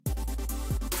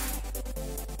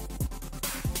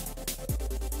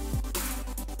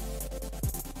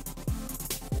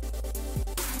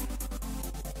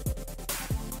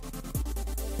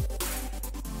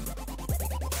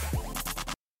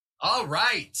All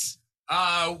right.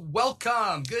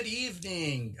 Welcome. Good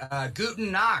evening.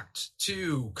 Guten Nacht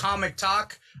to Comic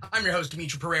Talk. I'm your host,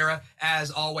 Dimithri Perera.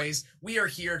 As always, we are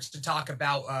here to talk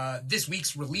about this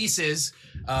week's releases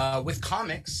with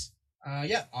comics.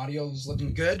 Audio is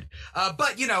looking good.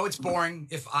 But, you know, it's boring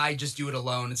if I just do it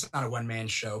alone. It's not a one-man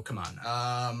show. Come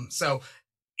on. So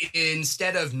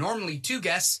instead of normally 2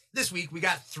 guests, this week we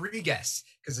got 3 guests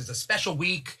because it's a special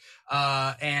week.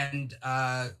 And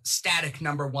Static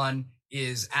 #1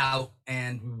 is out,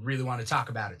 and we really want to talk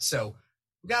about it. So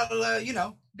we got,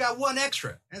 got 1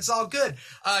 extra, and it's all good.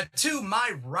 To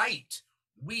my right,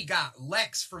 we got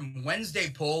Lex from Wednesday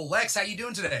Poll. Lex, how you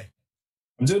doing today?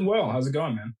 I'm doing well. How's it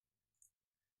going, man?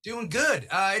 Doing good.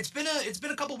 It's been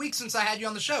a couple weeks since I had you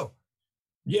on the show.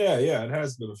 Yeah, it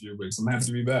has been a few weeks. I'm happy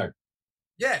to be back.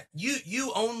 Yeah,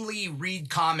 you only read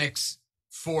comics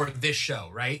for this show,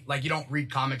 right? Like, you don't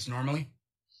read comics normally?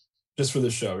 Just for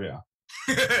this show, yeah.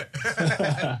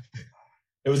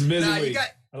 It was a busy week.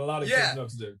 Had a lot of catching up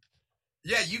to do.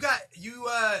 Yeah,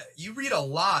 you read a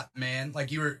lot, man. Like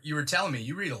you were telling me,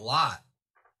 you read a lot.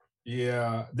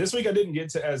 Yeah, this week I didn't get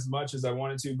to as much as I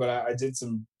wanted to, but I did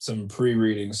some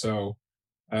pre-reading. So,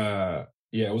 it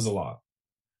was a lot.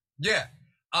 Yeah.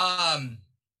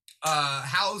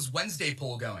 How's Wednesday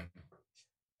Poll going?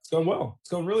 It's going well. It's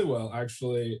going really well,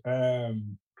 actually.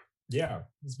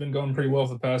 It's been going pretty well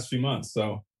for the past few months.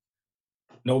 So,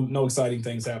 no exciting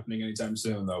things happening anytime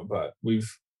soon, though. But we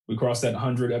crossed that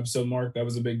 100 episode mark. That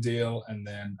was a big deal, and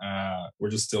then we're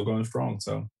just still going strong.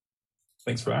 So,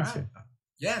 thanks for asking. Right.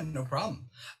 Yeah, no problem.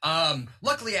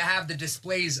 Luckily, I have the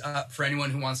displays up for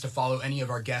anyone who wants to follow any of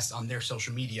our guests on their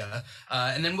social media,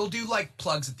 and then we'll do like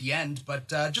plugs at the end. But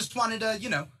just wanted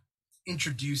to,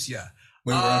 introduce you.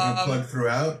 Wait, we're having a plug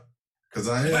throughout? Because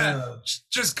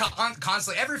just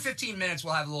constantly every 15 minutes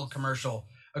we'll have a little commercial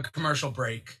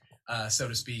break, so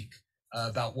to speak,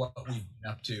 about what we've been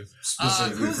up to.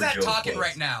 Who's that talking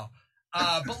right now?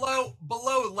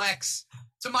 Below Lex,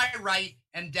 to my right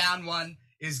and down one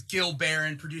is Gil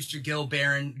Baron, producer Gil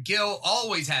Baron. Gil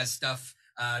always has stuff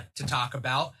to talk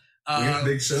about. We had a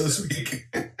big show this week.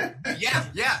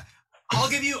 Yeah. I'll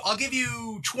give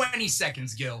you 20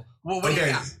 seconds, Gil. Well, what do you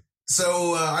got?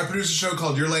 So I produce a show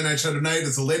called Your Late Night Show Tonight.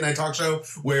 It's a late night talk show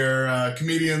where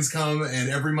comedians come, and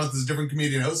every month is a different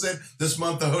comedian hosted. This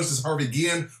month, the host is Harvey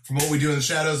Guillen from What We Do in the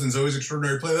Shadows and Zoe's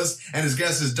Extraordinary Playlist, and his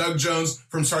guest is Doug Jones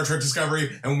from Star Trek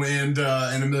Discovery and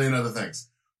a million other things.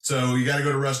 So you got to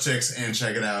go to Rush Tix and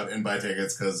check it out and buy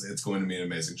tickets because it's going to be an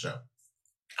amazing show.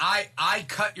 I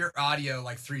cut your audio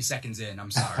like 3 seconds in. I'm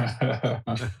sorry.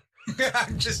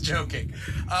 I'm just joking.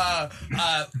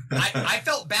 I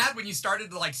felt bad when you started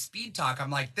to like speed talk.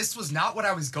 I'm like, this was not what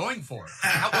I was going for.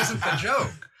 That wasn't the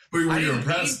joke. But you were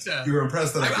impressed. You were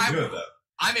impressed that I could do it, though.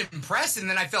 I'm impressed, and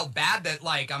then I felt bad that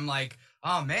I'm like,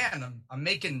 oh man, I'm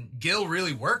making Gil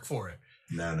really work for it.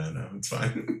 No, it's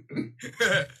fine.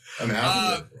 I'm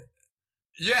happy.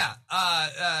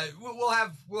 We'll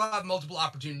have multiple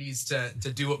opportunities to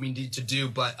do what we need to do,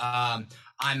 but I'm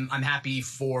happy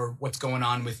for what's going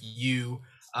on with you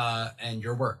and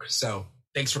your work. So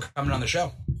thanks for coming on the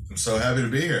show. I'm so happy to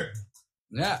be here.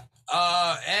 Yeah.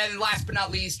 And last but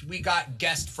not least, we got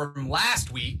guest from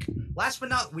last week. Last but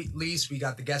not least, we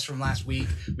got the guest from last week.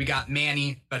 We got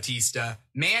Manny Batista.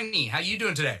 Manny, how you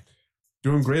doing today?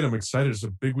 Doing great. I'm excited. It's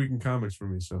a big week in comics for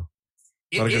me. So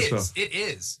it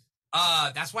is.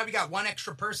 That's why we got 1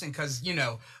 extra person, because you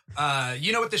know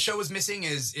what the show is missing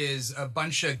is a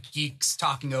bunch of geeks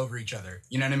talking over each other.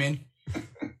 You know what I mean?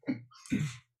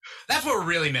 That's what we're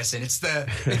really missing. It's the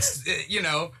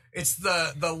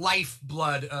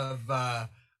lifeblood of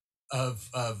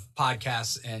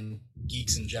podcasts and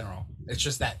geeks in general. It's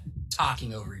just that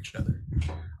talking over each other.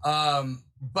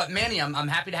 But Manny, I'm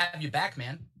happy to have you back,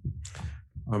 man.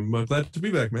 I'm glad to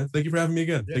be back, man. Thank you for having me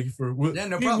again. Yeah. Thank you for being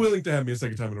willing to have me a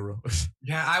second time in a row.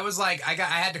 Yeah, I was like, I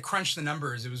had to crunch the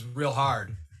numbers. It was real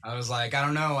hard. I was like, I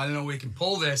don't know if we can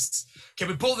pull this. Can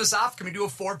we pull this off? Can we do a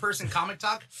 4-person comic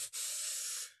talk?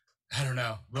 I don't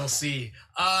know. We'll see.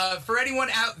 For anyone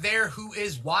out there who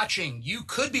is watching, you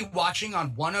could be watching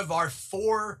on one of our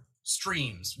 4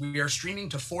 streams. We are streaming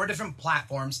to 4 different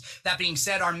platforms. That being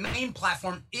said, our main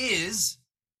platform is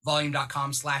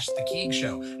volume.com/The Keeg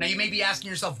Show. Now, you may be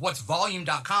asking yourself, what's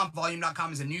volume.com?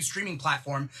 Volume.com is a new streaming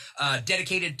platform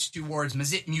dedicated towards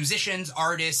musicians,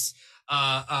 artists,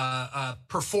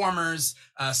 performers,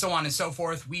 so on and so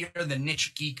forth. We are the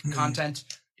niche geek content.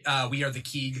 We are the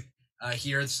Keeg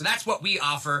here. So that's what we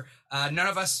offer. None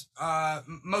of us,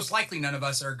 most likely none of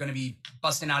us, are going to be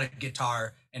busting out a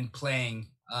guitar and playing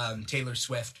Taylor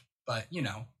Swift. But,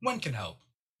 one can hope.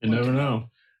 You never know.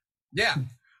 Yeah.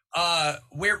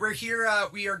 We're here.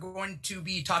 We are going to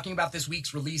be talking about this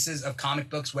week's releases of comic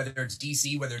books, whether it's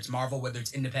DC, whether it's Marvel, whether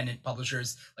it's independent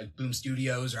publishers like Boom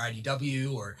Studios or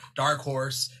IDW or Dark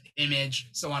Horse, Image,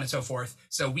 so on and so forth.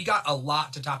 So we got a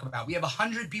lot to talk about. We have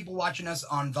 100 people watching us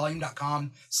on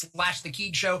volume.com/The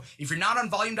Keeg Show. If you're not on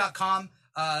volume.com,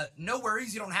 no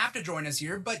worries. You don't have to join us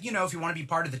here. But, you know, if you want to be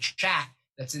part of the chat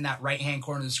that's in that right-hand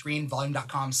corner of the screen,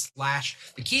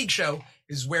 volume.com/The Keeg Show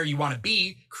is where you want to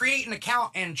be. Create an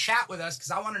account and chat with us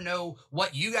because I want to know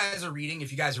what you guys are reading,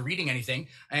 if you guys are reading anything.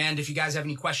 And if you guys have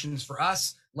any questions for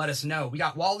us, let us know. We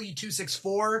got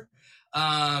Wally264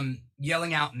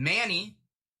 yelling out Manny.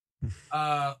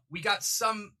 We got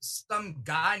some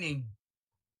guy named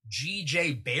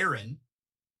Gil Baron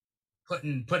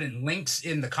putting links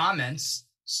in the comments.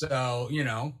 So, you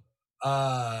know,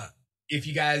 if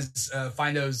you guys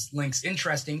find those links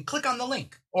interesting, click on the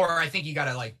link. Or I think you got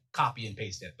to like copy and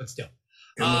paste it, but still.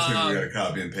 It looks like we got to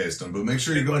copy and paste them. But make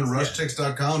sure you go to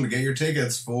rushtix.com to get your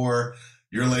tickets for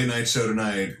your late night show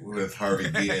tonight with Harvey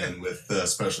Guillen with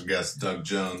special guest Doug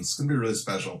Jones. It's going to be really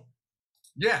special.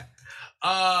 Yeah.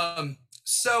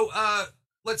 So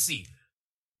let's see.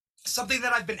 Something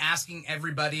that I've been asking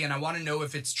everybody, and I want to know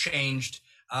if it's changed.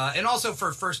 And also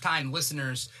for first-time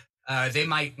listeners, they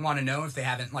might want to know if they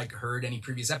haven't like heard any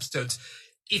previous episodes.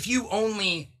 If you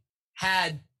only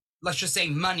had, let's just say,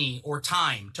 money or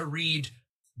time to read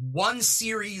one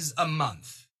series a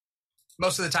month,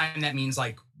 most of the time that means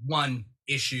like one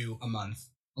issue a month,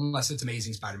 unless it's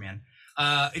Amazing Spider-Man.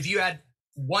 If you had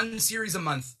one series a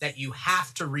month that you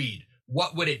have to read,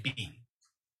 what would it be?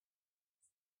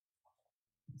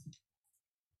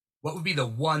 What would be the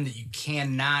one that you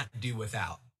cannot do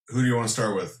without? Who do you want to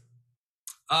start with?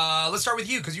 Let's start with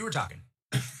you because you were talking.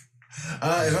 If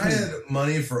I had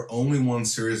money for only one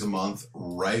series a month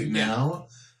right now,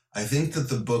 I think that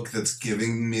the book that's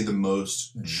giving me the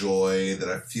most joy, that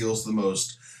I feels the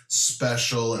most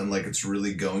special and like it's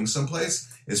really going someplace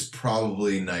is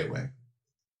probably Nightwing.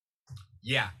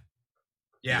 Yeah.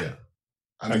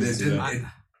 I mean,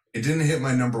 it didn't hit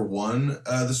my number one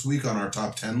this week on our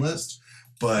top 10 list,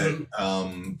 but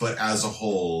as a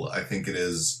whole, I think it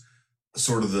is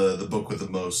sort of the book with the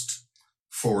most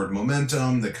forward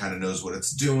momentum that kind of knows what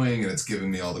it's doing, and it's giving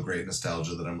me all the great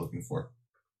nostalgia that I'm looking for.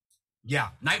 Yeah,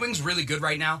 Nightwing's really good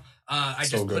right now. I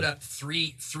just put up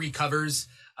three covers,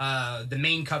 the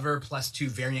main cover plus 2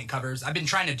 variant covers. I've been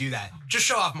trying to do that, just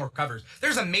show off more covers.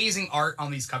 There's amazing art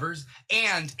on these covers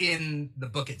and in the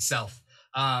book itself.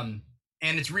 And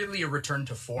it's really a return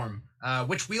to form,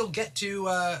 which we'll get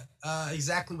to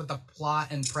exactly what the plot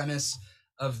and premise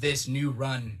of this new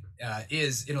run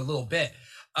is in a little bit.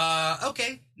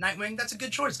 Okay, Nightwing, that's a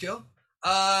good choice, Gil.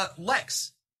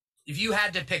 Lex, if you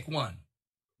had to pick one,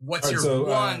 what's your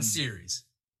one series?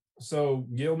 So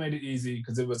Gil made it easy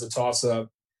because it was a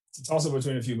toss-up. It's a toss-up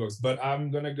between a few books, but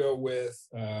I'm going to go with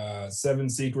 7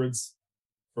 Secrets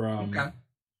from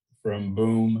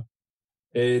Boom.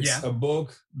 It's a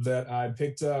book that I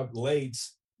picked up late,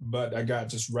 but I got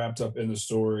just wrapped up in the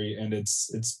story, and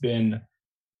it's been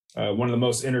one of the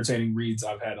most entertaining reads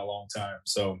I've had in a long time.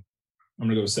 So I'm going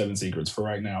to go with 7 Secrets for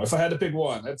right now. If I had to pick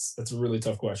one, that's a really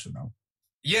tough question, though.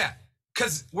 Yeah,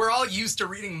 because we're all used to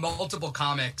reading multiple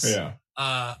comics a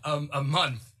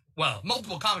month. Well,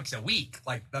 multiple comics a week.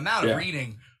 Like the amount of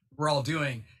reading we're all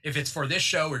doing, if it's for this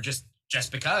show or just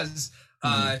because,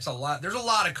 it's a lot. There's a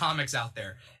lot of comics out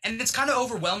there. And it's kind of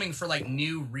overwhelming for like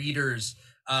new readers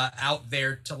out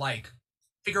there to like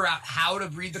figure out how to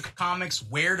read the comics,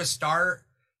 where to start,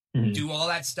 do all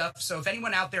that stuff. So if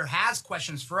anyone out there has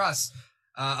questions for us,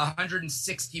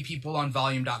 160 people on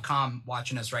volume.com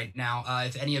watching us right now.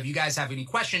 If any of you guys have any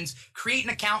questions, create an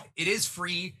account. It is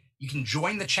free. You can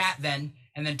join the chat then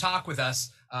and then talk with us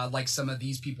like some of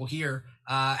these people here.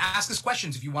 Ask us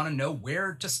questions if you want to know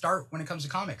where to start when it comes to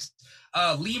comics.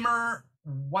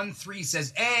 Lemur13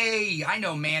 says, hey, I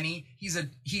know Manny. He's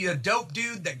a dope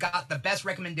dude that got the best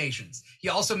recommendations. He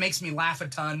also makes me laugh a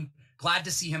ton. Glad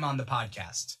to see him on the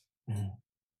podcast.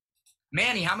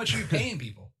 Manny, how much are you paying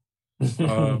people?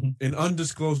 An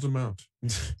undisclosed amount.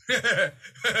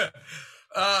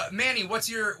 Manny, what's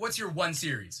your one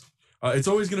series? It's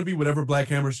always going to be whatever Black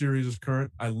Hammer series is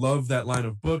current. I love that line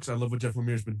of books. I love what Jeff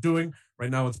Lemire's been doing. Right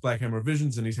now it's Black Hammer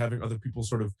Visions, and he's having other people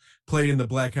sort of play in the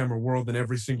Black Hammer world, and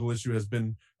every single issue has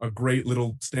been a great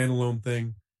little standalone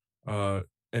thing.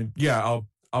 And yeah,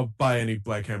 I'll buy any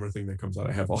Black Hammer thing that comes out.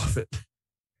 I have all of it.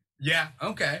 Yeah,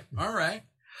 okay. All right.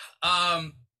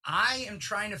 I am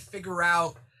trying to figure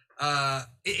out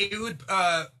it would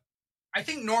I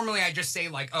think normally I just say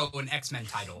like, oh, an X-Men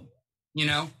title, you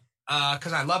know?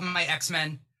 Because I love my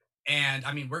X-Men. and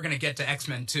I mean we're gonna get to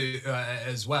X-Men too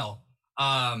as well.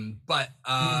 But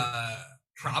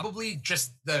probably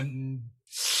just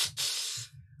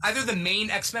either the main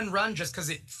X-Men run, just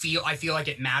because I feel like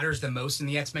it matters the most in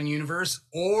the X-Men universe,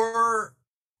 or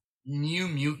New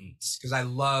Mutants, because I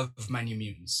love my New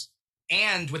Mutants.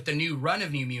 And with the new run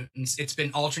of New Mutants, it's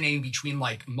been alternating between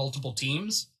like multiple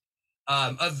teams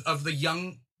of the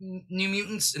young New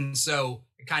Mutants, and so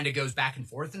it kind of goes back and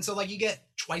forth, and so like you get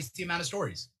twice the amount of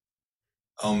stories.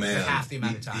 Oh man, half the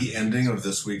amount of time. The ending of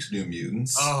this week's New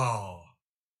Mutants.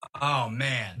 Oh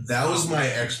man, that was my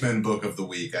X-Men book of the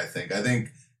week. I think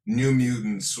New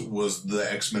Mutants was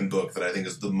the X-Men book that I think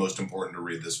is the most important to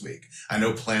read this week. I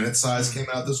know Planet Size came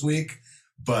out this week,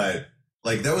 but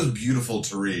like that was beautiful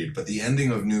to read. But the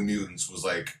ending of New Mutants was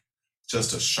like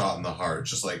just a shot in the heart.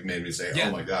 Just like made me say,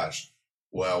 "Oh my gosh,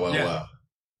 wow."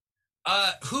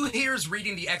 Who here is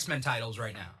reading the X-Men titles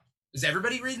right now? Is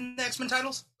everybody reading the X-Men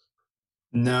titles?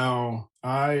 No,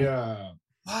 Why?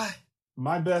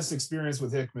 My best experience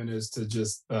with Hickman is to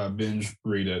just binge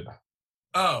read it.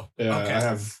 Oh, okay.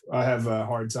 I have a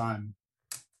hard time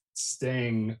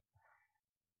staying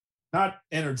not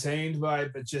entertained by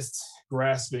it, but just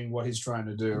grasping what he's trying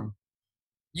to do.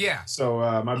 Yeah. So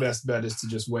my best bet is to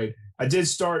just wait. I did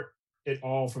start it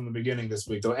all from the beginning this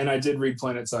week, though, and I did read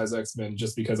Planet Size X-Men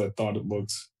just because I thought it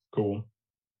looked cool.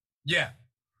 Yeah.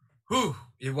 Whew,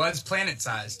 it was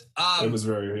planet-sized. It was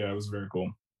very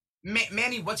cool.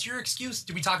 Manny, what's your excuse?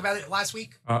 Did we talk about it last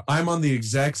week? I'm on the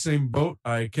exact same boat.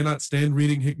 I cannot stand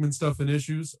reading Hickman stuff in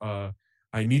issues. I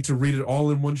need to read it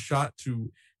all in one shot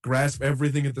to grasp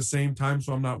everything at the same time,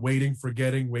 so I'm not waiting,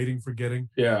 forgetting.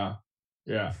 Yeah.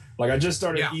 Like I just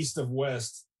started East of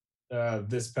West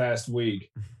this past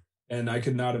week, and I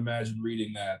could not imagine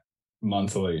reading that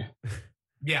monthly.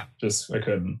 Yeah. I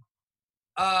couldn't.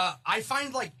 I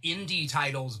find like indie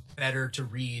titles better to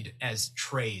read as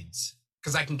trades,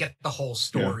 because I can get the whole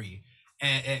story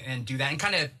and do that and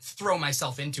kind of throw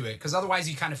myself into it, because otherwise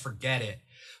you kind of forget it.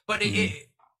 But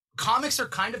comics are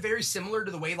kind of very similar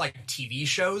to the way like TV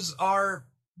shows are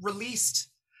released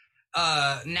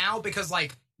now, because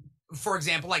like, for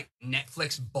example, like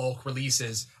Netflix bulk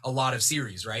releases a lot of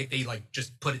series, right? They like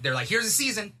just put it, they're like, here's a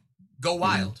season, go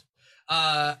wild.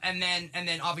 And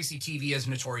then obviously TV has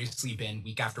notoriously been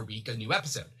week after week a new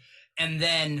episode. And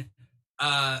then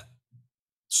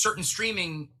certain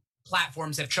streaming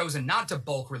platforms have chosen not to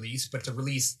bulk release, but to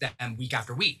release them week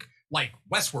after week, like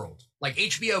Westworld. Like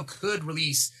HBO could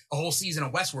release a whole season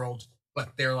of Westworld, but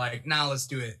they're like, nah, let's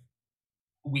do it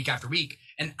week after week.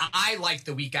 And I like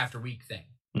the week after week thing.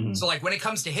 Mm-hmm. So like when it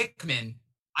comes to Hickman,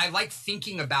 I like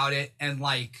thinking about it and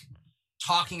like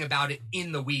talking about it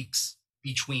in the weeks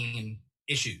between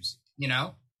issues, you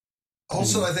know?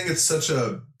 Also, I think it's such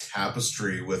a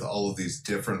tapestry with all of these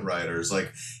different writers.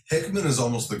 Like Hickman is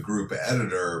almost the group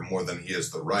editor more than he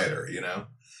is the writer, you know?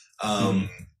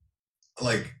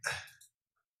 Like,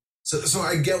 so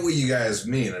I get what you guys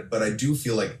mean, but I do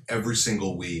feel like every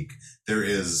single week there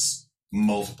is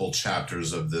multiple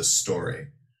chapters of this story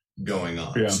going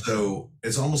on. Yeah. So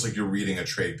it's almost like you're reading a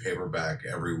trade paperback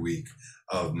every week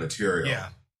of material. Yeah.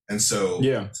 And so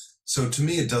to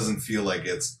me, it doesn't feel like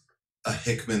it's a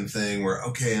Hickman thing where,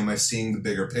 okay, am I seeing the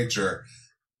bigger picture?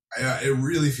 It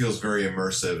really feels very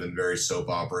immersive and very soap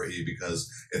opera-y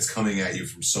because it's coming at you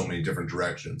from so many different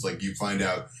directions. Like you find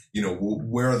out, you know,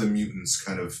 where are the mutants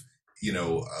kind of, you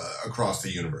know, across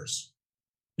the universe.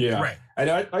 Yeah. Right.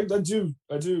 And I do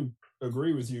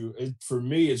agree with you. For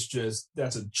me, it's just,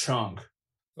 that's a chunk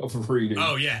of reading.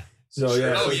 Oh, yeah. So,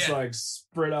 it's like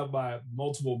spread out by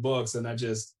multiple books, and I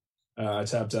just, I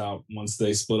tapped out once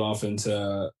they split off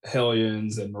into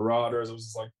Hellions and Marauders. I was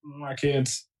just like, I can't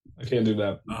do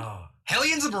that.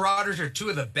 Hellions and Marauders are two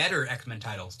of the better X-Men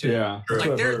titles too. Yeah,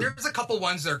 like there's a couple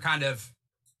ones that are kind of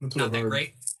not that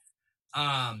great.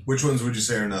 Which ones would you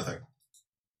say are nothing?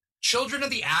 Children of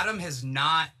the Atom has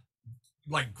not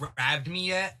like grabbed me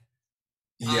yet.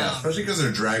 Yeah, especially because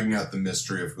they're dragging out the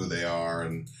mystery of who they are,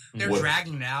 and they're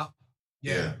dragging it out.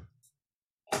 Yeah.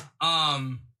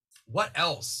 What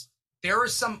else? There are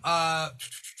some. I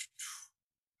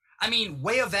mean,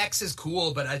 Way of X is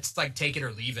cool, but it's like take it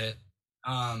or leave it.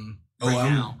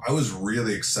 Now. I was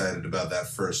really excited about that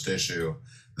first issue.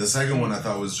 The second one I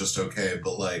thought was just okay,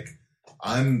 but like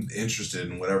I'm interested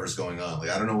in whatever's going on. Like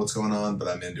I don't know what's going on, but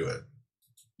I'm into it.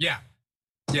 Yeah.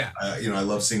 You know, I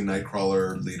love seeing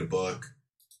Nightcrawler lead a book.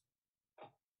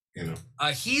 You know,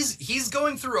 he's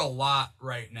going through a lot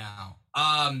right now.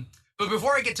 But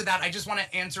before I get to that, I just want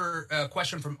to answer a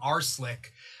question from R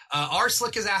Slick. R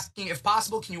Slick is asking, if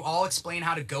possible, can you all explain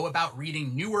how to go about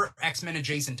reading newer X-Men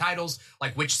adjacent titles,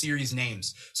 like which series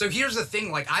names? So here's the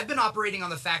thing, like I've been operating on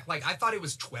the fact, like I thought it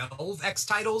was 12 X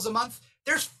titles a month.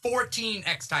 There's 14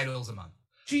 X titles a month.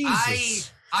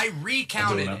 Jesus. I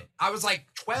recounted it. I was like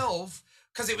 12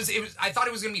 because it was I thought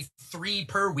it was going to be 3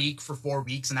 per week for 4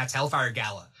 weeks, and that's Hellfire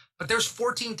Gala. But there's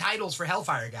 14 titles for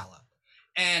Hellfire Gala.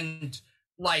 And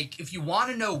like if you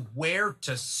want to know where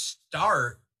to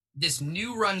start, this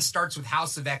new run starts with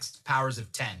House of X Powers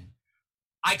of 10.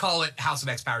 I call it House of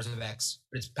X Powers of X,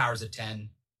 but it's Powers of 10.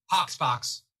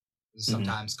 Hoxpox is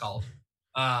sometimes called.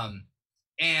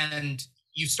 And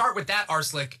you start with that,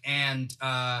 Arslick, and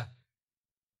I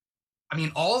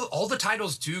mean all the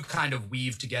titles do kind of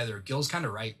weave together. Gil's kind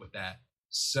of right with that.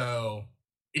 So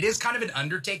it is kind of an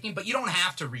undertaking, but you don't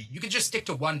have to read. You can just stick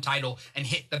to one title and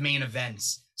hit the main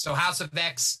events. So House of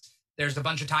X, there's a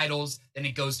bunch of titles, then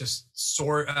it goes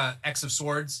to X of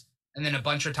Swords, and then a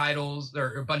bunch of titles,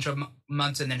 or a bunch of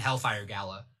months, and then Hellfire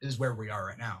Gala is where we are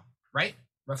right now, right?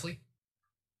 Roughly?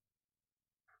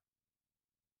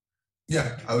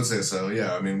 Yeah, I would say so.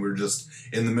 Yeah, I mean, we're just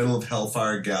in the middle of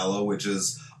Hellfire Gala, which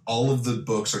is all of the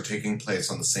books are taking place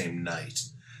on the same night,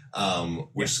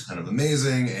 which is kind of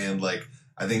amazing. And like,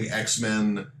 I think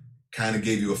X-Men kind of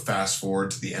gave you a fast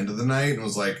forward to the end of the night and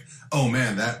was like, oh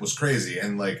man, that was crazy.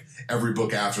 And like every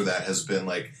book after that has been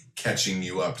like catching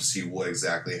you up to see what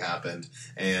exactly happened.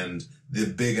 And the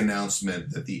big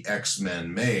announcement that the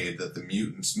X-Men made, that the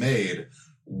mutants made,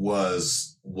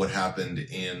 was what happened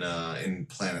in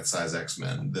Planet Size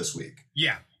X-Men this week.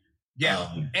 Yeah.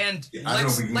 And I don't know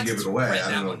if we can give it away.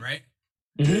 I don't know. One, right?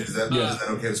 Is that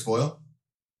okay to spoil?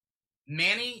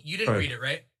 Manny, you didn't read it,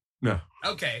 right? No.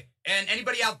 Okay. And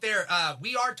anybody out there,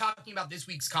 we are talking about this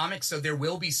week's comics, so there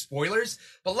will be spoilers.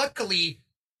 But luckily,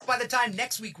 by the time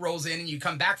next week rolls in and you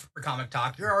come back for Comic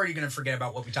Talk, you're already going to forget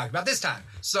about what we talked about this time.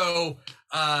 So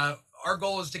our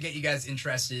goal is to get you guys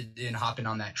interested in hopping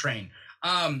on that train.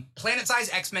 Planet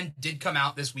Size X-Men did come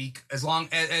out this week, as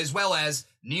well as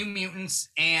New Mutants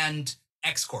and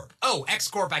X-Corp. Oh,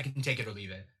 X-Corp, I can take it or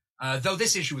leave it. Though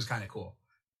this issue was kind of cool.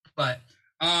 But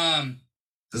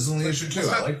this is only issue 2.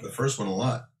 I like the first one a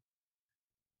lot.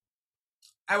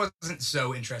 I wasn't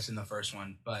so interested in the first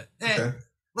one, but okay.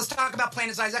 Let's talk about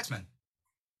Planet Size X-Men.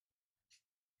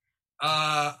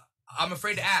 I'm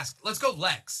afraid to ask. Let's go,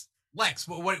 Lex. Lex,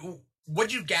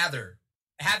 what'd you gather?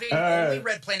 Having only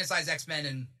read Planet Size X-Men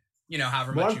and,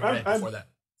 however much you read before that.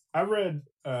 I read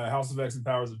House of X and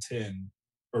Powers of 10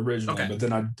 originally, but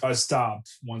then I stopped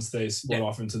once they split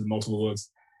off into the multiple books.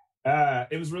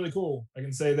 It was really cool. I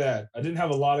can say that. I didn't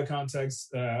have a lot of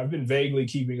context. I've been vaguely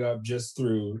keeping up just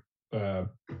through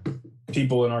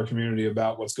people in our community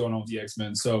about what's going on with the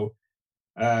X-Men. So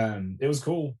it was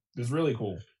cool. It was really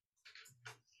cool.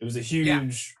 It was a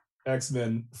huge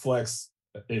X-Men flex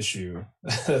issue.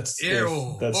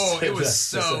 It was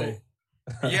so.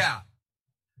 Yeah.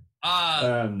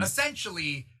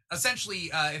 Essentially,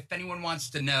 if anyone wants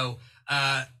to know,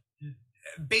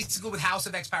 basically with House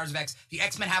of X, Powers of X, the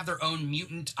X-Men have their own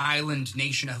mutant island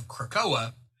nation of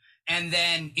Krakoa. And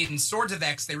then in Swords of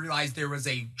X, they realized there was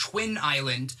a twin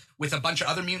island with a bunch of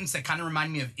other mutants that kind of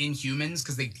remind me of Inhumans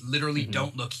because they literally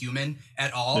don't look human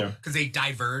at all because they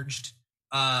diverged.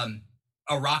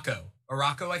 Arakko,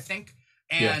 I think.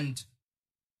 And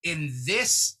in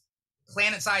this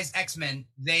Planet-Size X-Men,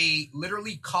 they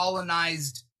literally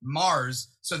colonized Mars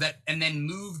and then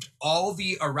moved all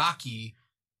the Araki.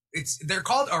 They're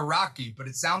called Araki, but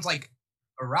it sounds like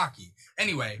Iraqi.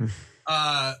 Anyway,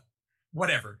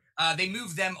 whatever. They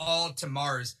moved them all to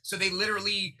Mars. So they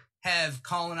literally have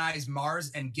colonized Mars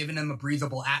and given them a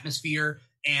breathable atmosphere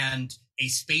and a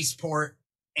spaceport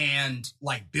and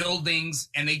like buildings.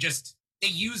 And they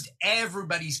used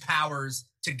everybody's powers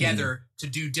together to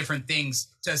do different things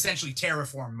to essentially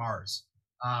terraform Mars.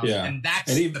 And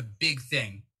that's the big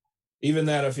thing. Even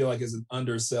that I feel like is an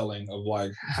underselling of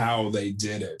like how they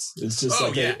did it. It's just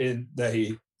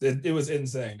it was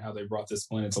insane how they brought this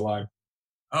planet to life.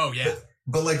 Oh yeah.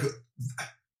 But like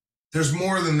there's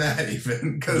more than that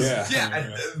even because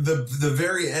the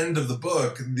very end of the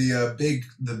book, the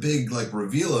big like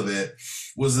reveal of it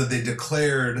was that they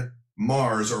declared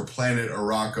Mars or planet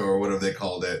Arakko or whatever they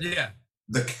called it. Yeah.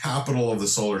 The capital of the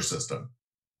solar system.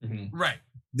 Mm-hmm. Right.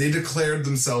 They declared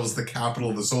themselves the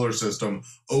capital of the solar system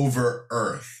over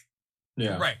Earth.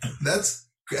 Yeah. Right. And they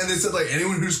said like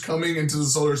anyone who's coming into the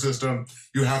solar system,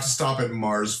 you have to stop at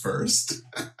Mars first.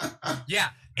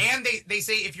 Yeah. And they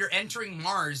say if you're entering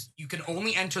Mars, you can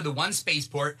only enter the one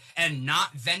spaceport and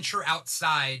not venture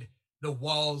outside the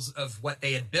walls of what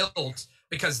they had built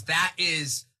because that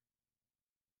is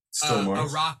still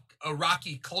Mars.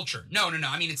 Iraqi culture. No.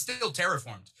 I mean, it's still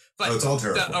terraformed, but it's all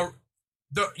terraformed.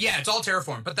 It's all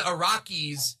terraformed. But the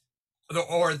Iraqis,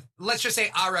 or let's just say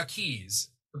Iraqis,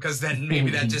 because then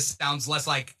maybe that just sounds less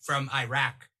like from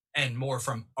Iraq and more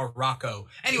from Morocco.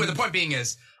 Anyway, the point being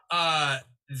is,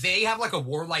 they have like a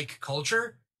warlike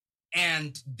culture,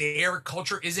 and their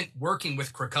culture isn't working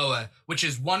with Krakoa, which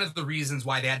is one of the reasons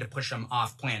why they had to push them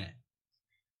off planet.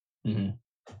 Mm-hmm.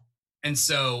 And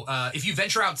so, if you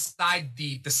venture outside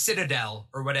the Citadel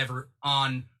or whatever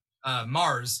on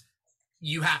Mars,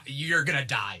 you're gonna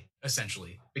die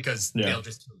essentially because they'll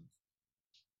just kill you.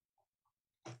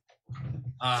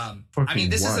 I mean,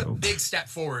 this is a big step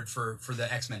forward for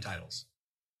the X-Men titles.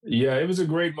 Yeah, it was a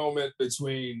great moment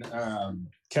between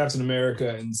Captain America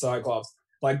and Cyclops.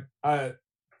 Like,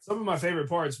 some of my favorite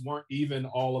parts weren't even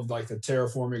all of like the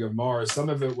terraforming of Mars. Some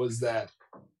of it was that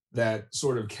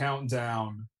sort of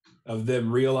countdown of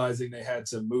them realizing they had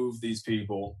to move these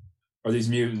people or these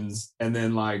mutants, and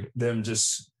then like them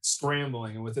just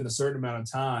scrambling, and within a certain amount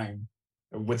of time,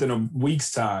 within a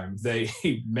week's time, they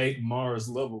make Mars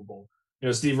livable. You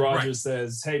know, Steve Rogers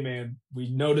says, "Hey man, we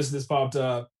noticed this popped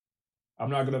up. I'm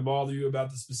not going to bother you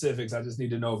about the specifics. I just need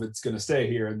to know if it's going to stay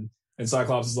here." And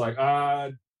Cyclops is like,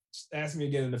 just ask me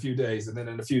again in a few days. And then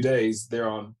in a few days, they're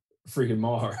on freaking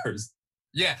Mars.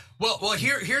 Yeah. Well,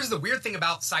 here's the weird thing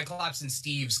about Cyclops and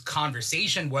Steve's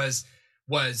conversation was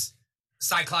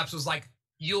Cyclops was like,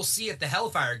 "You'll see at the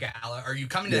Hellfire Gala. Are you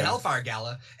coming to the Hellfire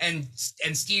Gala?" And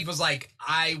Steve was like,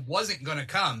 "I wasn't going to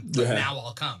come, but now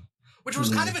I'll come." Which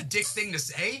was kind of a dick thing to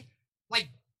say. Like,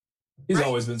 he's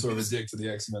always been sort of a dick to the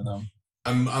X-Men, though.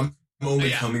 I'm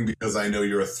only coming because I know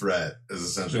you're a threat, is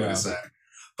essentially what he's saying.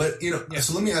 But,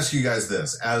 so let me ask you guys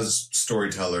this. As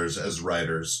storytellers, as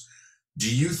writers,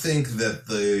 do you think that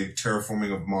the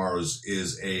terraforming of Mars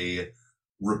is a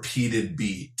repeated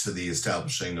beat to the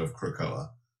establishing of Krakoa?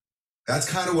 That's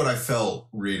kind of what I felt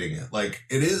reading it. Like,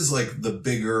 it is like the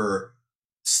bigger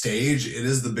stage. It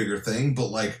is the bigger thing. But,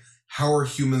 like, how are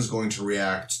humans going to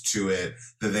react to it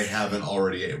that they haven't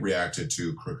already reacted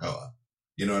to Krakoa?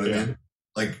 You know what I mean?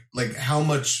 Like how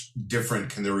much different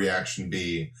can the reaction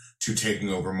be to taking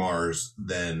over Mars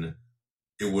than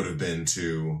it would have been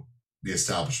to the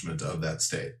establishment of that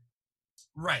state?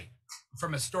 Right.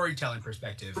 From a storytelling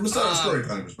perspective. From a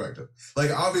storytelling perspective.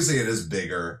 Like, obviously it is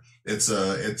bigger. It's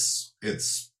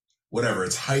whatever.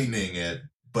 It's heightening it,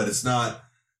 but it's not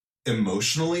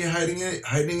emotionally heightening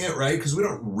it, right? Because we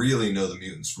don't really know the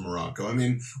mutants from Morocco. I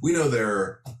mean, we know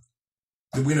their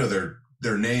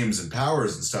names and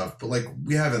powers and stuff, but like,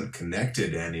 we haven't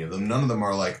connected to any of them. None of them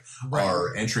are like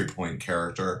our entry point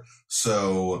character.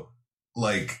 So,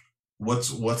 like, what's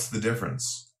the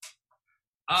difference?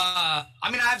 I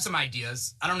mean, I have some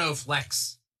ideas. I don't know if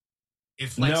Lex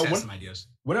has some ideas.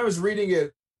 When I was reading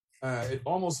it, it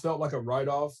almost felt like a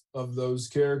write-off of those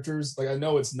characters. Like, I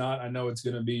know it's not. I know it's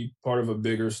going to be part of a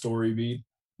bigger story beat,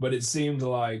 but it seemed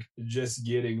like just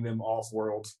getting them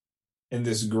off-world in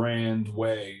this grand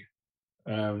way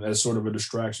as sort of a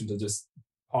distraction to just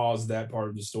pause that part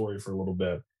of the story for a little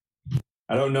bit.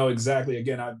 I don't know exactly.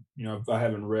 Again, I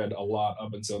haven't read a lot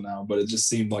up until now, but it just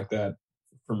seemed like that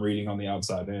from reading on the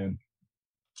outside in.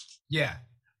 Yeah.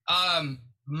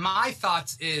 My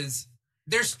thoughts is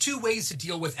there's two ways to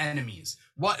deal with enemies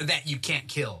that you can't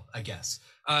kill, I guess.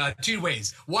 Two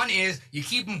ways. One is you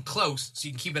keep them close so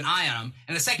you can keep an eye on them.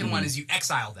 And the second one is you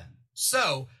exile them.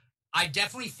 So I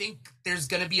definitely think there's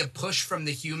going to be a push from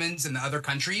the humans in the other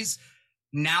countries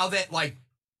now that, like,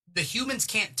 the humans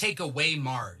can't take away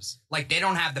Mars. Like, they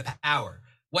don't have the power.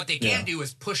 What they can do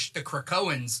is push the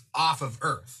Krakoans off of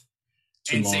Earth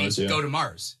and Mars, say, go to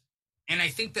Mars. And I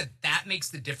think that makes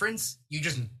the difference. You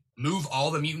just move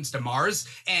all the mutants to Mars.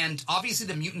 And obviously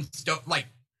the mutants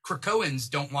Krakoans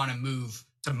don't want to move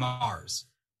to Mars.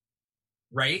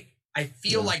 Right? I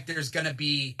feel like there's going to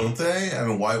be... Don't they? I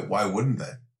mean, why wouldn't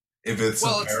they? If it's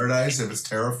a paradise, if it's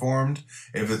terraformed,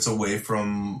 if it's away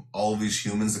from all of these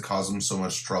humans that cause them so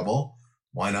much trouble,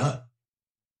 why not?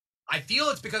 I feel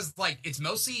it's because, like, it's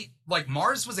mostly, like,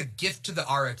 Mars was a gift to the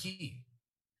Araki.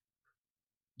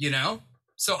 You know?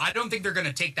 So I don't think they're going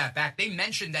to take that back. They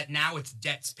mentioned that now it's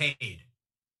debts paid.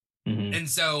 Mm-hmm. And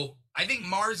so I think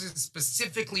Mars is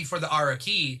specifically for the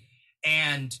Araki,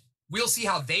 and we'll see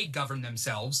how they govern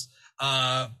themselves.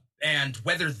 And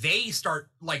whether they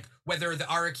start, like, whether the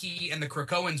Araki and the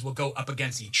Krakoans will go up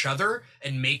against each other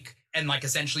and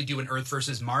essentially do an Earth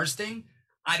versus Mars thing,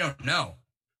 I don't know.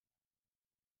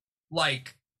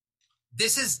 Like,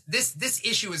 this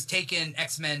issue has taken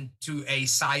X-Men to a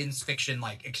science fiction,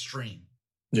 like, extreme.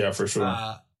 Yeah, for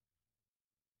sure.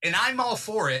 And I'm all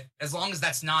for it as long as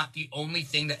that's not the only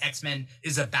thing that X-Men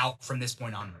is about from this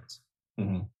point onwards.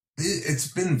 Mm-hmm. It's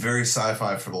been very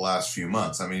sci-fi for the last few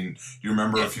months. I mean, you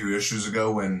remember a few issues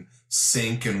ago when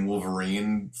Sync and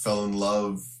Wolverine fell in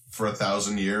love for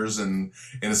 1,000 years and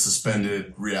in a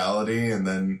suspended reality, and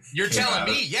then you're telling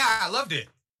me, I loved it.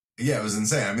 Yeah, it was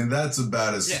insane. I mean, that's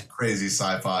about as crazy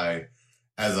sci-fi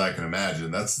as I can imagine.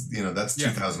 That's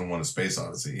 2001: A Space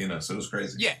Odyssey. So it was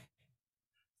crazy. Yeah.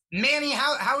 Manny,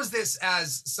 how is this,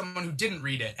 as someone who didn't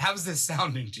read it, how is this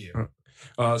sounding to you?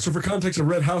 So for context, I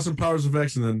read House and Powers of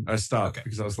X, and then I stopped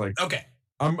because I was like, okay,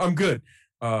 I'm good.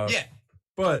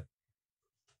 But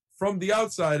from the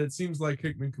outside, it seems like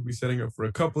Hickman could be setting up for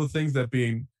a couple of things, that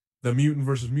being the mutant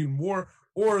versus mutant war,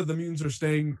 or the rest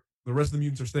of the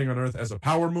mutants are staying on Earth as a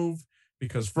power move,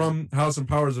 because from House and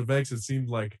Powers of X, it seemed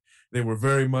like they were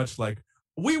very much like,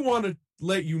 we want to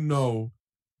let you know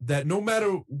that no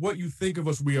matter what you think of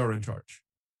us, we are in charge.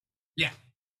 Yeah.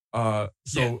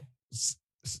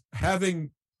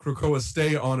 Having Krakoa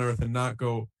stay on Earth and not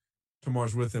go to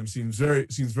Mars with him seems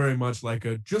very much like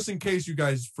a, just in case you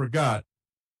guys forgot,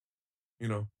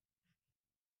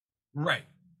 Right.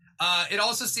 It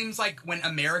also seems like when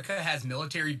America has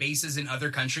military bases in other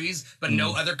countries, but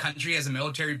no other country has a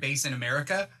military base in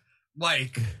America,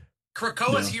 like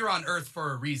Krakoa's here on Earth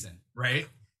for a reason, right?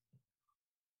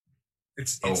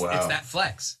 It's that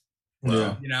flex.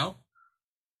 Yeah.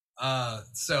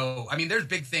 So I mean, there's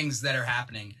big things that are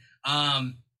happening.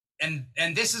 And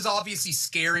this is obviously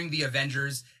scaring the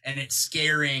Avengers, and it's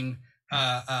scaring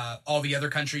all the other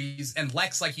countries. And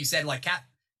Lex, like you said, like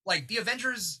the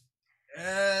Avengers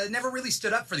never really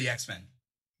stood up for the X-Men.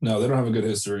 No, they don't have a good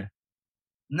history.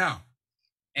 No.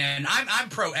 And I'm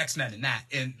pro X-Men in that,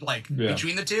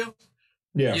 between the two.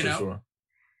 Yeah, for sure.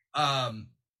 The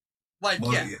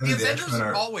Avengers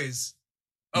are always.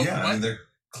 I mean, they're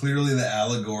clearly the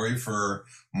allegory for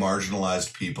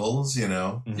marginalized peoples,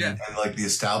 Mm-hmm. Yeah. And like the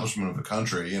establishment of a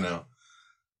country,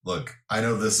 Look, I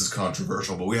know this is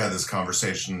controversial, but we had this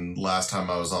conversation last time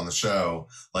I was on the show.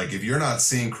 Like, if you're not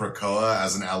seeing Krakoa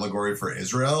as an allegory for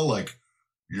Israel, like,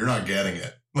 you're not getting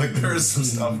it. Like, there is some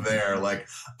stuff there. Like,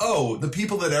 oh, the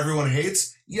people that everyone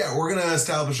hates, we're going to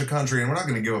establish a country and we're not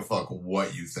going to give a fuck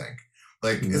what you think.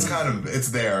 Like, it's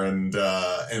there. And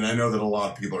I know that a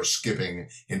lot of people are skipping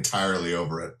entirely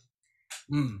over it.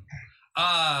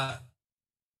 I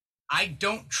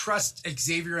don't trust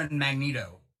Xavier and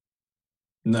Magneto.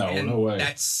 No way.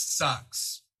 That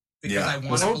sucks. Because I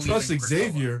want to don't trust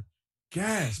Xavier.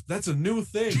 Gasp! That's a new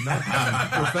thing. Not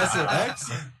Professor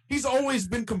X. He's always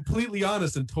been completely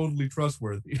honest and totally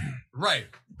trustworthy. Right.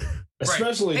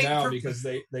 Especially now because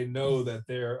they know that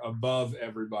they're above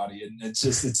everybody, and it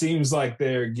seems like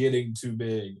they're getting too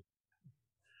big.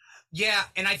 Yeah,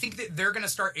 and I think that they're going to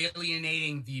start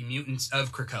alienating the mutants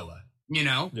of Krakoa.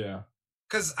 Yeah.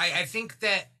 Because I think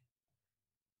they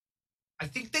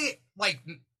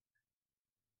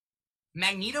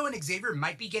Magneto and Xavier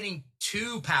might be getting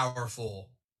too powerful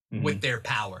with their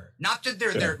power. Not that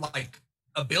their like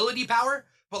ability power,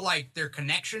 but like their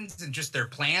connections and just their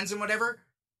plans and whatever.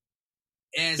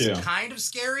 And it's kind of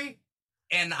scary.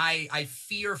 And I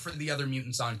fear for the other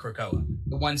mutants on Krakoa.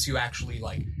 The ones who actually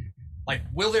like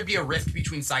will there be a rift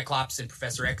between Cyclops and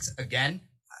Professor X again?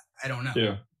 I don't know.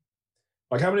 Yeah.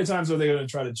 Like, how many times are they going to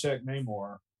try to check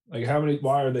Namor? Like,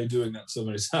 why are they doing that so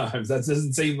many times? That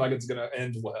doesn't seem like it's going to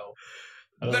end well.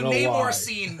 The Namor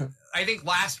scene, I think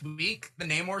last week, I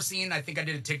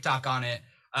did a TikTok on it,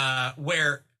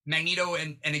 where Magneto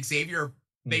and Xavier,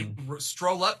 they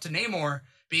stroll up to Namor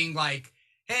being like,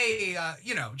 hey,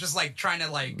 just like trying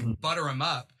to like butter him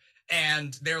up.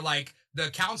 And they're like, the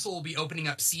council will be opening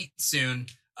up seats soon.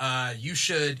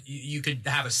 You could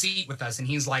have a seat with us. And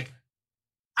he's like,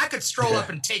 I could stroll up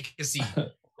and take a seat.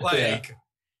 Namor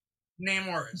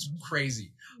is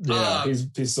crazy. Yeah,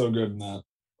 he's so good in that.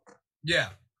 Yeah.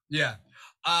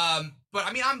 But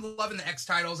I mean, I'm loving the X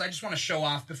titles. I just want to show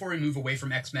off before we move away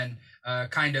from X-Men,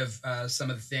 some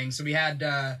of the things. So we had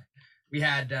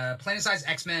Planet-Size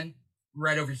X-Men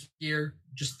right over here,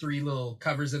 just 3 little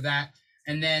covers of that.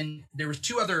 And then there was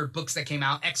 2 other books that came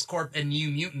out, X-Corp and New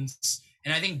Mutants.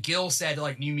 And I think Gil said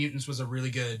like New Mutants was a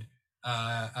really good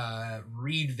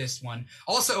read this one.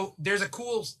 Also, there's a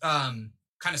cool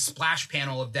kind of splash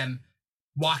panel of them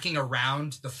walking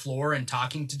around the floor and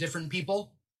talking to different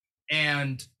people.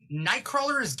 And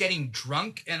Nightcrawler is getting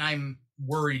drunk, and I'm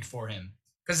worried for him.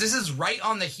 Because this is right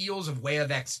on the heels of Way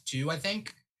of X2, I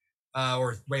think.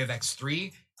 Or Way of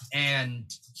X3. And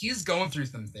he's going through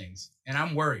some things, and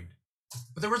I'm worried.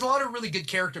 But there was a lot of really good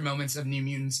character moments of New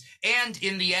Mutants. And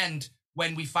in the end,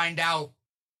 when we find out,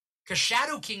 because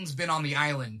Shadow King's been on the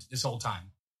island this whole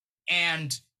time.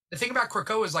 And the thing about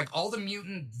Krakoa is like all the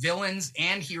mutant villains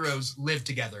and heroes live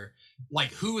together.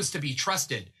 Like who is to be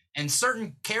trusted? And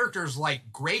certain characters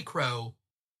like Grey Crow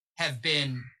have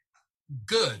been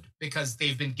good because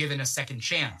they've been given a second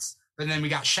chance. But then we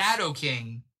got Shadow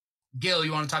King. Gil,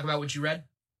 you want to talk about what you read?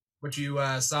 What you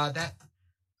saw at that?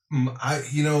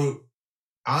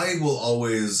 I will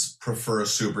always prefer a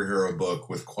superhero book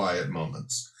with quiet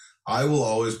moments. I will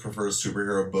always prefer a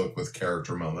superhero book with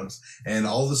character moments. And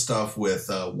all the stuff with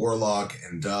Warlock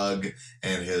and Doug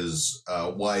and his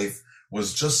wife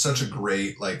was just such a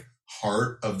great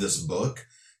heart of this book,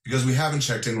 because we haven't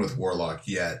checked in with Warlock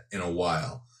yet in a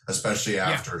while, especially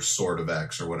after Sword of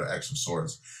X or what X of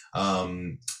Swords.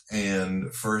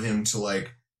 And for him to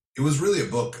it was really a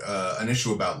book, an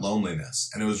issue about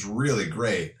loneliness, and it was really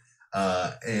great.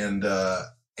 And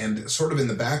sort of in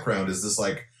the background is this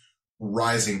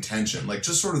rising tension, they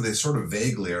sort of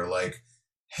vaguely are like,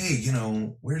 hey,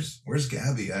 where's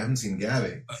Gabby? I haven't seen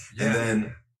Gabby. And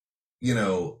then,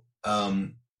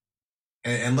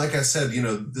 and like I said,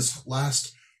 this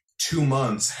last 2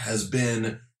 months has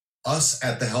been us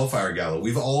at the Hellfire Gala.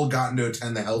 We've all gotten to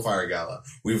attend the Hellfire Gala.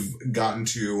 We've gotten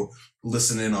to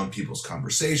listen in on people's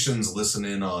conversations, listen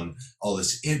in on all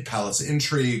this palace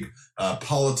intrigue,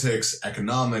 politics,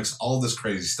 economics, all this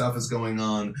crazy stuff is going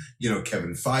on.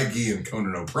 Kevin Feige and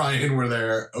Conan O'Brien were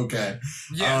there. Okay.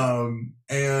 Yeah.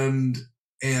 And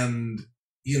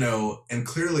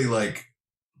clearly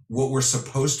what we're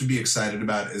supposed to be excited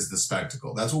about is the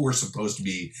spectacle. That's what we're supposed to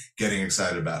be getting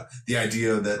excited about. The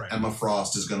idea that Emma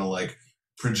Frost is going to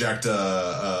project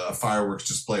a fireworks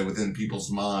display within people's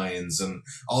minds, and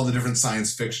all the different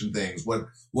science fiction things.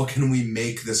 What can we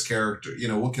make this character?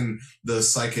 What can the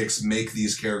psychics make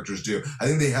these characters do? I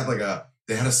think they had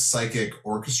a psychic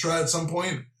orchestra at some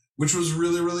point, which was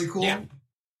really, really cool. Yeah.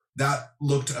 That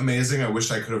looked amazing. I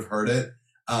wish I could have heard it.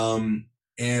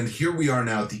 And here we are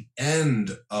now at the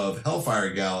end of Hellfire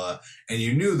Gala, and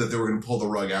you knew that they were going to pull the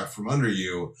rug out from under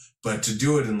you, but to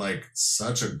do it in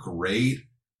such a great,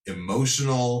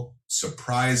 emotional,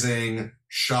 surprising,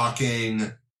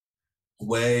 shocking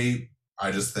way, I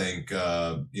just think,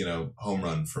 home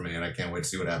run for me, and I can't wait to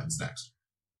see what happens next.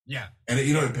 Yeah. And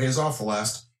it pays off the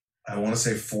last, I want to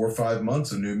say 4 or 5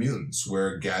 months of New Mutants,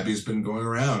 where Gabby's been going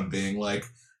around being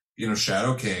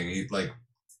Shadow King,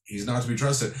 he's not to be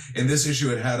trusted. In this issue,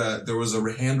 there was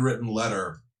a handwritten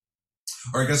letter,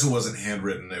 or I guess it wasn't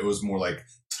handwritten. It was more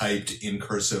typed in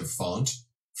cursive font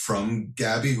from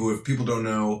Gabby, who, if people don't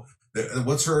know,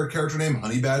 what's her character name?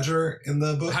 Honey Badger in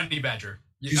the book? Honey Badger.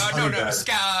 Badger.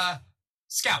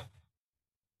 Scout.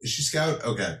 Is she Scout?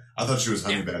 Okay. I thought she was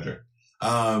Honey Badger.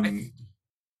 I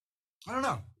don't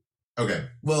know. Okay.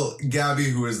 Well, Gabby,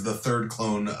 who is the third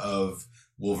clone of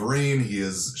Wolverine,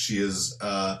 she is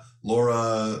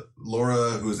Laura,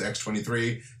 who is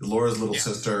X-23, Laura's little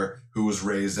sister, who was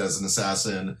raised as an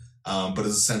assassin, but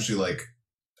is essentially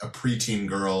a preteen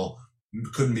girl,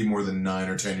 couldn't be more than 9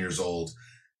 or 10 years old,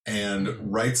 and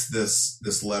writes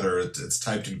this letter. It's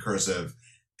typed in cursive,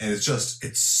 and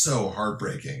it's so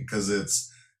heartbreaking, because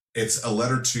it's a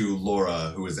letter to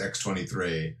Laura, who is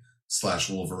X-23 /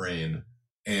 Wolverine,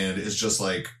 and it's just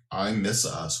I miss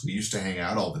us. We used to hang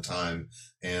out all the time,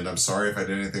 and I'm sorry if I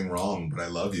did anything wrong, but I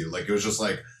love you. It was just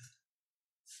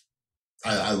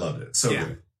I loved it. So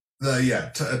good.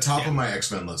 Top of my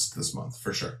X-Men list this month,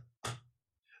 for sure.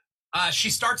 She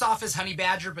starts off as Honey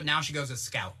Badger, but now she goes as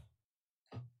Scout,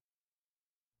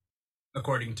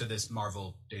 according to this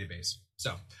Marvel database.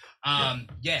 So,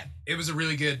 it was a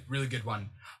really good one.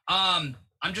 I'm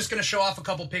just going to show off a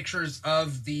couple pictures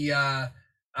of the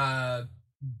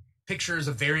pictures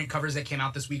of variant covers that came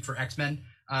out this week for X-Men.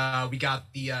 We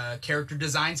got the character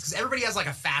designs, because everybody has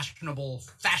a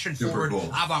fashion-forward,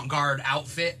 cool, avant-garde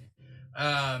outfit.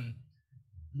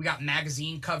 We got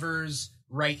magazine covers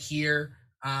right here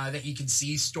that you can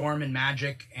see. Storm and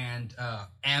Magic and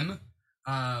M,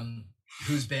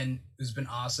 who's been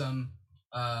awesome.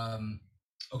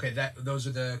 Those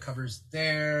are the covers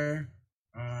there.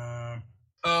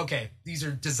 These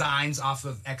are designs off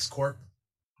of X Corp,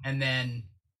 and then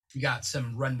we got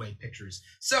some runway pictures.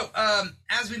 So,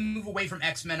 as we move away from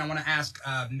X-Men, I want to ask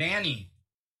Manny,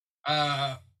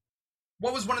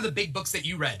 what was one of the big books that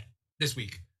you read this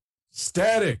week?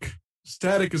 Static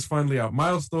is finally out.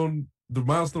 The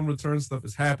Milestone Return stuff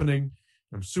is happening.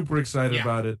 I'm super excited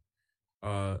about it.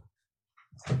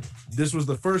 This was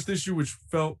the first issue, which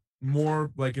felt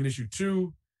more like an issue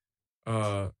 2,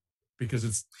 because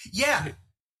it's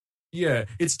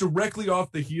it's directly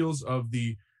off the heels of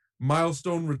the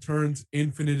Milestone Returns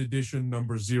Infinite Edition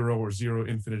number 0 or 0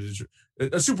 Infinite Edition,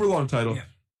 a super long title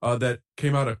that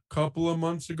came out a couple of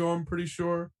months ago, I'm pretty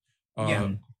sure.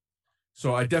 Yeah.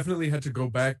 So I definitely had to go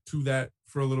back to that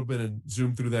for a little bit and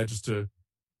zoom through that just to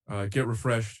get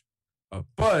refreshed.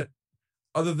 But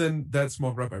other than that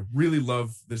small gripe, I really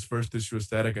love this first issue of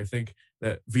Static. I think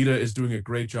that Vita is doing a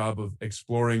great job of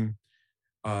exploring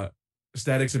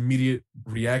Static's immediate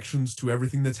reactions to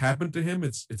everything that's happened to him.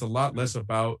 It's a lot less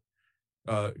about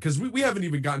because we haven't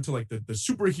even gotten to like the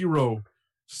superhero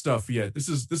stuff yet. This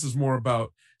is more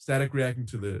about Static reacting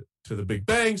to the Big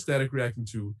Bang, Static reacting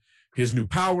to his new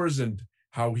powers and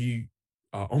how he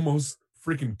almost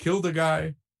freaking killed a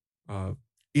guy.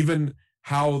 Even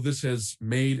how this has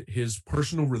made his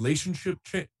personal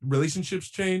relationships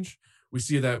change. We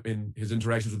see that in his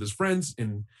interactions with his friends,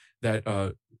 in that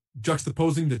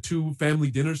juxtaposing the two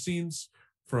family dinner scenes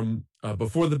from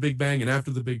before the Big Bang and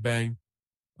after the Big Bang.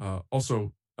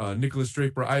 Also, Nicholas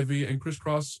Draper, Ivy, and Criss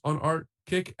Cross on art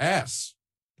kick ass.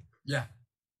 Yeah,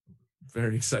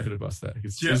 very excited about that. It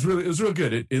was real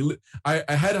good. I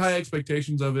had high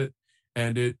expectations of it,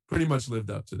 and it pretty much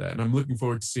lived up to that. And I'm looking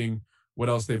forward to seeing what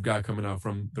else they've got coming out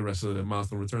from the rest of the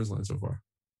Milestone Returns line so far.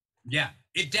 Yeah,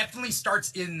 it definitely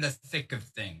starts in the thick of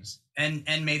things and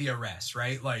media res,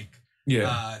 right? Like,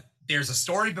 there's a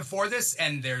story before this,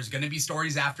 and there's going to be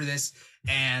stories after this,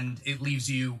 and it leaves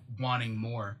you wanting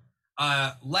more.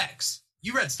 Lex,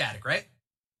 you read Static, right?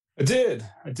 I did.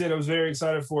 I was very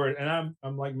excited for it, and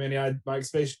I'm like Manny. My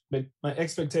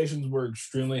expectations were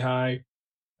extremely high.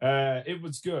 It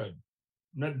was good.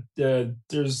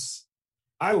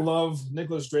 I love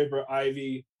Nicholas Draper,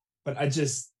 Ivy, but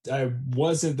I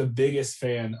wasn't the biggest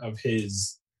fan of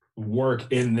his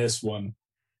work in this one,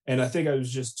 and I think I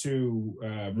was just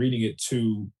reading it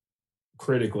too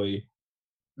critically.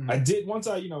 Mm-hmm. I did once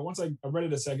I read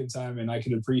it a second time, and I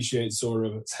could appreciate sort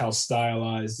of how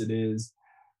stylized it is.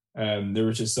 There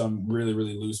were just some really,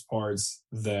 really loose parts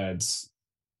that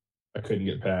I couldn't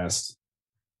get past.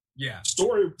 Yeah.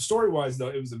 Story-wise, though,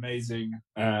 it was amazing.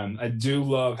 I do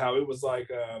love how it was like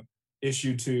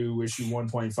issue 2, issue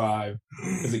 1.5,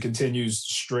 because it continues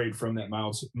straight from that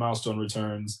Milestone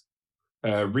Returns,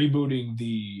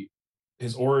 rebooting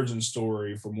his origin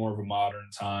story for more of a modern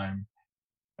time.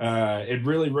 It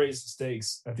really raised the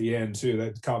stakes at the end, too.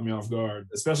 That caught me off guard,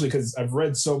 especially because I've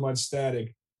read so much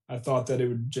Static. I thought that it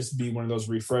would just be one of those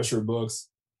refresher books,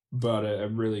 but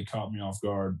it really caught me off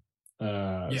guard.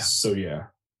 So, yeah.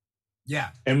 Yeah.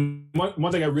 And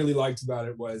one thing I really liked about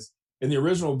it was, in the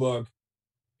original book,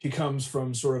 he comes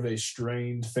from sort of a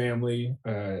strained family.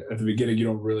 At the beginning, you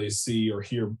don't really see or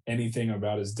hear anything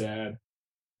about his dad.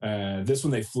 This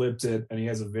one, they flipped it, and he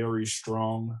has a very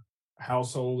strong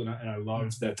household, and I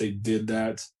loved that they did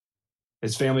that.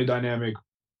 His family dynamic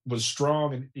was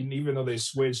strong, and even though they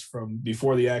switched from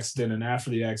before the accident and after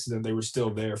the accident, they were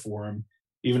still there for him.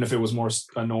 Even if it was more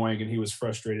annoying and he was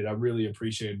frustrated, I really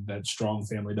appreciated that strong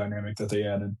family dynamic that they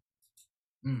added.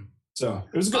 So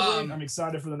it was a good read. I'm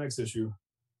excited for the next issue.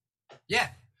 Yeah.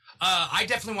 I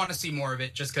definitely want to see more of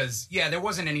it, just because, there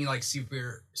wasn't any like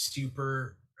super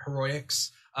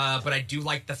heroics. But I do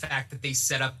like the fact that they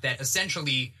set up that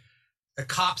essentially the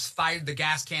cops fired the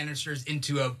gas canisters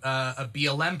into a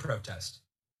BLM protest.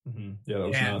 Mm-hmm. Yeah, that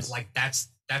was nuts. Like that's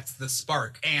the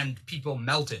spark, and people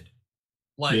melted.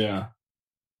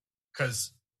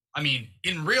 Because I mean,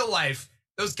 in real life,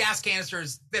 those gas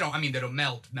canisters they don't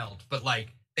melt, but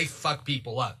like they fuck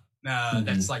people up.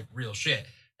 That's like real shit.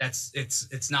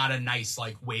 It's not a nice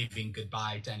like waving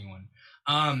goodbye to anyone.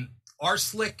 R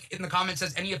Slick in the comments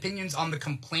says, any opinions on the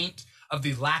complaint of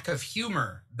the lack of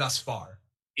humor thus far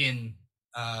in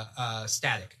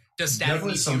Static? Does Static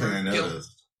definitely something I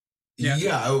noticed?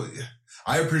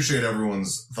 I appreciate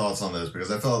everyone's thoughts on this,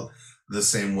 because I felt the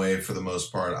same way for the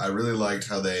most part. I really liked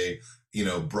how they,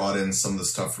 brought in some of the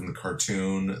stuff from the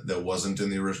cartoon that wasn't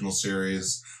in the original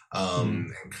series,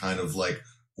 and kind of like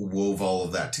wove all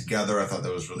of that together. I thought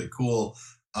that was really cool.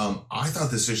 I thought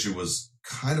this issue was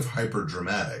kind of hyper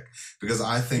dramatic, because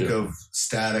I think of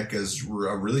Static as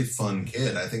a really fun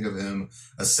kid. I think of him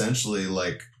essentially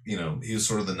like, he was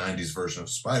sort of the 90s version of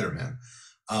Spider-Man.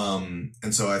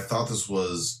 And so I thought this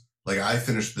was like, I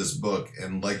finished this book,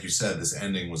 and like you said, this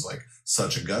ending was like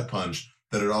such a gut punch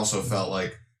that it also felt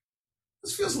like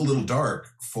this feels a little dark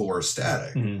for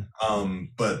Static.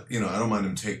 But I don't mind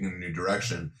him taking a new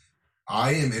direction.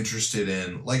 I am interested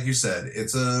in, like you said,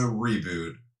 it's a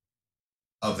reboot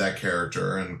of that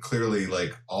character, and clearly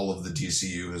like all of the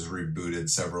DCU has rebooted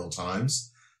several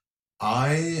times.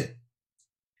 I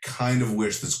kind of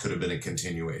wish this could have been a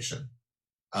continuation.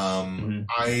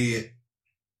 I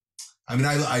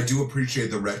do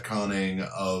appreciate the retconning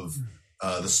of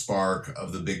the spark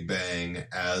of the Big Bang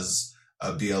as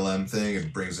a BLM thing.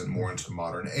 It brings it more into the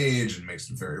modern age and makes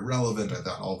it very relevant. I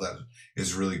thought all that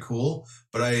is really cool.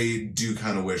 But I do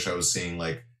kind of wish I was seeing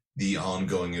like the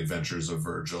ongoing adventures of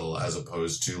Virgil as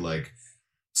opposed to like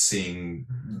seeing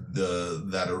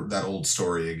that old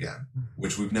story again,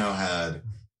 which we've now had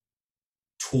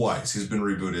twice. He's been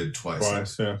rebooted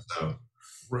twice. Yeah. So,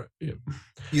 right, yeah.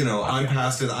 You know, I'm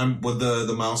past it. I'm with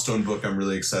the milestone book. I'm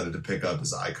really excited to pick up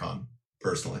as Icon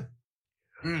personally.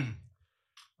 I'm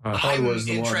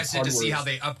interested to see how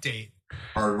they update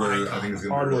Hardware. Icon. I think is going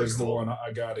to Hardware be is the one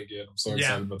I gotta get. I'm so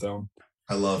excited about that one.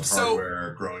 I loved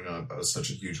Hardware growing up. I was such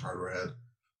a huge Hardware head.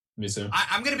 Me too.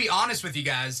 I'm going to be honest with you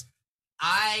guys.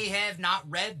 I have not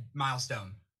read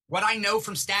Milestone. What I know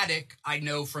from Static, I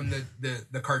know from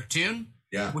the cartoon,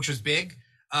 which was big.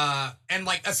 And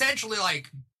like essentially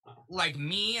like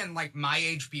me and like my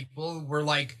age people were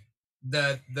like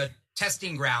the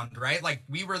testing ground, right? Like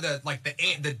we were the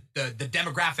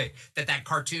demographic that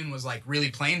cartoon was like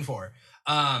really playing for.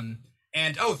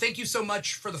 And thank you so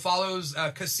much for the follows,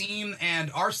 Kasim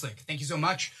and Arslick. Thank you so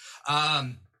much.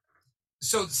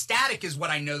 So Static is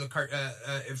what I know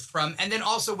from, and then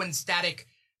also when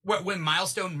when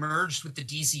Milestone merged with the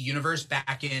DC universe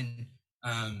back in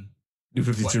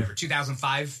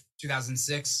 2005,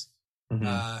 2006.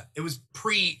 It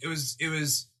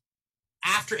was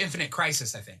after Infinite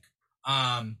Crisis, I think.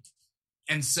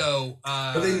 And so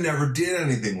but they never did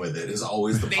anything with it. Is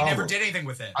always the problem. They never did anything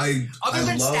with it. Other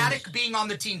than Static being on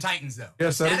the Teen Titans, though.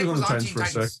 Yeah, Static was on the Titans for a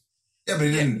sec. Yeah, but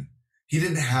he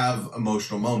didn't have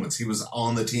emotional moments. He was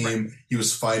on the team. Right. He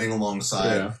was fighting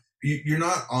alongside. Yeah. You're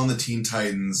not on the Teen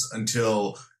Titans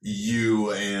until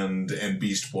you and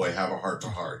Beast Boy have a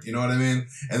heart-to-heart. You know what I mean?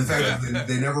 And the fact that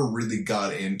they never really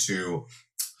got into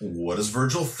what does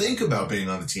Virgil think about being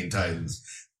on the Teen Titans?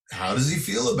 How does he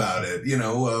feel about it? You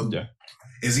know,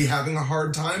 is he having a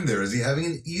hard time there? Is he having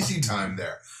an easy time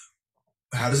there?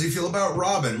 How does he feel about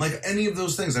Robin? Like any of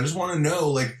those things. I just want to know,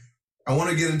 like, I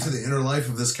want to get into the inner life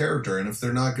of this character. And if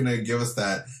they're not going to give us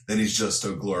that, then he's just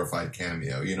a glorified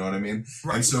cameo. You know what I mean?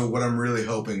 Right. And so what I'm really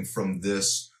hoping from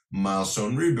this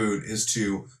Milestone reboot is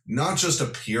to not just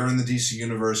appear in the DC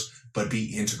universe, but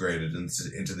be integrated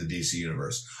into the DC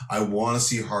universe. I want to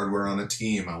see Hardware on a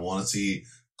team. I want to see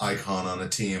Icon on a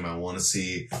team. I want to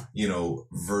see,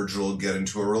 Virgil get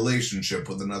into a relationship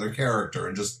with another character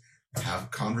and just have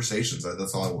conversations.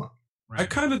 That's all I want. Right. I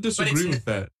kind of disagree with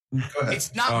that.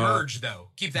 It's not merged, though.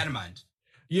 Keep that in mind.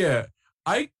 Yeah.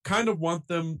 I kind of want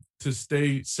them to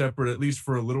stay separate, at least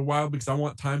for a little while, because I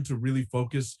want time to really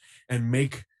focus and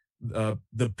make the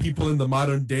people in the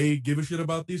modern day give a shit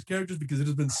about these characters, because it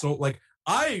has been so, like,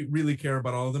 I really care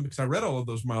about all of them because I read all of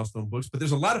those Milestone books, but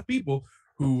there's a lot of people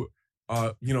who,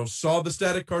 saw the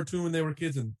Static cartoon when they were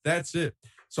kids, and that's it.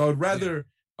 So I would rather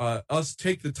us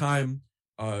take the time,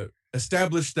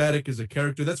 establish Static as a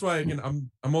character. That's why, again,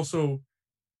 I'm also...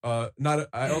 I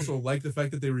also like the fact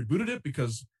that they rebooted it,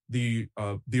 because the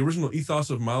original ethos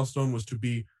of Milestone was to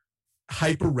be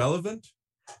hyper relevant,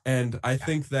 and I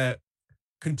think that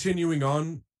continuing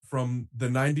on from the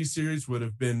 90s series would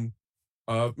have been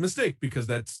a mistake, because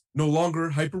that's no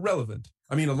longer hyper relevant.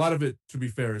 I mean, a lot of it, to be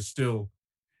fair, is still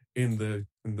in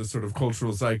the sort of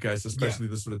cultural zeitgeist, especially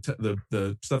the sort of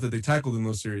the stuff that they tackled in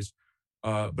those series.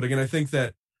 But again, I think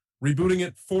that rebooting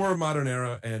it for a modern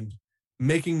era and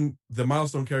making the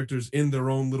Milestone characters in their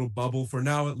own little bubble for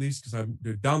now, at least, because I'm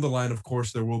down the line, of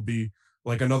course, there will be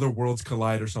like another Worlds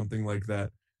Collide or something like that.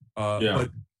 But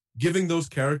giving those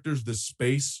characters the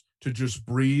space to just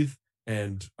breathe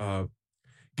and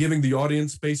giving the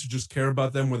audience space to just care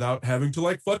about them without having to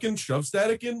like fucking shove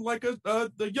Static in like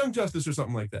the Young Justice or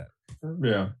something like that.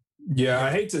 Yeah. I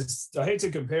hate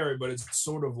to compare it, but it's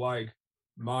sort of like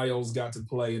Miles got to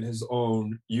play in his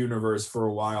own universe for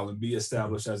a while and be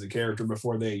established as a character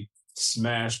before they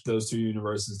smashed those two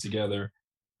universes together.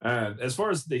 As far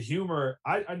as the humor,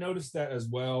 I noticed that as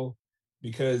well,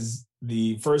 because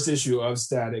the first issue of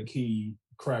Static, he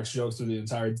cracks jokes through the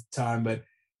entire time, but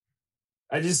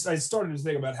I started to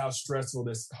think about how stressful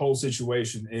this whole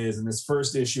situation is. And this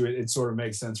first issue, it sort of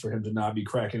makes sense for him to not be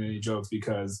cracking any jokes,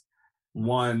 because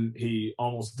one, he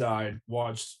almost died,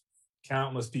 watched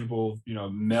countless people,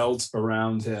 melt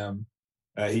around him.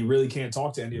 He really can't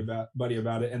talk to anybody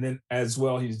about it. And then as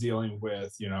well, he's dealing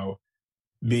with,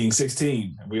 being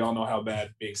 16. And we all know how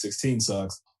bad being 16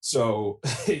 sucks. So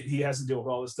he has to deal with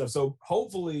all this stuff. So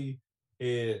hopefully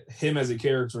him as a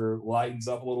character lightens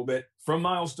up a little bit. From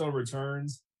Milestone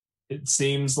Returns, it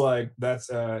seems like that's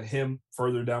him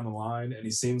further down the line, and he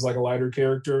seems like a lighter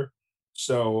character.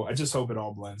 So I just hope it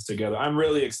all blends together. I'm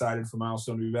really excited for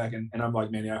Milestone to be back, and I'm like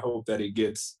Manny, I hope that it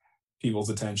gets people's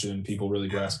attention and people really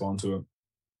grasp onto it.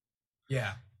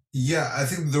 Yeah. Yeah, I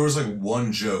think there was like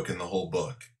one joke in the whole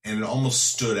book, and it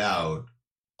almost stood out,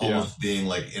 almost being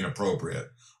like inappropriate,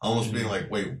 almost being like,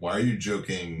 wait, why are you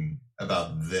joking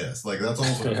about this? Like that's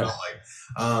almost what it felt like.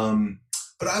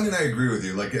 But I mean, I agree with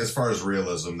you. Like as far as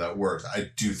realism, that works. I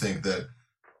do think that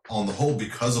on the whole,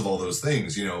 because of all those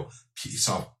things, you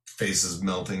saw faces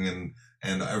melting and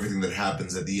everything that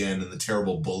happens at the end and the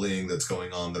terrible bullying that's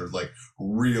going on. There's like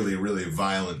really, really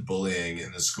violent bullying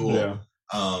in the school. Yeah.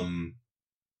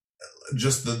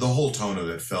 Just the whole tone of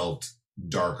it felt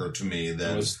darker to me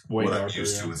than what I'm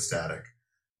used to with Static.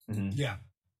 Mm-hmm. Yeah.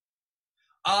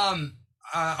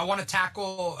 I want to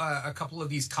tackle a couple of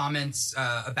these comments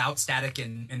about Static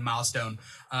and Milestone.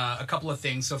 A couple of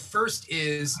things. So first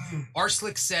is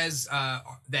Arslick says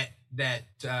that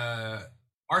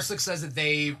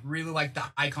they really like the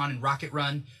Icon and Rocket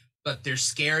Run, but they're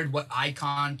scared what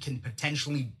Icon can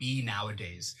potentially be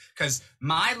nowadays. Because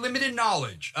my limited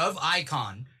knowledge of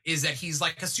Icon is that he's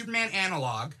like a Superman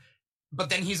analog,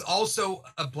 but then he's also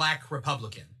a Black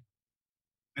Republican.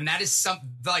 And that is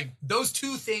those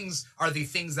two things are the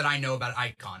things that I know about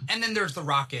Icon. And then there's the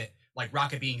Rocket, like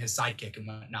Rocket being his sidekick and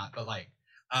whatnot, but like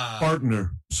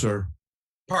partner, sir.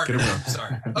 Partner. I'm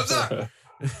sorry.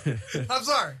 I'm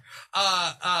sorry.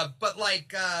 But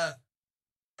like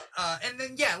and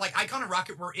then like Icon and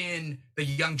Rocket were in the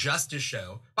Young Justice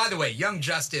show. By the way, Young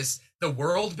Justice, the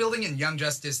world building in Young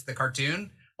Justice the cartoon,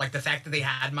 like the fact that they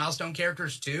had Milestone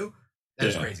characters too,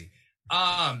 that's crazy.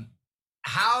 How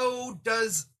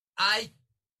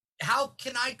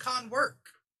can Icon work?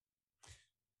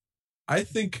 I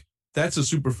think that's a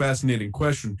super fascinating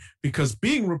question, because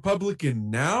being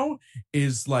Republican now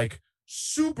is like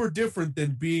super different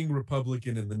than being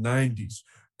Republican in the 90s,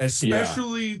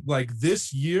 especially like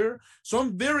this year. So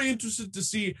I'm very interested to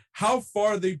see how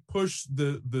far they push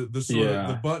the sort of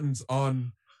the buttons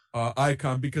on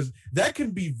Icon, because that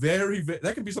can be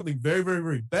something very, very,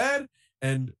 very bad.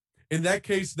 And in that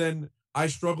case, then I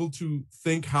struggle to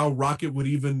think how Rocket would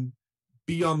even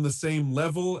be on the same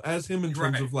level as him in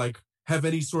terms of like have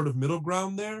any sort of middle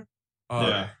ground there.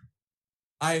 I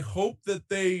hope that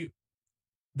they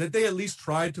at least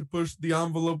try to push the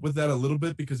envelope with that a little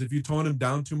bit, because if you tone him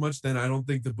down too much, then I don't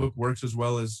think the book works as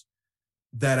well as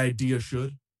that idea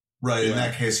should. Right. In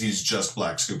that case, he's just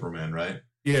Black Superman, right?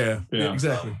 Yeah,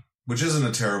 exactly. Which isn't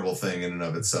a terrible thing in and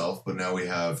of itself, but now we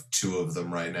have two of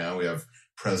them right now. We have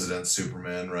President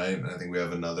Superman, right? And I think we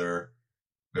have another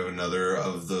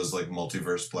of those like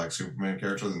multiverse Black Superman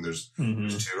characters. I think there's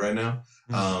two right now.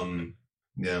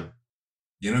 Yeah.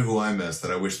 You know who I miss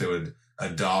that I wish they would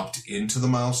adopt into the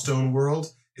Milestone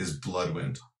world is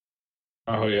Bloodwind.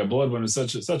 Oh yeah, Bloodwind is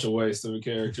such a waste of a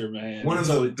character, man.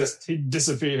 He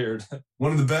disappeared.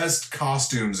 One of the best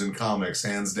costumes in comics,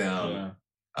 hands down.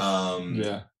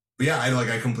 But yeah,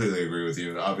 I completely agree with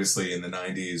you. Obviously, in the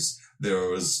 90s, there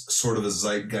was sort of a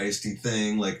zeitgeisty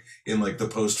thing, like in like the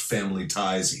post-Family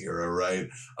Ties era, right?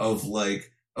 Of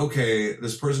like, okay,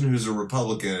 this person who's a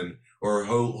Republican or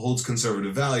holds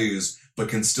conservative values, but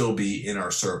can still be in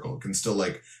our circle, can still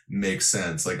like make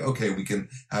sense. Like, okay, we can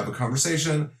have a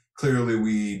conversation. Clearly,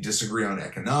 we disagree on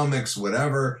economics,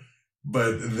 whatever.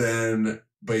 But 20,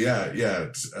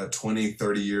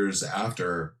 30 years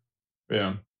after.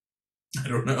 Yeah. I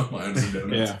don't know. I honestly don't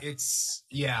know. Yeah. It's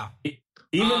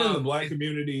Even in the Black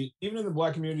community in the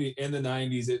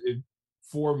 90s,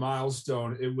 for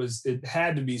Milestone, it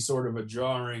had to be sort of a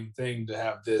jarring thing to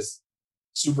have this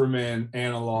Superman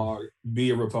analog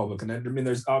be a Republican. I mean,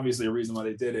 there's obviously a reason why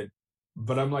they did it,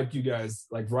 but I'm like you guys,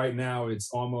 like right now,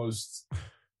 it's almost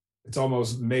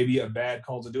maybe a bad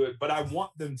call to do it, but I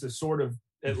want them to sort of,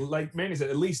 like Manny said,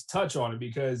 at least touch on it,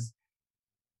 because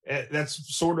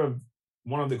that's sort of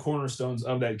one of the cornerstones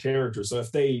of that character. So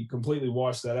if they completely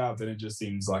wash that out, then it just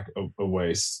seems like a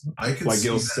waste. Like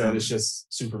Gil said, it's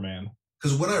just Superman.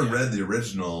 Because when I read the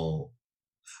original,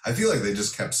 I feel like they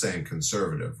just kept saying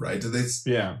conservative, right? Did they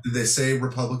say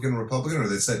Republican, or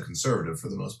they said conservative for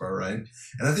the most part, right?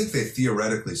 And I think they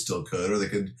theoretically still could, or they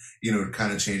could,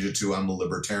 kind of change it to I'm a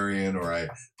libertarian, or I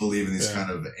believe in these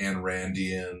kind of Ayn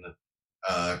Randian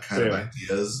kind of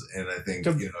ideas. And I think,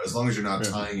 as long as you're not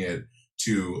tying it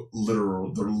to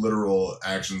the literal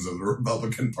actions of the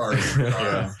Republican Party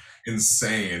are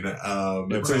insane.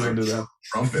 It's like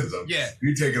Trumpism. Yeah,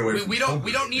 you take it away. We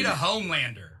don't need a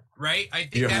Homelander, right? I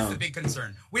think that's the big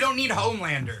concern. We don't need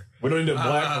Homelander. We don't need a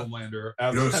black Homelander.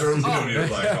 Certainly don't need a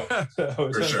black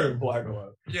Homelander. For sure. Black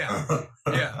one. Yeah.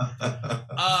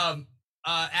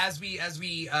 As we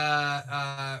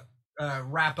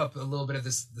wrap up a little bit of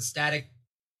the Static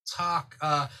talk,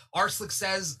 Arslick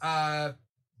says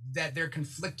that they're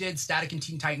conflicted. Static and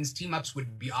Teen Titans team ups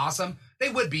would be awesome. They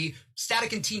would be.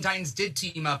 Static and Teen Titans did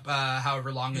team up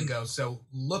however long ago. So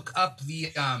look up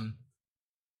the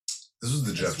This was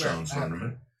the Jeff Johns one,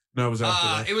 right? No, it was after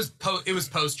that. It was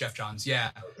post Jeff Johns,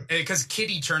 yeah. Because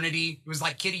Kid Eternity, it was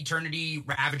like Kid Eternity,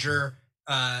 Ravager,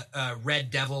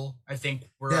 Red Devil, I think.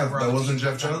 That wasn't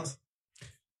Jeff Johns?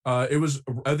 I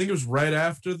think it was right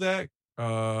after that.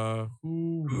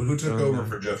 Who took over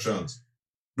for Jeff Johns?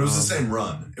 It was the same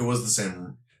run. It was the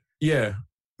same. Yeah.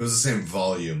 It was the same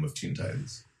volume of Teen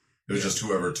Titans. It was just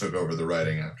whoever took over the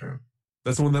writing after him.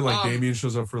 That's the one that like Damien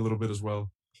shows up for a little bit as well.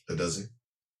 Does he?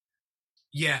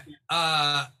 Yeah.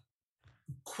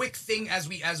 Quick thing as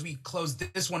we close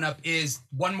this one up is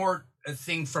one more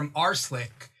thing from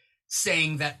Arslick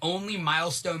saying that only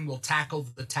Milestone will tackle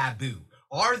the taboo.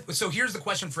 So here's the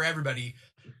question for everybody.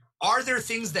 Are there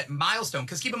things that Milestone,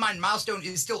 because keep in mind, Milestone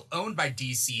is still owned by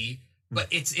DC, but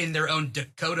it's in their own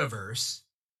Dakotaverse.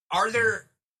 Are there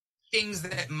things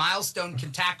that Milestone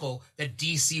can tackle that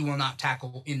DC will not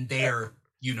tackle in their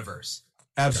universe?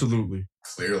 Absolutely.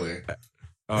 Clearly.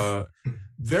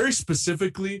 Very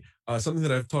specifically, something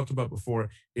that I've talked about before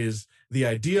is the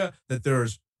idea that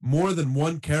there's more than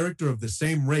one character of the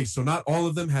same race. So not all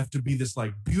of them have to be this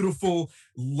like beautiful,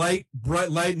 bright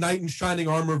light, knight in shining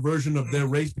armor version of their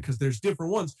race, because there's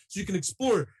different ones. So you can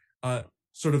explore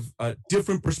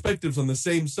different perspectives on the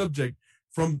same subject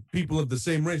from people of the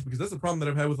same race, because that's the problem that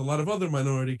I've had with a lot of other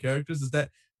minority characters, is that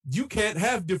you can't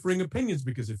have differing opinions,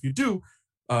 because if you do,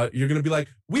 you're going to be like,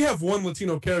 we have one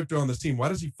Latino character on this team. Why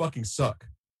does he fucking suck?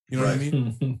 You know what I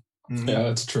mean? Yeah,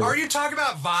 that's true. Are you talking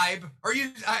about Vibe? Are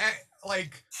you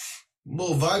like?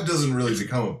 Well, Vibe doesn't really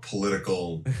become a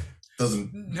political.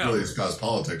 Doesn't really cause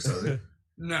politics, does he?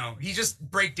 No, he just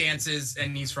break dances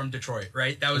and he's from Detroit,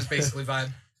 right? That was basically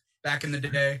Vibe back in the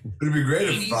day. It'd be great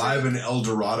if Vibe and El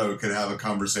Dorado could have a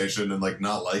conversation and like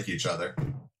not like each other.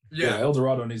 Yeah, El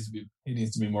Dorado needs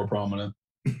to be more prominent.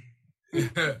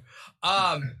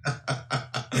 I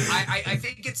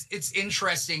think it's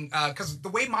interesting because the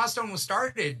way Milestone was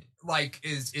started like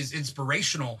is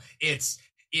inspirational. It's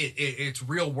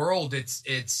real world.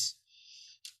 It's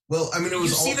well, I mean, it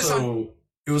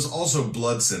was also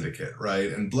Blood Syndicate,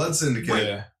 right? And Blood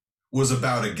Syndicate was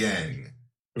about a gang,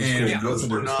 and those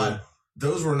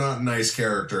were not nice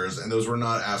characters, and those were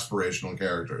not aspirational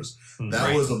characters.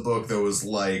 That was a book that was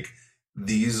like,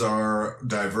 these are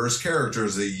diverse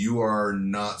characters that you are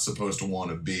not supposed to want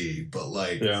to be, but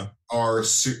like are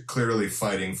clearly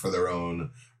fighting for their own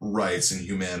rights and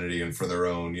humanity and for their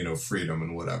own, freedom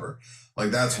and whatever. Like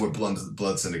that's what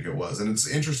Blood Syndicate was. And it's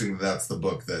interesting that that's the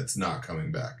book that's not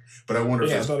coming back. But I wonder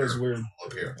if I thought it was weird.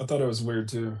 Up here. I thought it was weird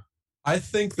too. I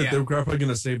think that they're probably going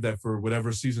to save that for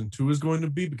whatever season 2 is going to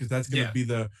be, because that's going to be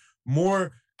the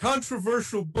more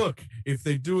controversial book if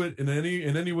they do it in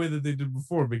any way that they did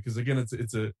before, because again it's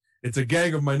a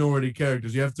gang of minority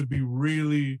characters. You have to be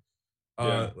really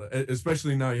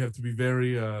especially now you have to be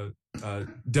very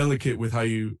delicate with how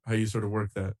you sort of work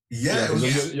that.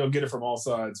 You'll get it from all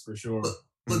sides for sure.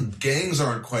 Look, gangs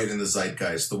aren't quite in the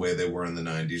zeitgeist the way they were in the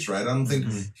 90s, right? I don't think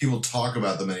people talk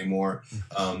about them anymore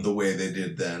the way they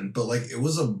did then, but like it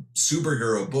was a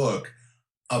superhero book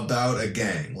about a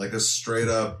gang, like a straight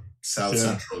up South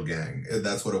Central gang.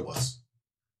 That's what it was.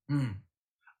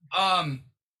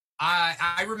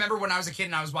 I remember when I was a kid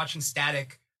and I was watching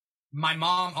Static, my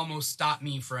mom almost stopped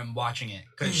me from watching it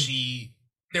because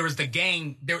there was the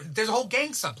gang. There's a whole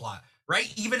gang subplot,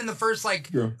 right? Even in the first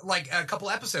like a couple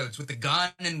episodes with the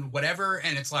gun and whatever,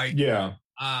 and it's like that's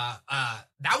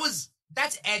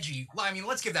edgy. I mean,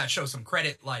 let's give that show some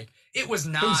credit. Like it was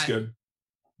not. It was good.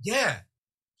 Yeah,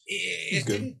 it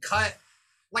didn't cut.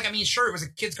 Like, I mean, sure, it was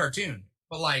a kid's cartoon,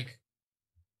 but like,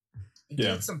 it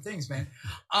did some things, man.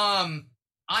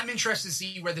 I'm interested to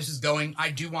see where this is going.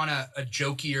 I do want a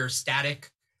jokier Static.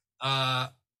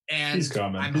 And he's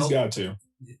coming. He's got to.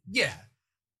 Yeah.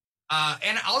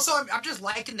 And also, I'm just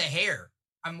liking the hair.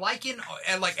 I'm liking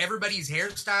like everybody's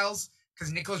hairstyles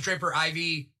because Nicholas Draper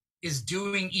Ivy is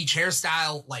doing each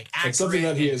hairstyle like accurate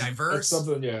and diverse.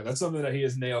 That's something that he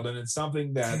has nailed, and it's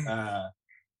something that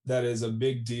that is a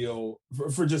big deal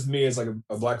for just me as like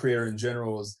a Black creator in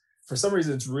general. Is for some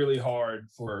reason it's really hard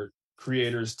for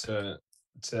creators to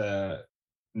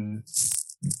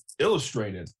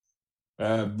illustrate it.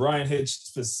 Brian Hitch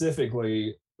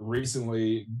specifically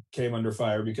recently came under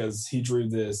fire because he drew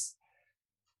this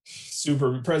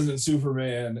President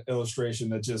Superman illustration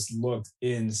that just looked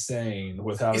insane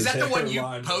with how is that the one you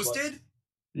posted?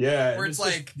 Yeah, where it's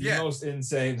like the most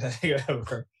insane thing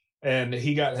ever. And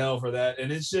he got hell for that.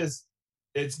 And it's just,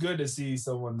 it's good to see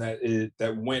someone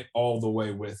that went all the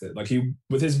way with it. Like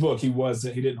with his book, he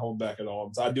didn't hold back at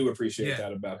all. So I do appreciate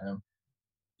that about him.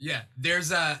 Yeah,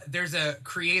 there's a TikTok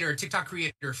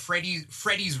creator,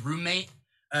 Freddy's roommate.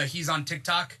 He's on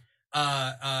TikTok,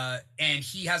 and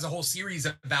he has a whole series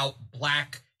about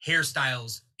black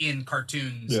hairstyles in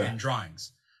cartoons and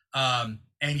drawings. And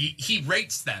he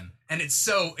rates them, and it's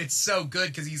so good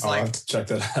because he's I'll have to check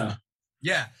that out.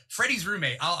 Yeah, Freddy's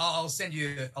roommate. I'll send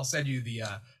you the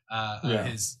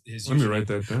his. Let me write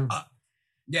that down.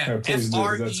 Please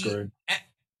do. That's great.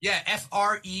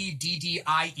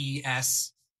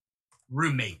 FREDDIES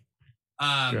roommate.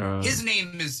 His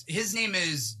name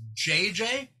is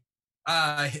JJ.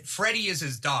 Freddy is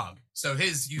his dog, so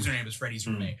his username is Freddy's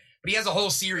roommate. But he has a whole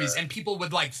series, and people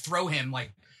would like throw him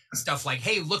like stuff like,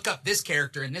 "Hey, look up this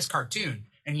character in this cartoon,"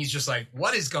 and he's just like,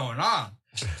 "What is going on?"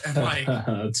 And like,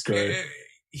 that's great.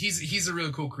 He's a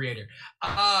really cool creator.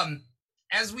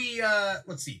 As we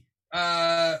let's see,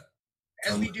 as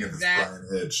we do that, Brian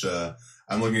Hitch.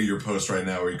 I'm looking at your post right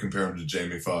now where you compare him to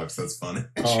Jamie Foxx. That's funny.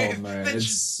 Oh man,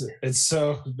 it's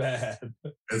so bad.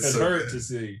 It hurt to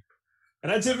see.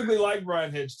 And I typically like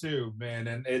Brian Hitch too, man.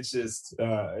 And it's just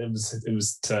it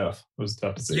was tough. It was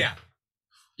tough to see.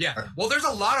 Yeah. Well, there's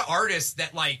a lot of artists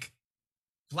that like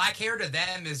black hair to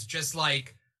them is just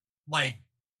like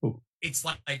it's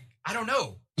like I don't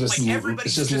know. Just, like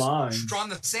everybody's just lines. drawn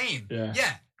the same.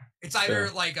 Yeah. It's either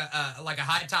like a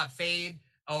high top fade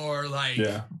or like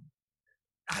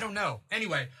I don't know.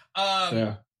 Anyway,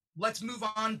 let's move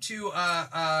on to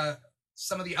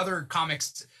some of the other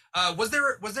comics. Was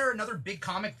there another big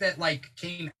comic that like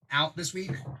came out this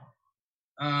week?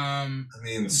 I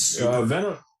mean,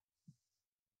 Venom,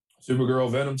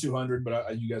 Supergirl, Venom 200,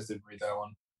 but you guys didn't read that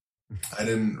one. I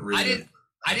didn't read.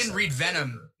 I didn't read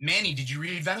Venom. Manny, did you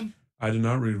read Venom? I did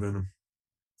not read Venom.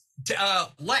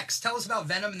 Lex, tell us about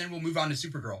Venom, and then we'll move on to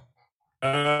Supergirl.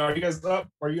 Are you guys up?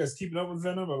 Are you guys keeping up with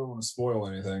Venom? I don't want to spoil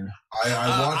anything.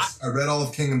 I read all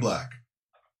of King in Black.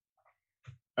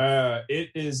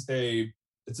 It's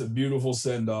a beautiful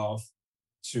send off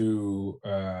to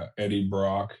Eddie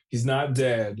Brock. He's not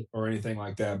dead or anything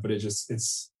like that, but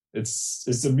it's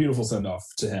a beautiful send off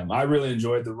to him. I really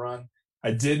enjoyed the run.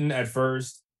 I didn't at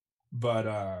first, but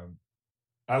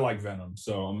I like Venom,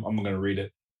 so I'm going to read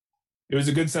it. It was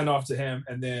a good send off to him,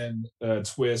 and then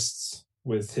twists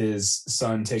with his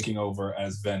son taking over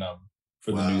as Venom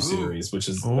for the new series, which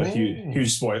is a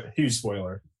huge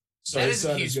spoiler. So that is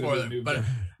a huge spoiler, but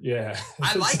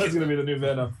I like it. It's going to be the new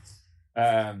Venom.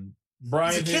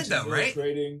 Brian He's a kid, though, right?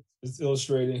 Is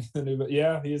illustrating the new.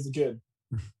 Yeah, he is a kid.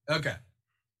 Okay.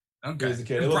 He's a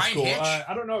kid. It looks cool.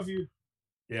 I don't know if you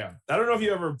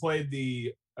ever played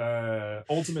the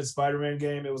Ultimate Spider-Man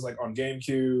game. It was like on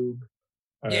GameCube,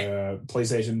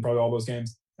 PlayStation, probably all those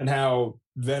games, and how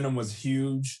Venom was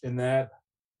huge in that,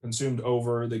 consumed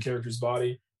over the character's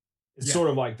body. It's sort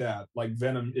of like that. Like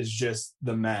Venom is just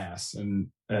the mass, and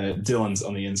Dylan's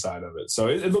on the inside of it. So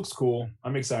it looks cool.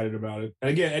 I'm excited about it.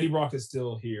 And again, Eddie Brock is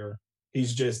still here.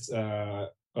 He's just a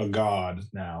god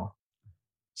now.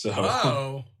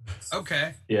 So.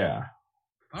 Okay. Yeah.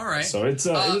 All right. So it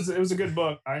was a good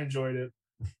book. I enjoyed it.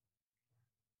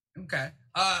 Okay.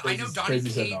 I know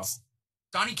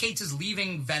Donny Cates is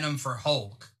leaving Venom for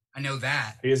Hulk. I know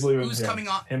that. He is leaving. Who's coming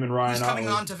on? Him and Ryan. Who's coming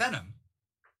on to Venom?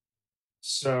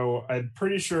 So I'm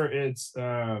pretty sure it's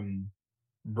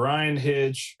Brian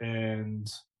Hitch and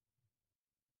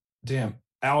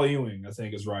Al Ewing, I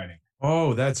think, is writing.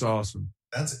 Oh, that's awesome.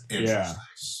 That's interesting. Yeah.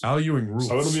 Al Ewing rules.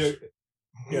 So it'll be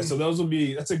so those will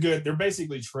be. They're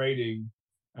basically trading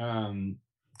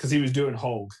because he was doing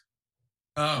Hulk.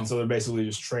 Oh. And so they're basically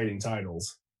just trading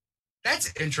titles.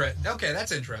 That's interesting. Okay,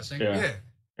 that's interesting. Yeah.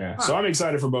 Huh. So I'm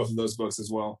excited for both of those books as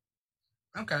well.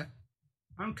 Okay.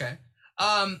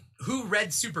 Who read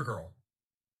Supergirl?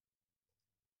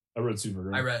 I read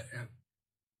Supergirl.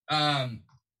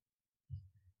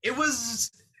 It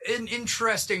was an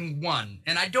interesting one,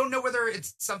 and I don't know whether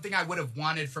it's something I would have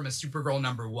wanted from a Supergirl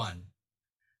number one.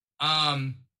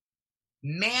 Manny,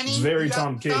 it's very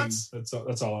Tom King. That's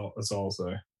all I'll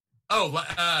say. Oh,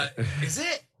 is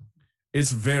it?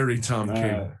 It's very Tom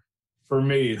King. For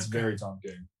me, it's very Tom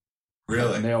King.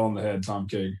 Really? Nail on the head, Tom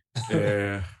King.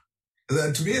 Yeah.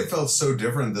 To me, it felt so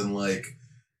different than like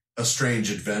a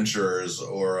Strange Adventures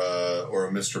or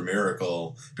a Mr.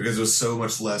 Miracle, because it was so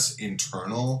much less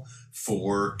internal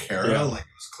for Kara. Yeah. Like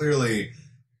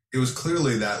it was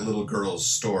clearly that little girl's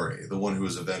story, the one who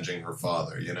was avenging her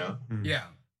father. You know? Yeah.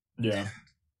 Yeah.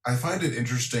 I find it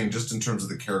interesting just in terms of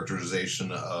the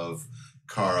characterization of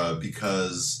Kara,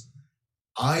 because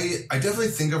I definitely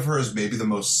think of her as maybe the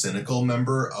most cynical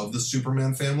member of the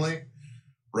Superman family.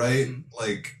 right?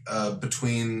 Like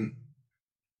between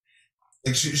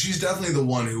like she's definitely the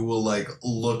one who will like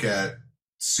look at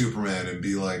Superman and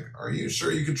be like, are you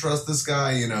sure you can trust this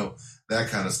guy? You know, that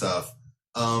kind of stuff.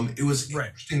 It was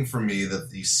interesting for me that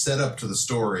the setup to the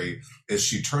story is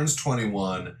she turns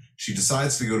 21, she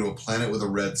decides to go to a planet with a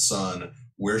red sun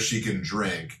where she can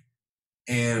drink,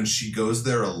 and she goes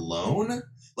there alone.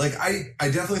 Like, I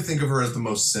definitely think of her as the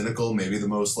most cynical, maybe the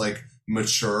most like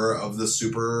mature of the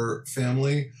super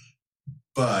family,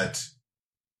 but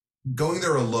going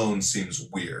there alone seems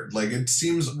weird. Like, it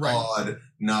seems odd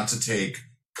not to take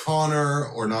Connor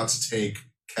or not to take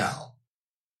Cal.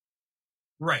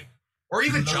 Right. Or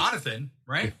even Jonathan,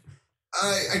 right?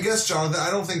 I guess Jonathan.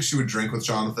 I don't think she would drink with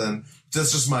Jonathan.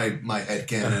 That's just my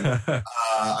headcanon.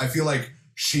 I feel like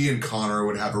she and Connor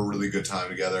would have a really good time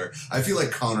together. I feel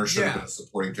like Connor should have been a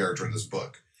supporting character in this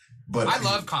book. But I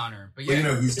love Connor. But you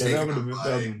know, he's taken that would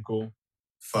have been cool.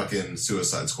 Fucking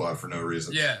Suicide Squad for no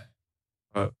reason. Yeah.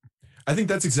 I think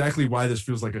that's exactly why this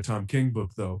feels like a Tom King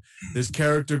book, though. This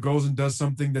character goes and does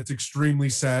something that's extremely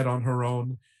sad on her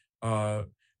own.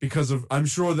 Because of, I'm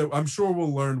sure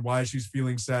we'll learn why she's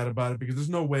feeling sad about it, because there's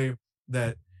no way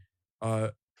that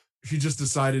she just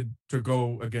decided to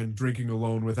go again drinking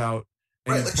alone without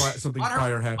any something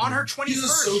prior happening. On her 21st, she's a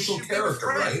social character,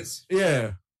 right?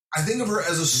 Yeah. I think of her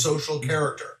as a social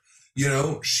character. You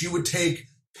know, she would take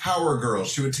Power Girl,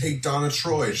 she would take Donna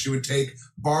Troy, she would take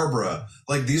Barbara.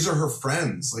 Like, these are her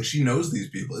friends. Like, she knows these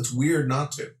people. It's weird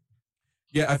not to.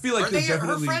 Yeah, I feel like are they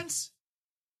definitely her friends?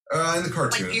 In the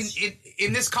cartoons. Like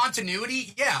in this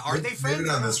continuity, are they friends? Maybe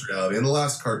not in this reality. In the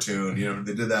last cartoon, you know,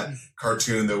 they did that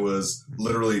cartoon that was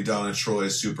literally Donna Troy,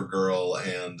 Supergirl,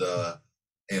 and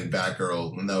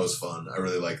Batgirl, and that was fun. I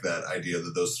really like that idea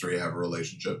that those three have a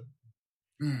relationship.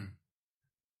 Mm.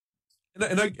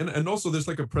 And also there's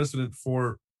like a precedent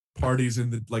for parties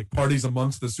parties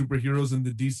amongst the superheroes in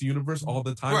the DC universe all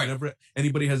the time. Whenever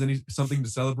anybody has something to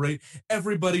celebrate,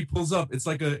 everybody pulls up. It's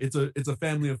like it's a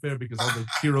family affair because all the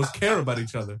heroes care about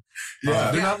each other.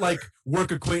 They're not like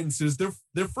work acquaintances.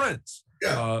 They're friends.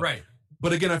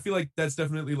 But again, I feel like that's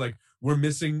definitely like we're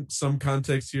missing some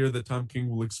context here that Tom King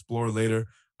will explore later.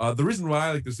 The reason why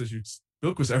I like this issue,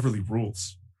 Bilquis Everly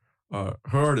rules. Her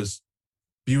art is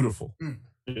beautiful.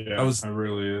 Yeah, it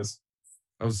really is.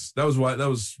 That was why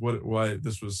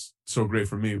this was so great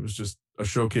for me. It was just a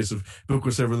showcase of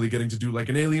Bilquis Everly getting to do like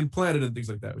an alien planet and things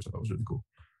like that, which I thought was really cool.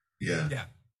 Yeah.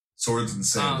 Swords and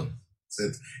Sandals.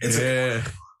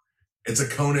 It's a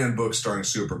Conan book starring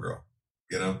Supergirl.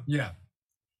 You know? Yeah.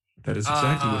 That is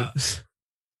exactly what it is.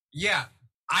 Yeah.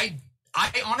 I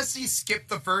honestly skipped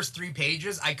the first 3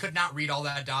 pages. I could not read all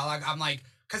that dialogue. I'm like,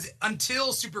 because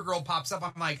until Supergirl pops up,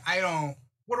 I'm like,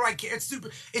 what do I care?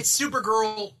 It's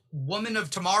Supergirl, Woman of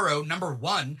Tomorrow,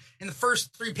 #1. In the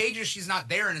first 3 pages, she's not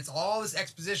there, and it's all this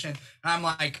exposition. And I'm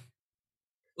like,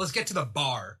 let's get to the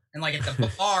bar. And like at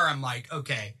the bar, I'm like,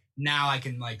 okay, now I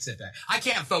can like sit back. I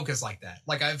can't focus like that.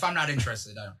 Like if I'm not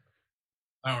interested, I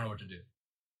don't know what to do.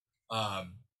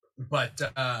 But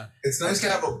it's nice to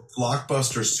have a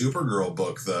blockbuster Supergirl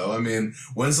book, though. I mean,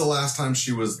 when's the last time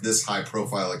she was this high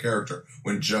profile a character?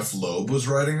 When Jeff Loeb was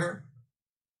writing her?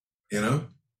 You know?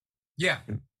 Yeah.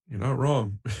 You're not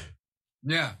wrong.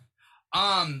 Yeah.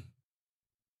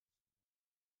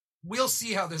 We'll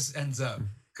see how this ends up.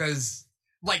 Because,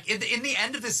 like, in the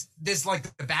end of this,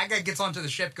 like, the bad guy gets onto the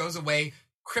ship, goes away.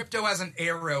 Crypto has an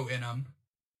arrow in him.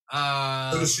 So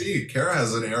does she. Kara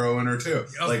has an arrow in her, too.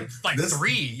 Like this,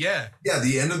 3, yeah. Yeah,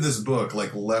 the end of this book,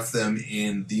 like, left them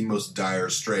in the most dire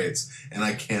straits. And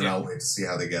I cannot wait to see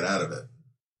how they get out of it.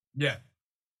 Yeah.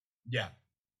 Yeah.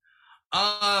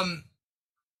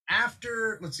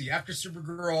 After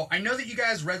Supergirl, I know that you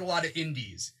guys read a lot of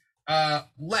indies.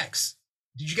 Lex,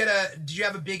 did you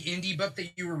have a big indie book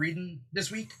that you were reading this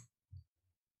week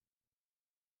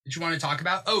that you want to talk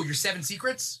about? Oh, your 7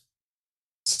 Secrets?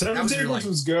 7 Secrets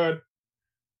was good.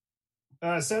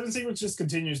 7 Secrets just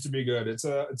continues to be good. It's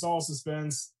all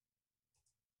suspense.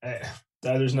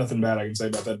 There's nothing bad I can say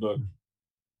about that book.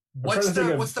 What's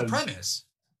the premise?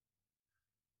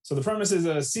 So the premise is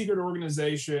a secret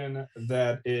organization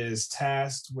that is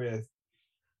tasked with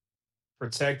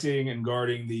protecting and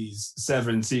guarding these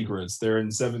 7 secrets. They're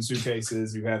in 7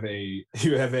 suitcases. You have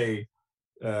a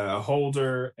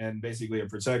holder and basically a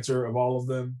protector of all of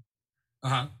them.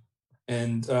 Uh-huh.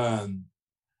 And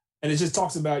it just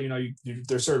talks about,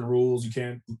 there's certain rules. You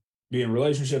can't be in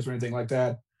relationships or anything like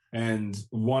that. And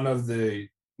one of the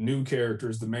new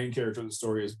characters, the main character of the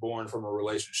story, is born from a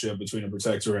relationship between a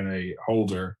protector and a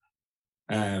holder.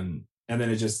 And then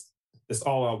this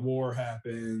all-out war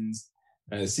happens,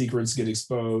 secrets get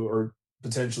exposed or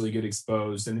potentially get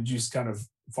exposed, and it just kind of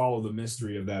follow the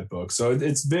mystery of that book. So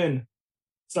it's been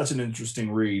such an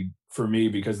interesting read for me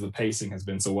because the pacing has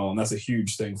been so well, and that's a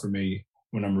huge thing for me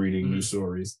when I'm reading new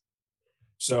stories.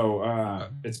 So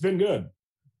it's been good.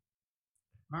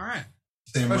 All right.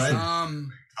 Same right.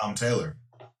 Tom Taylor.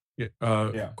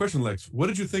 Yeah. Question, Lex. What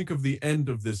did you think of the end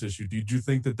of this issue? Did you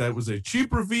think that was a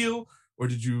cheap reveal, or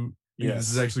did you think this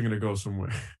is actually going to go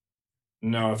somewhere?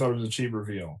 No, I thought it was a cheap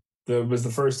reveal. It was the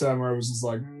first time where I was just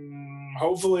like,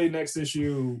 hopefully next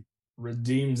issue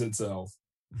redeems itself.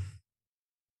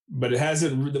 But it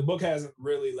hasn't. The book hasn't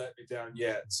really let me down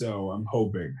yet, so I'm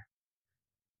hoping.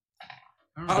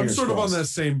 I'm sort of on that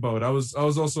same boat. I was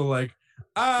also like,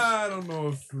 I don't know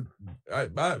if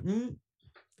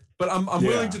but I'm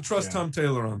willing to trust Tom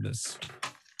Taylor on this.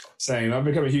 Same. I've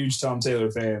become a huge Tom Taylor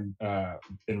fan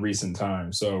in recent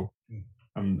times, so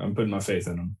I'm putting my faith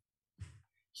in him.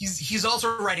 He's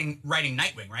also writing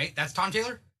Nightwing, right? That's Tom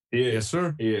Taylor? Yes,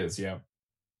 sir. He is, yeah.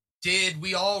 Did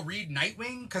we all read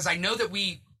Nightwing? Because I know that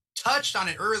we touched on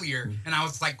it earlier, and I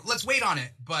was like, let's wait on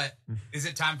it. But is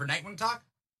it time for Nightwing talk?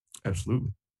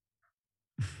 Absolutely.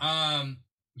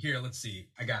 Here, let's see.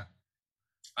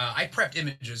 I prepped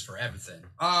images for everything.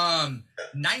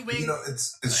 Nightwing. You know,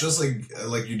 it's just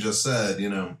like you just said, you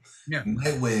know,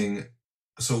 Nightwing.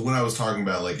 So when I was talking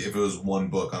about like if it was one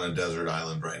book on a desert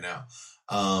island right now,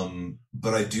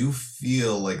 but I do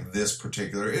feel like this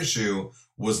particular issue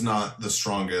was not the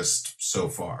strongest so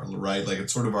far, right? Like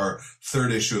it's sort of our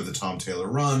third issue of the Tom Taylor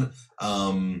run.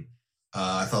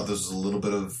 I thought this was a little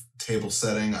bit of table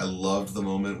setting. I loved the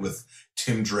moment with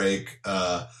Tim Drake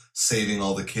saving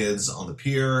all the kids on the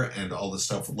pier and all the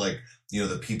stuff like, you know,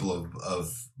 the people of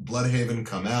Bloodhaven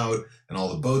come out and all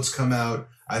the boats come out.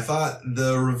 I thought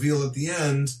the reveal at the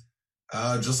end,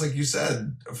 just like you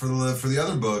said, for the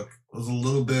other book, was a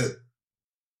little bit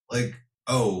like,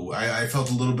 I felt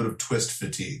a little bit of twist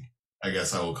fatigue, I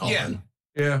guess I will call it.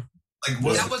 Yeah. Like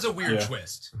that was a weird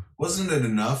twist. Wasn't it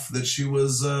enough that she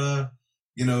was,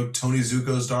 Tony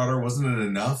Zuko's daughter? Wasn't it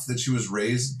enough that she was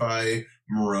raised by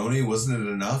Maroni? Wasn't it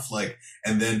enough? Like,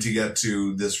 and then to get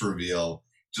to this reveal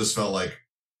just felt like,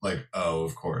 oh,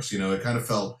 of course. You know, it kind of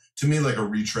felt to me like a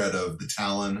retread of the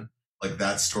Talon, like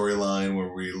that storyline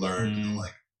where we learned,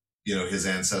 like, you know, his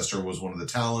ancestor was one of the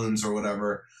Talons or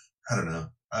whatever. I don't know.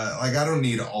 I don't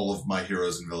need all of my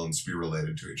heroes and villains to be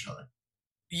related to each other.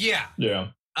 Yeah. Yeah.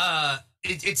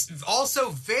 It's also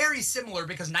very similar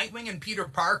because Nightwing and Peter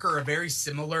Parker are very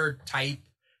similar type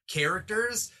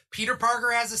characters. Peter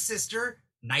Parker has a sister.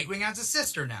 Nightwing has a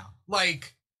sister now.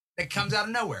 Like, it comes out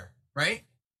of nowhere, right?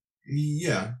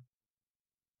 Yeah.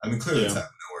 I mean, clearly it's out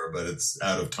of nowhere, but it's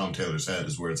out of Tom Taylor's head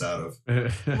is where it's out of.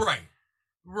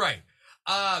 Right.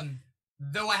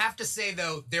 Though I have to say,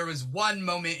 though, there was one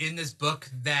moment in this book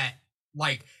that,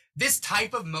 like, this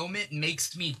type of moment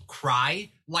makes me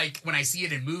cry. Like, when I see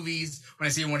it in movies, when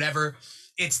I see it whatever.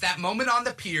 It's that moment on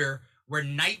the pier where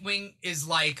Nightwing is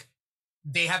like,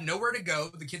 they have nowhere to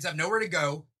go. The kids have nowhere to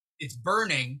go. It's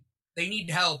burning. They need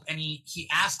help. And he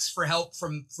asks for help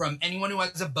from anyone who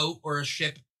has a boat or a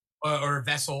ship or a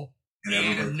vessel.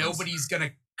 And nobody's going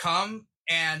to come.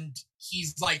 And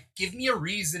he's like, give me a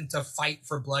reason to fight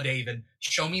for Bloodhaven.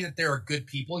 Show me that there are good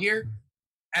people here.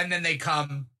 And then they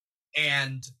come,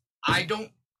 and I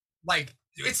don't, like,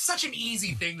 it's such an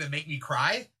easy thing to make me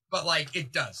cry, but, like,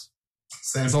 it does.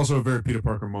 It's also a very Peter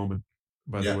Parker moment,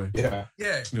 by the way. Yeah.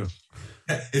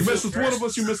 You mess with one of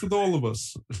us, you mess with all of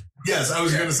us. Yes, I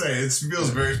was going to say, it feels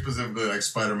very specifically like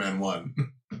Spider-Man 1.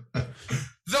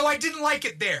 Though I didn't like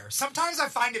it there. Sometimes I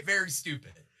find it very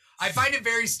stupid. I find it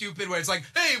very stupid when it's like,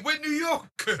 hey, we're New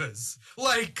Yorkers.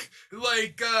 Like,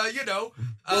 you know.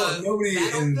 Well, nobody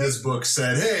in this book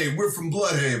said, hey, we're from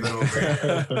Bloodhaven over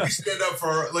here. We stand up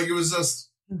for, like, it was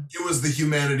the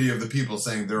humanity of the people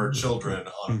saying there are children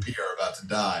on a pier about to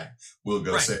die. We'll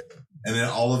go save them. And then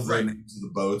all of the names of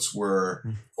the boats were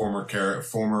former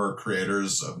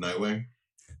creators of Nightwing.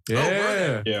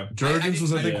 Yeah. Jurgens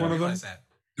was, I think, one of them. That.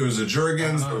 There was a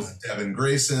Jurgens, there was a Devin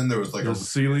Grayson, there was like a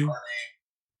Seeley.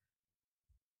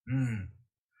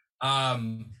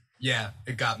 Yeah,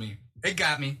 it got me.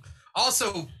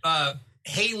 Also,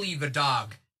 Haley the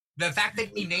dog. The fact that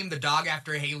he named the dog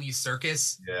after Haley's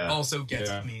circus also gets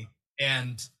me.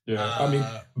 And I mean,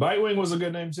 Bitewing was a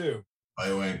good name too.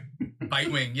 Bitewing,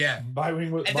 yeah.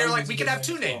 Bitewing was, and they're like, we could have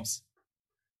two names.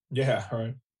 Yeah,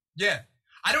 right. Yeah.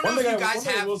 I don't know if you guys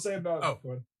have. I will say about.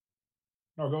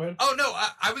 No, go ahead. Oh no,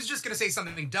 I was just gonna say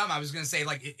something dumb. I was gonna say,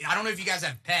 like, I don't know if you guys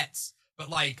have pets, but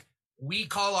like, we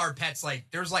call our pets, like,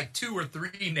 there's like 2 or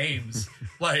 3 names,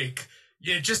 like,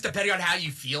 just depending on how you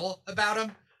feel about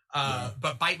them.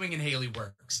 But Bitewing and Haley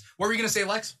works. What were you gonna say,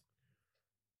 Lex?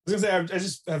 I was gonna say I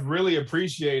just have really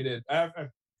appreciated.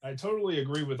 I totally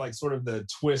agree with like sort of the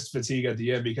twist fatigue at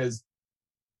the end, because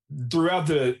throughout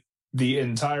the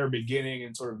entire beginning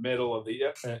and sort of middle of the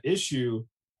issue,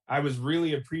 I was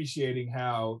really appreciating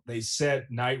how they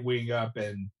set Nightwing up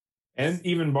and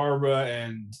even Barbara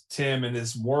and Tim in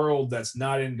this world that's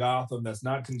not in Gotham, that's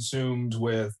not consumed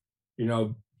with,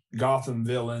 Gotham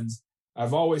villains.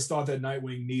 I've always thought that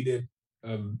Nightwing needed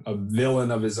a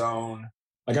villain of his own.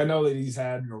 Like, I know that he's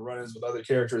had run-ins with other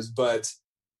characters, but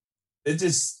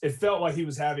it felt like he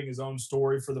was having his own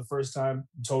story for the first time,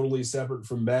 totally separate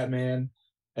from Batman.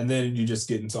 And then you just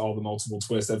get into all the multiple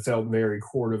twists that felt very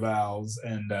Court of Owls.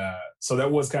 And so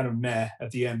that was kind of meh at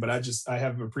the end, but I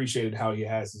have appreciated how he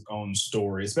has his own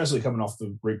story, especially coming off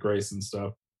the Rick Grayson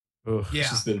stuff. Ugh. It's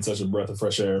just been such a breath of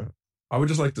fresh air. I would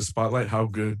just like to spotlight how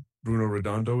good Bruno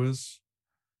Redondo is.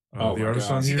 The artist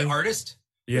on here. The artist?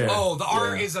 Yeah. Oh, the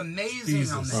art is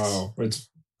amazing on this. Oh, it's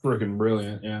freaking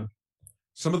brilliant. Yeah.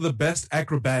 Some of the best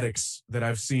acrobatics that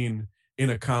I've seen in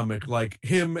a comic. Like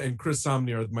him and Chris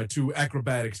Samney are my two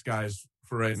acrobatics guys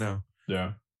for right now.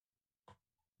 Yeah.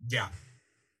 Yeah.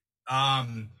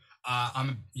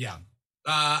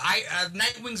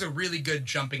 Nightwing's a really good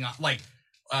jumping on,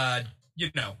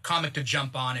 comic to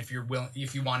jump on if you're willing,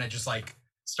 if you want to just like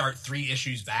start 3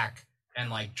 issues back and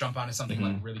like jump onto something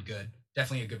like really good.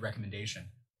 Definitely a good recommendation.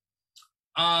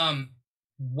 Let's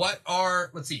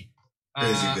see.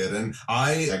 Crazy bit. And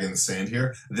I can stand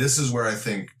here. This is where I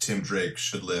think Tim Drake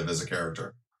should live as a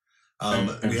character.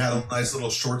 We had a nice little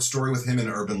short story with him in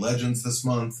Urban Legends this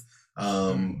month.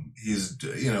 He's,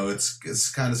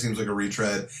 it's kind of seems like a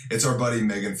retread. It's our buddy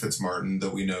Megan Fitzmartin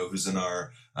that we know, who's in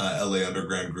our LA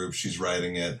Underground group. She's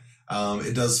writing it.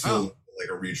 It does feel like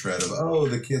a retread of,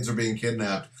 the kids are being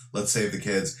kidnapped. Let's save the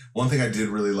kids. One thing I did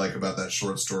really like about that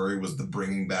short story was the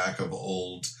bringing back of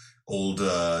old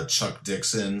Chuck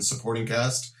Dixon supporting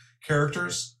cast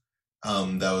characters.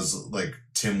 That was like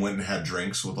Tim went and had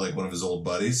drinks with like one of his old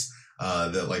buddies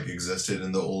that like existed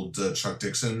in the old Chuck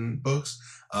Dixon books.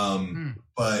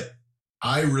 But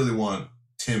I really want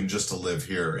Tim just to live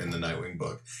here in the Nightwing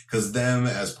book, because them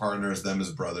as partners, them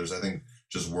as brothers, I think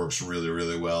just works really,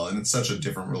 really well. And it's such a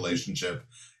different relationship.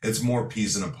 It's more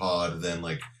peas in a pod than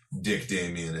like Dick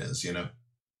Damian is, Yeah,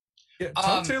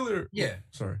 Tom Taylor. Yeah.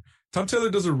 Sorry. Tom Taylor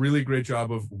does a really great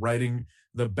job of writing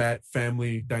the Bat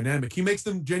family dynamic. He makes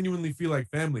them genuinely feel like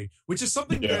family, which is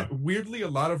something that weirdly a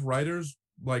lot of writers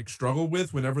like struggle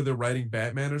with whenever they're writing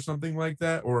Batman or something like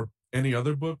that, or any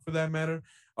other book for that matter.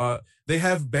 They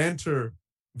have banter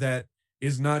that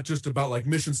is not just about like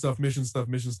mission stuff.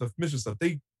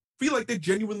 They feel like they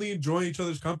genuinely enjoy each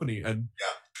other's company. And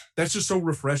that's just so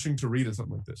refreshing to read in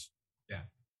something like this. Yeah.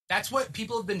 That's what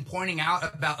people have been pointing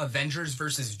out about Avengers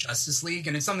versus Justice League.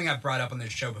 And it's something I've brought up on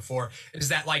this show before, is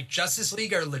that like Justice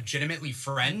League are legitimately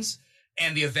friends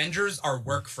and the Avengers are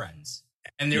work friends.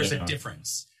 And there's a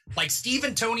difference. Like Steve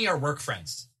and Tony are work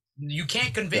friends. You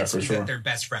can't convince me that they're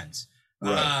best friends.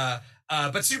 Right.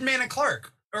 But Superman and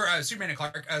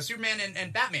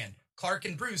Batman, Clark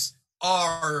and Bruce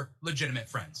are legitimate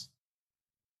friends.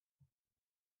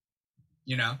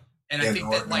 And I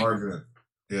think that like argument.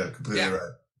 Yeah, completely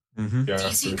right. Mm-hmm. Yeah,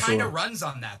 DC kind of runs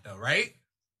on that though, right?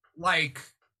 Like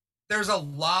there's a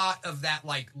lot of that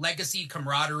like legacy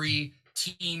camaraderie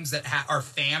teams that are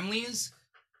families.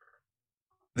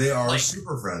 They are like,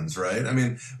 super friends, right? I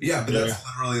mean, but that's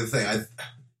literally the thing.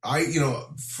 I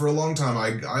for a long time,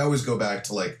 I always go back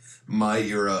to like my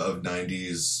era of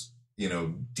 90s,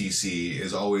 DC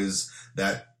is always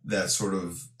that sort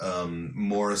of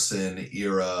Morrison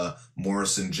era,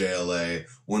 Morrison JLA,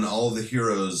 when all the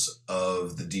heroes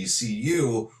of the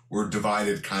DCU were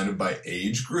divided kind of by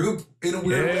age group in a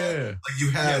weird way. Like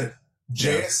you had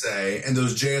JSA, and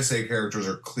those JSA characters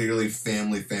are clearly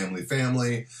family,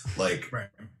 like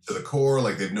to the core,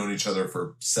 like they've known each other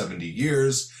for 70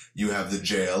 years. You have the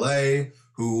JLA,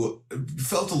 who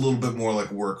felt a little bit more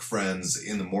like work friends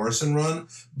in the Morrison run,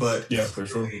 but for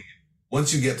sure.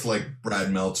 Once you get to like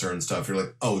Brad Meltzer and stuff, you're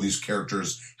like, oh, these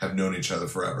characters have known each other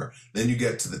forever. Then you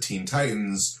get to the Teen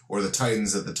Titans, or the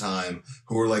Titans at the time,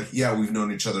 who were like, yeah, we've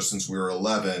known each other since we were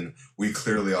 11. We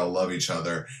clearly all love each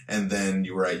other. And then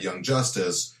you were at Young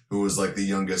Justice, who was like the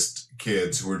youngest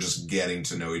kids who were just getting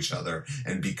to know each other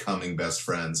and becoming best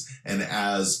friends. And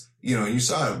as, and you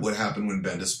saw what happened when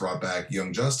Bendis brought back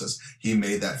Young Justice. He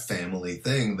made that family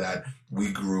thing, that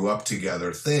we grew up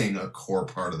together thing, a core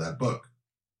part of that book.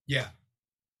 Yeah.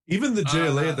 Even the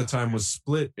JLA at the time was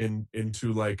split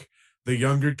into like the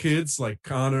younger kids, like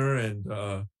Connor and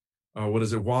what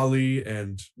is it, Wally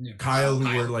and Kyle,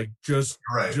 who were like just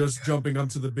jumping up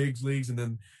to the big leagues, and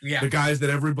then the guys that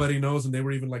everybody knows, and they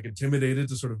were even like intimidated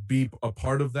to sort of be a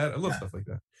part of that. I love stuff like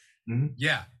that. Mm-hmm.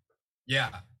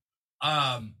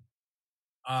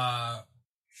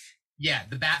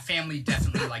 The Bat family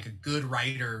definitely, like a good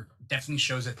writer, definitely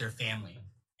shows that they're family.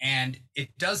 And it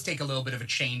does take a little bit of a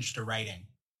change to writing,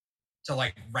 to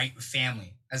like write with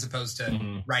family as opposed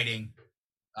to writing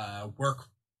work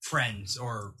friends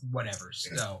or whatever.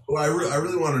 So, well, I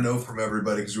really want to know from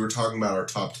everybody, because we were talking about our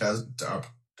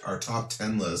top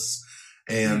 10 lists,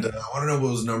 and I want to know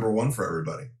what was number one for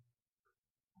everybody.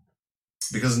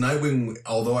 Because Nightwing,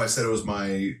 although I said it was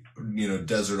my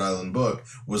desert island book,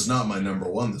 was not my number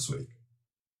one this week.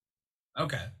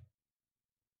 Okay.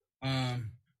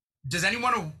 Does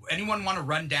anyone want to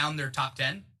run down their top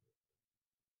 10?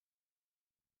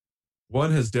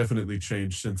 One has definitely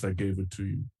changed since I gave it to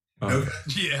you. Okay.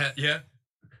 Yeah.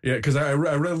 Because I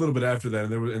read a little bit after that,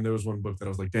 and there was one book that I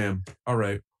was like, damn, all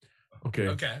right, okay.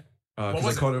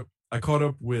 Because I caught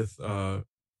up with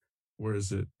where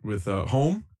is it, with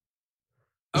Home.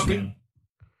 Okay.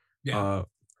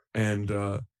 And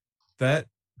that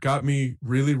got me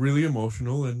really, really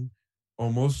emotional and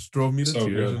almost drove me to tears.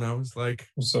 Good. And I was like,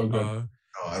 so good.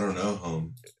 I don't know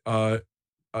Home.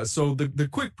 So the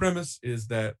quick premise is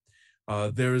that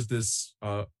there is this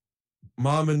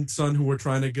mom and son who were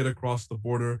trying to get across the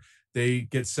border. They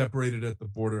get separated at the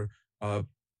border.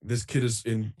 This kid is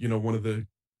in one of the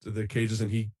cages,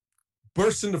 and he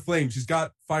bursts into flames. He's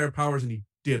got fire powers, and he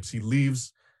dips. He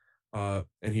leaves, and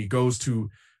he goes to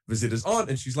visit his aunt,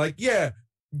 and she's like, "Yeah,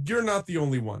 you're not the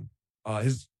only one. Our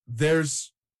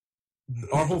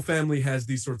whole family has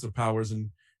these sorts of powers,"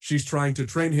 and she's trying to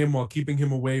train him while keeping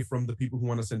him away from the people who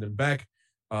want to send him back.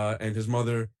 And his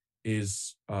mother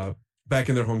is back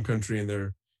in their home country,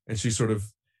 and she's sort of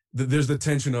there's the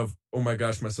tension of, oh my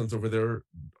gosh, my son's over there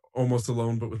almost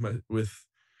alone, but with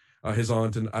his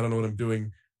aunt, and I don't know what I'm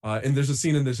doing. And there's a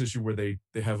scene in this issue where they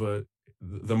have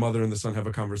the mother and the son have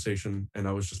a conversation, and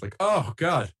I was just like, oh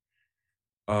God.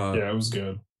 It was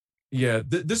good. Yeah,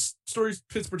 this story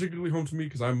fits particularly home to me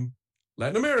because I'm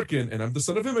Latin American and I'm the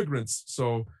son of immigrants,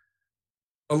 so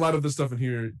a lot of the stuff in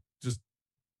here just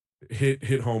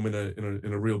hit home in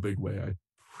a real big way. I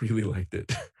really liked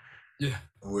it. Yeah.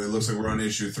 Well, it looks like we're on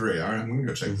issue 3. All right, I'm gonna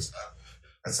go check this out.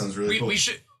 That sounds really cool.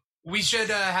 We should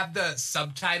have the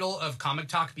subtitle of Comic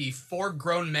Talk be 4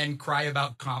 Grown Men Cry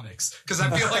About Comics, because I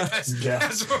feel like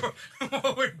that's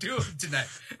what we're doing tonight.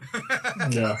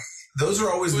 Yeah. Those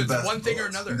are always the best. One thing or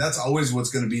another. That's always what's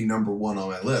going to be number one on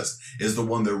my list, is the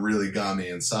one that really got me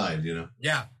inside,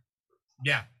 Yeah.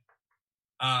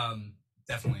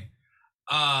 Definitely.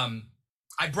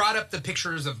 I brought up the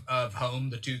pictures of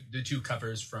Home, the two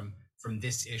covers from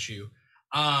this issue.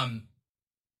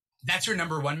 That's your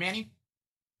number one, Manny?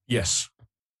 Yes.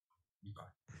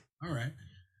 All right.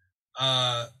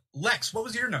 Lex, what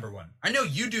was your number one? I know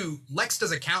you do. Lex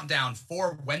does a countdown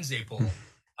for Wednesday Poll.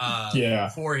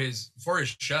 For his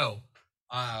show,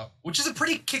 which is a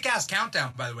pretty kick-ass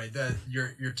countdown, by the way.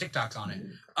 Your TikTok's on it.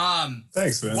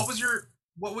 Thanks, man.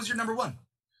 What was your number one?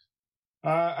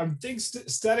 I think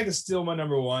Static is still my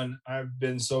number one. I've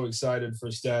been so excited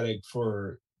for Static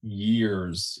for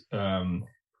years, and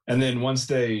then once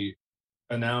they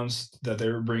announced that they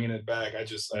were bringing it back,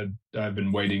 I've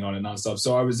been waiting on it nonstop.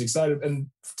 So I was excited, and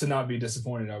to not be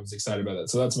disappointed, I was excited about that.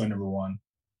 So that's my number one,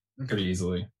 pretty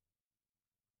easily.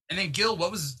 And then Gil,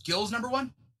 what was Gil's number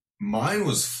one? Mine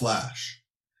was Flash.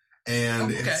 And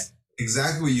it's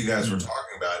exactly what you guys were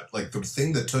talking about. Like, the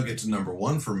thing that took it to number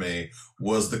one for me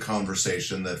was the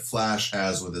conversation that Flash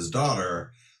has with his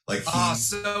daughter. Like,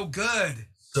 so good.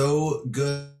 So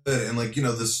good. And like,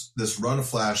 this run of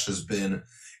Flash it's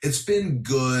been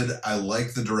good. I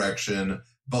like the direction.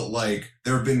 But like,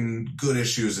 there have been good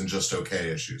issues and just okay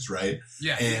issues, right?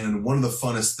 Yeah. And one of the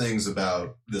funnest things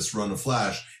about this run of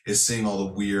Flash is seeing all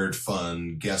the weird,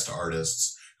 fun guest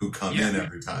artists who come in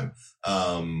every time.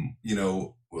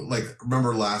 Like,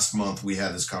 remember last month we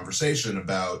had this conversation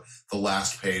about the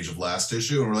last page of last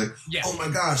issue, and we're like, oh my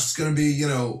gosh, it's going to be,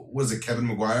 what is it, Kevin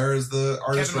Maguire is the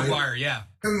artist, Kevin right? Maguire, yeah.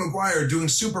 Kevin Maguire doing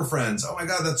Super Friends. Oh my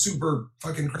God, that's super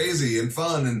fucking crazy and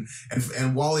fun.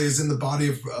 And Wally is in the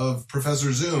body of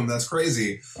Professor Zoom. That's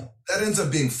crazy. That ends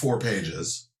up being 4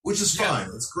 pages, which is fine.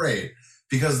 It's great,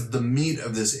 because the meat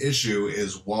of this issue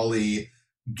is Wally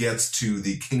gets to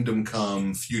the Kingdom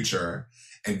Come future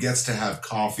and gets to have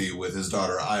coffee with his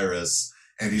daughter Iris.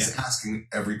 And he's asking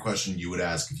every question you would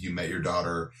ask if you met your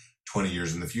daughter 20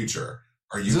 years in the future.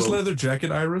 Are you Is this leather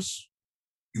jacket Iris?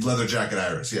 Leather jacket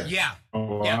Iris, yeah. Yeah.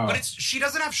 Oh, wow. Yeah, but she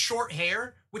doesn't have short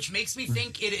hair, which makes me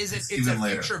think it's a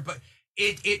later. future, but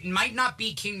it might not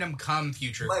be Kingdom Come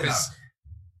future. But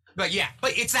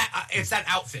it's that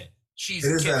outfit. She's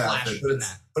Kid Flash outfit, in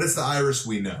that. But it's the Iris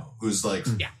we know, who's like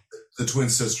the twin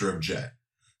sister of Jay.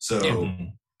 So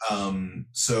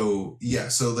so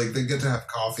like they get to have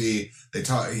coffee. They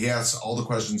talk. He asks all the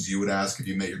questions you would ask if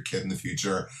you met your kid in the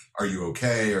future. Are you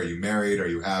okay? Are you married? Are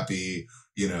you happy?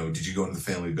 You know, did you go into the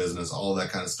family business? All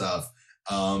that kind of stuff.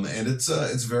 And it's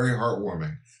very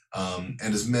heartwarming. And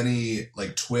as many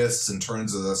like twists and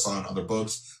turns as I saw in other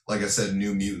books, like I said,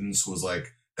 New Mutants was like,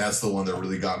 that's the one that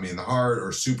really got me in the heart. Or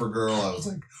Supergirl, I was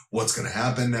like, what's going to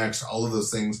happen next? All of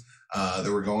those things that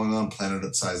were going on.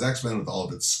 Planet-sized X-Men with all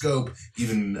of its scope.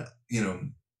 Even, you know,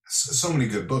 so many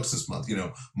good books this month. You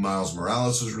know, Miles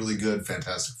Morales was really good.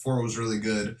 Fantastic Four was really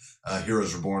good.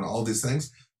 Heroes Reborn, all these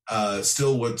things.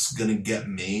 Still, what's going to get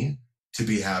me to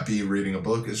be happy reading a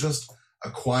book is just a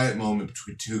quiet moment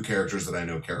between two characters that I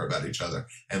know care about each other.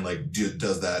 And like,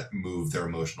 does that move their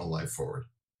emotional life forward?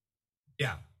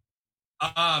 Yeah.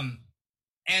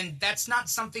 And that's not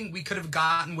something we could have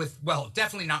gotten with, well,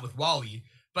 definitely not with Wally,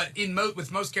 but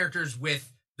with most characters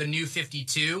with the New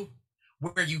 52,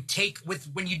 where you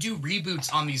when you do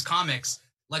reboots on these comics,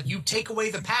 like you take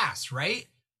away the past, right?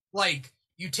 Like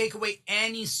you take away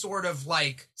any sort of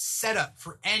like setup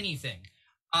for anything.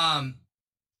 And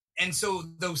so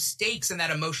those stakes and that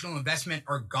emotional investment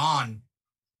are gone.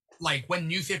 Like when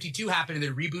New 52 happened and they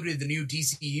rebooted the new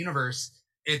DC universe,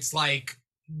 it's like,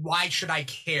 why should I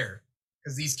care?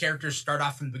 Because these characters start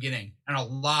off from the beginning and a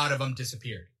lot of them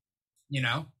disappeared. You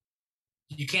know,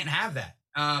 you can't have that.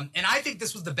 And I think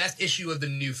this was the best issue of the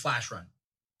new Flash run.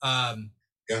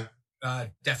 Definitely. I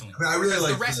mean, I really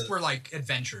like the rest were like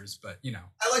adventures, but you know,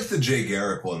 I like the Jay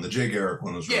Garrick one. The Jay Garrick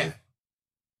one was really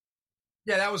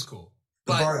yeah, that was cool.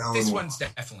 But this one's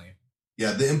definitely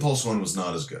the Impulse one was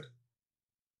not as good.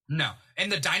 No, and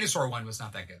the Dinosaur one was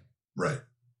not that good. Right.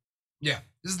 Yeah,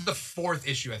 this is the 4th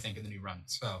issue I think in the new run.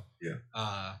 So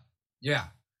yeah.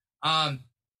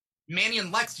 Manny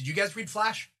and Lex, did you guys read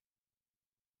Flash?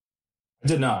 I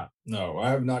did not. No, I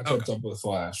have not kept up with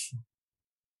Flash.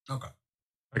 Okay.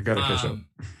 I gotta catch up.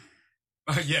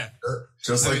 Yeah.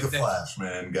 Just like the Flash,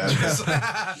 man.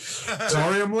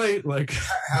 Sorry I'm late. Like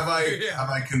have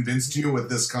I convinced you with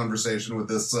this conversation, with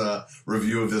this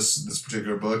review of this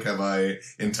particular book? Have I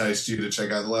enticed you to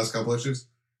check out the last couple issues?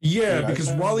 Yeah,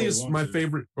 because Wally is my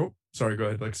favorite. Oh, sorry, go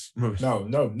ahead, Lex. No.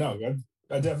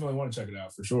 I definitely want to check it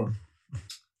out for sure.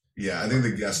 Yeah, I think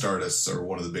the guest artists are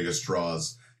one of the biggest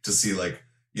draws to see, like,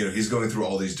 you know, he's going through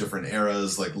all these different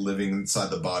eras, like living inside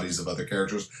the bodies of other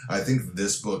characters. I think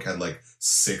this book had like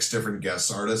 6 different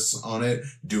guest artists on it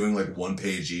doing like 1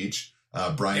 page each.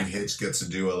 Brian Hitch gets to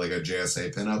do a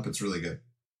JSA pinup. It's really good.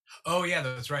 Oh yeah,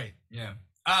 that's right. Yeah.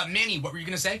 Manny, what were you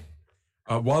going to say?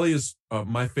 Wally is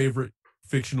my favorite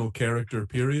fictional character,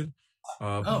 period.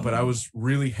 But I was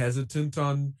really hesitant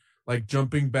on like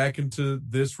jumping back into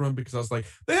this run because I was like,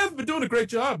 they haven't been doing a great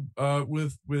job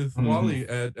with Wally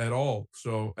at all.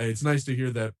 So it's nice to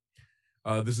hear that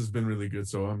this has been really good.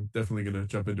 So I'm definitely going to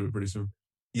jump into it pretty soon.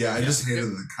 Yeah, I just hated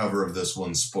the cover of this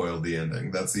one spoiled the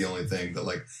ending. That's the only thing that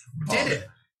like did it.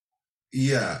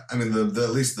 Yeah, I mean the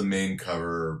at least the main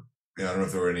cover. Yeah, I don't know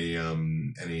if there were any.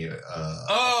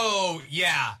 Oh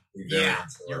yeah,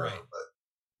 you're right. But,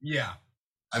 yeah.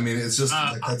 I mean, it's just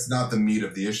like, that's not the meat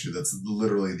of the issue. That's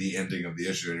literally the ending of the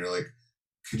issue. And you're like,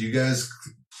 could you guys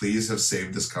please have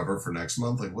saved this cover for next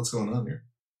month? Like, what's going on here?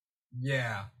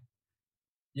 Yeah.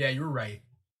 Yeah, you're right.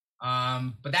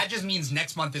 But that just means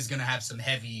next month is going to have some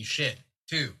heavy shit,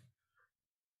 too.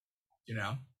 You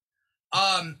know?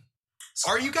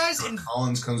 Are you guys in...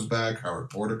 Collins comes back. Howard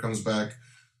Porter comes back.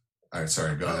 All right,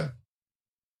 sorry, go ahead.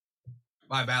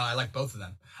 My bad, I like both of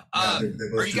them.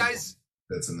 They are you guys...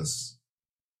 That's in this...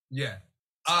 Yeah.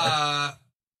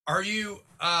 Are you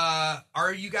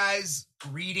guys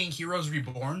reading Heroes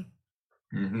Reborn?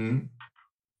 Mm-hmm.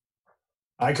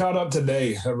 I caught up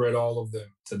today. I read all of them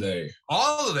today.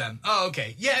 All of them? Oh,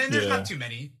 okay. Yeah, and there's not too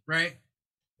many, right?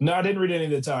 No, I didn't read any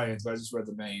of the tie-ins, but I just read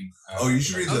the main. You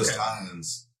should read those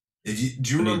tie-ins. Do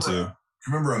you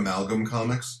remember Amalgam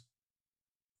Comics?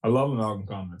 I love Amalgam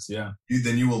Comics, yeah.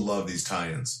 Then you will love these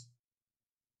tie-ins.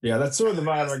 Yeah, that's sort of the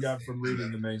vibe I got from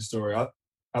reading the main story.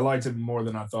 I liked it more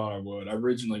than I thought I would. I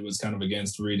originally was kind of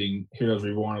against reading Heroes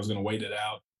Reborn. I was going to wait it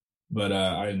out, but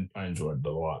I enjoyed it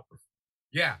a lot.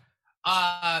 Yeah.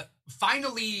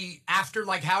 Finally, after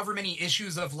like however many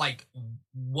issues of like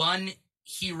one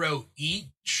hero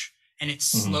each, and it's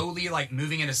slowly like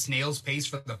moving at a snail's pace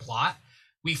for the plot,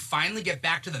 we finally get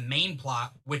back to the main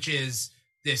plot, which is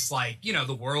this, like, you know,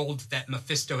 the world that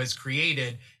Mephisto has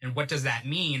created, and what does that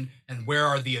mean, and where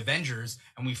are the Avengers,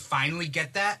 and we finally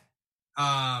get that.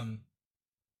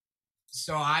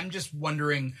 So I'm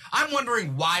wondering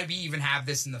why we even have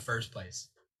this in the first place.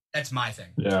 That's my thing.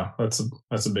 Yeah, that's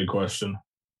a big question.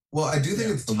 Well, I do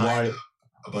think it's tied Why? to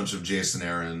a bunch of Jason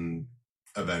Aaron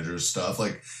Avengers stuff.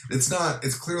 Like, it's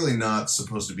clearly not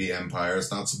supposed to be Empire.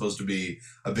 It's not supposed to be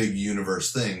a big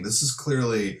universe thing. This is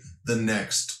clearly the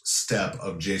next step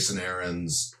of Jason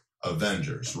Aaron's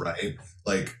Avengers, right?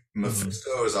 Like,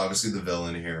 Mephisto is obviously the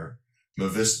villain here.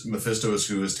 Mephisto is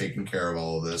who is taking care of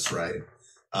all of this, right?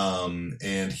 And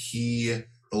the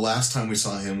last time we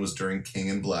saw him was during King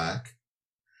in Black.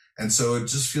 And so it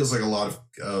just feels like a lot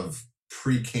of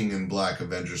pre-King in Black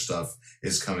Avenger stuff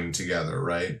is coming together,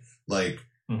 right? Like,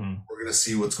 we're going to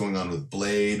see what's going on with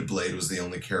Blade. Blade was the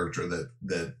only character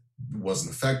that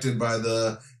wasn't affected by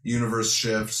the universe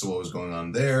shift. So what was going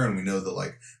on there? And we know that,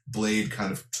 like, Blade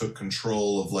kind of took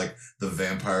control of, like, the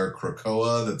vampire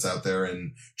Krakoa that's out there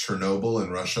in Chernobyl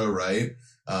in Russia, right?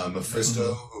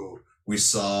 Mephisto, who we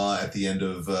saw at the end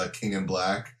of King in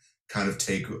Black, kind of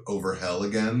take over hell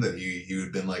again, that he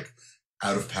had been, like,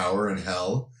 out of power in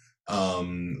hell.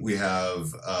 We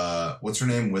have what's her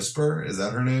name? Whisper? Is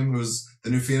that her name? Who's the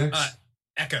new Phoenix?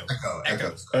 Echo.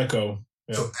 Yeah.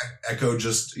 So Echo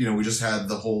just, we just had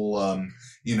the whole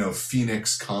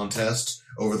Phoenix contest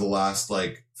over the last,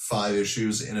 like, 5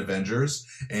 issues in Avengers,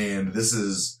 and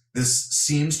this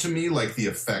seems to me like the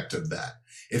effect of that.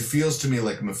 It feels to me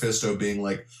like Mephisto being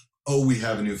like, oh, we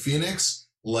have a new Phoenix,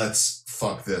 let's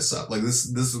fuck this up. Like, this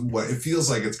is what it feels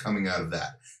like. It's coming out of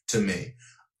that to me.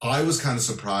 I was kind of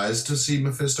surprised to see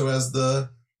Mephisto as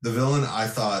the villain. I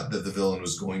thought that the villain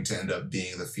was going to end up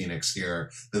being the Phoenix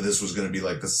here, that this was going to be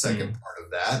like the second part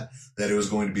of that it was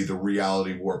going to be the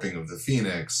reality warping of the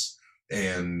Phoenix,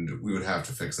 and we would have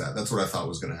to fix that. That's what I thought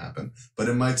was going to happen. But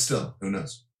it might still. Who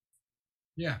knows?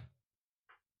 Yeah.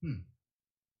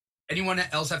 Anyone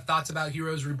else have thoughts about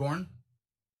Heroes Reborn?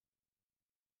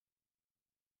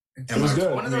 It was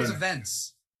good. One of those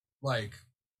events, like,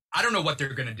 I don't know what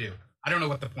they're going to do. I don't know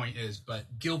what the point is, but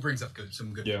Gil brings up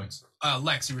some good points.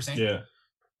 Lex, you were saying? Yeah.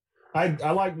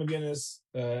 I like McGinnis.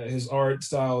 His art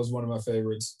style is one of my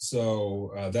favorites.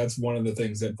 So that's one of the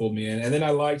things that pulled me in. And then I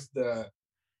liked the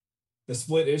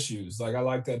split issues. Like, I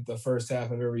liked that the first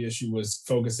half of every issue was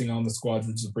focusing on the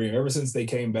Squadron Supreme. Ever since they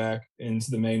came back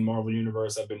into the main Marvel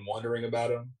universe, I've been wondering about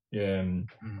them. Yeah.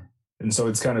 And so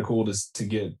it's kind of cool to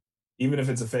get, even if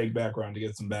it's a fake background, to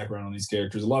get some background on these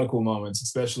characters. A lot of cool moments,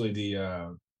 especially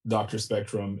the Dr.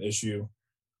 Spectrum issue.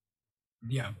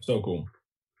 Yeah. So cool.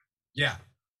 Yeah.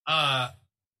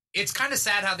 It's kind of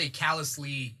sad how they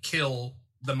callously kill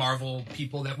the Marvel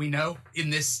people that we know in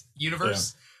this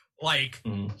universe. Yeah. Like,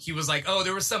 he was like, oh,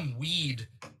 there was some weed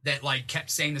that, like,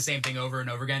 kept saying the same thing over and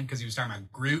over again because he was talking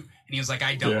about Groot, and he was like,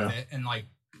 I dealt with it, and, like,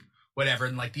 whatever,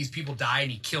 and, like, these people die,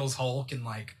 and he kills Hulk, and,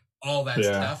 like, all that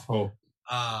stuff.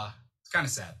 It's kind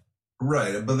of sad.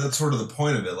 Right, but that's sort of the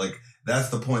point of it. Like, that's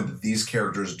the point, that these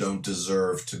characters don't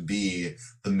deserve to be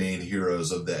the main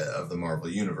heroes of the Marvel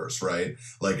universe, right?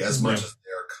 Like, as much as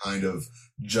they're kind of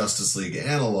Justice League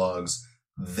analogs,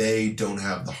 they don't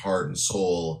have the heart and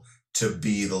soul to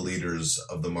be the leaders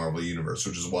of the Marvel universe,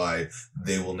 which is why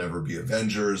they will never be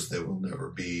Avengers. They will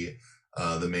never be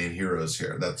the main heroes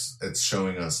here. It's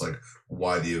showing us, like,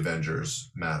 why the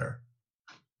Avengers matter.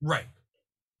 Right.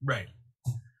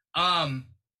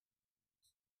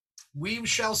 We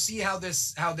shall see how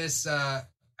this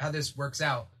works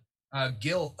out.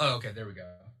 Gil. Oh, okay. There we go.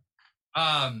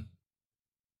 All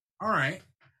right.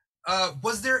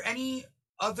 Was there any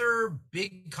other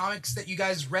big comics that you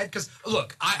guys read? Because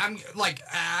look, I'm like,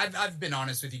 I've been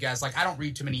honest with you guys. Like, I don't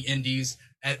read too many indies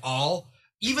at all.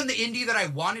 Even the indie that I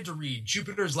wanted to read,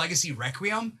 Jupiter's Legacy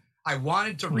Requiem, I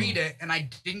wanted to read it and I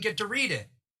didn't get to read it.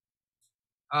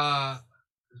 I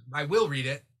will read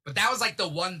it, but that was like the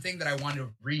one thing that I wanted to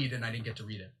read and I didn't get to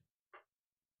read it.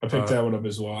 I picked that one up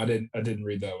as well. I didn't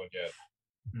read that one yet.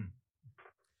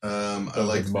 I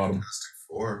like Fantastic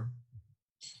Four.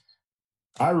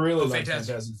 I really liked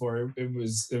Fantastic Four.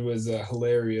 It was a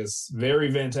hilarious,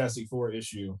 very Fantastic Four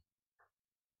issue.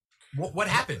 What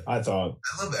happened? I thought.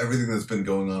 I love everything that's been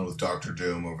going on with Doctor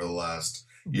Doom over the last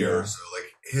year or so.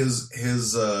 Like,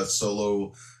 his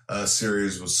solo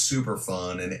series was super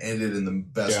fun and ended in the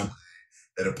best way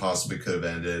that it possibly could have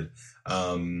ended.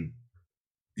 I mean,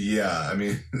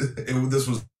 this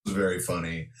was very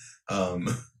funny.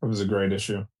 It was a great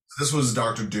issue. This was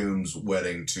Doctor Doom's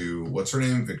wedding to, what's her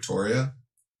name? Victorious,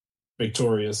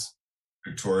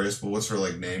 but what's her,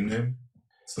 like, name?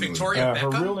 Victoria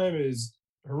Beckham?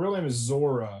 Her real name is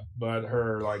Zora, but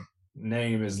her, like,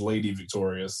 name is Lady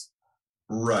Victorious.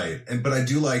 Right. But I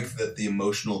do like that the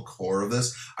emotional core of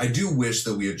this. I do wish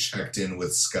that we had checked in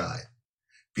with Sky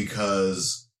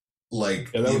because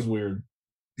like that was weird.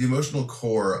 The emotional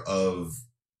core of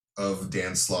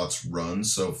Dan Slott's run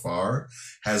so far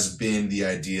has been the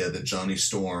idea that Johnny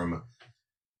Storm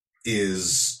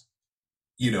is,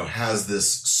 has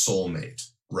this soulmate,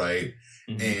 right?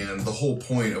 Mm-hmm. And the whole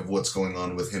point of what's going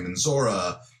on with him and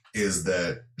Zora is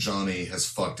that Johnny has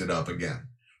fucked it up again,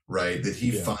 right? That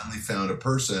he finally found a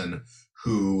person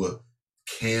who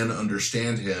can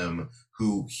understand him,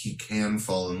 who he can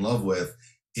fall in love with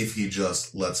if he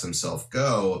just lets himself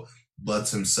go,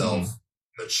 lets himself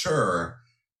mature.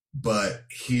 But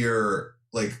here,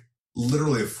 like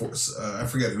literally, I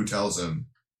forget who tells him,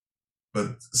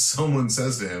 but someone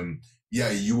says to him,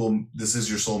 yeah, you will, this is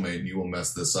your soulmate and you will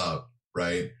mess this up,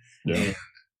 right? Yeah. And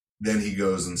then he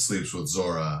goes and sleeps with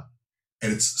Zora.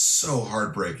 And it's so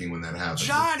heartbreaking when that happens.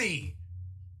 Johnny!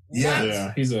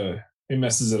 Yeah. Yeah, he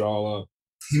messes it all up.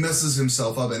 He messes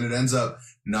himself up, and it ends up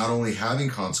not only having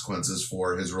consequences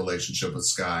for his relationship with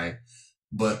Sky,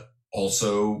 but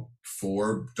also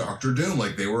for Doctor Doom.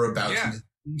 Like they were about to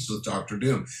meet with Doctor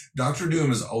Doom. Doctor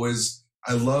Doom is always,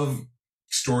 I love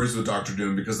stories with Doctor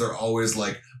Doom because they're always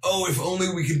like, oh, if only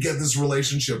we could get this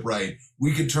relationship right,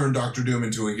 we could turn Doctor Doom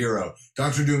into a hero.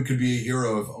 Doctor Doom could be a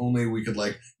hero if only we could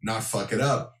like not fuck it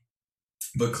up.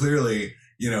 But clearly,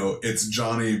 it's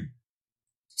Johnny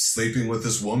sleeping with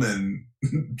this woman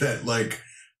that like,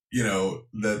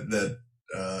 that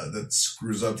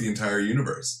screws up the entire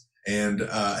universe. And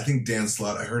I think Dan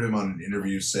Slott, I heard him on an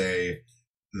interview say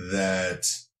that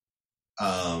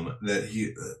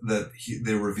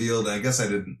they revealed, and I guess I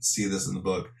didn't see this in the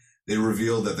book, they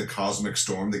revealed that the cosmic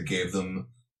storm that gave them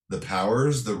the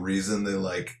powers, the reason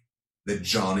that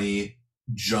Johnny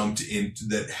jumped in,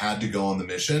 that had to go on the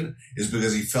mission, is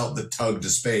because he felt the tug to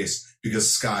space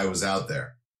because Sky was out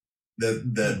there.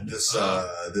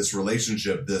 This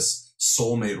relationship, this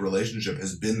soulmate relationship,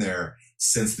 has been there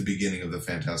since the beginning of the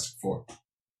Fantastic Four.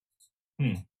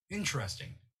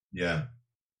 Interesting. Yeah,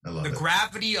 I love it. The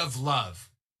gravity of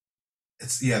love.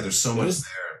 There's so much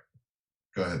there.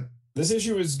 Go ahead. This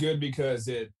issue is good because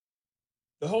the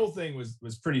whole thing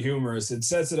was pretty humorous. It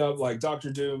sets it up like Dr.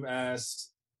 Doom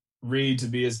asked Reed to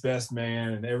be his best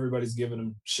man, and everybody's giving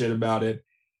him shit about it.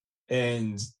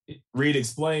 And Reed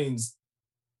explains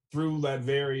through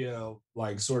Latveria,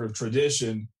 like sort of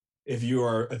tradition, if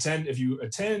you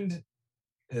attend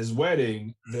his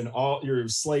wedding, then all your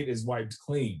slate is wiped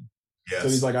clean. Yes. So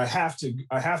he's like, I have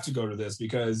to go to this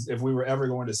because if we were ever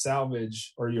going to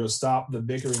salvage or stop the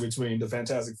bickering between the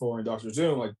Fantastic Four and Doctor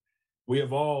Doom, like we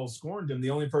have all scorned him. The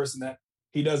only person that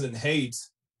he doesn't hate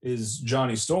is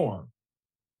Johnny Storm.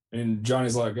 And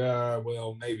Johnny's like,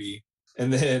 well, maybe.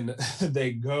 And then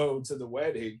they go to the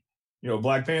wedding.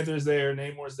 Black Panther's there,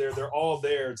 Namor's there. They're all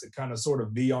there to kind of sort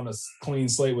of be on a clean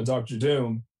slate with Doctor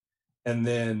Doom. And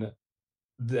then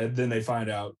they find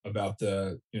out about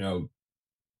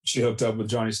she hooked up with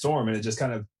Johnny Storm, and it just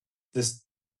kind of this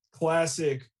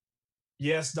classic.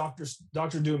 Yes,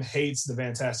 Doctor Doom hates the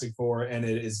Fantastic Four, and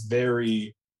it is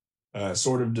very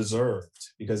sort of deserved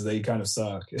because they kind of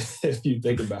suck if you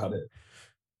think about it.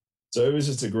 So it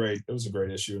was a great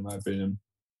issue in my opinion.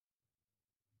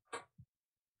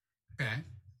 Okay.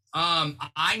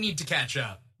 I need to catch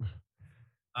up.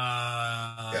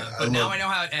 But now I know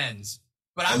how it ends.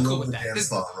 But I'm cool with that.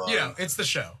 It's the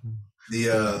show.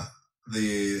 The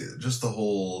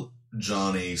whole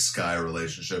Johnny Sky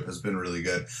relationship has been really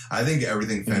good. I think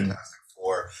everything Fantastic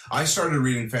Four. I started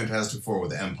reading Fantastic Four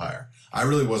with Empire. I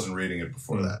really wasn't reading it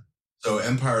before that. So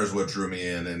Empire is what drew me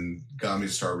in and got me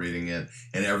to start reading it.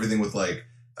 And everything with like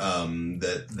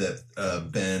that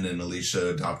Ben and Alicia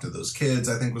adopted those kids,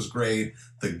 I think was great.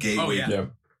 The gateway,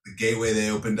 the gateway they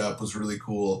opened up was really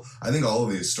cool. I think all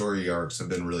of these story arcs have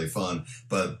been really fun,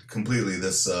 but completely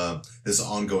this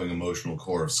ongoing emotional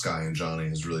core of Sky and Johnny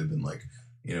has really been like,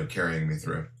 carrying me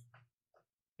through.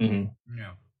 Mm-hmm.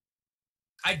 Yeah.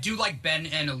 I do like Ben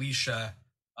and Alicia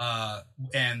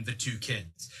and the two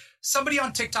kids. Somebody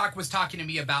on TikTok was talking to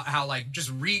me about how like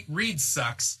just Reed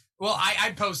sucks. Well,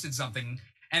 I posted something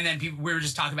and then we were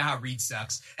just talking about how Reed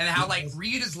sucks and how like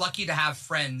Reed is lucky to have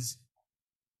friends,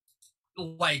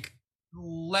 like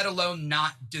let alone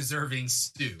not deserving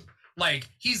Stu. Like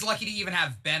he's lucky to even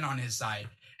have Ben on his side.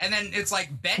 And then it's like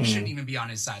Ben shouldn't even be on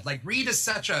his side. Like Reed is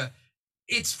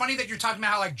it's funny that you're talking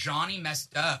about how like Johnny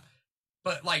messed up,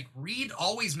 but like Reed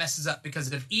always messes up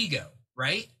because of ego,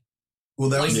 right? Well,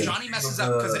 that was Johnny messes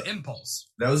up because of impulse.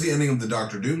 That was the ending of the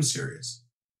Doctor Doom series.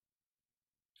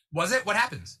 Was it? What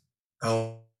happens?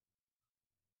 Oh,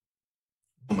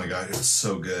 Oh my god, it's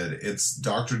so good. It's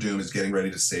Doctor Doom is getting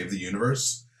ready to save the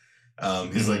universe.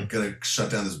 He's like gonna shut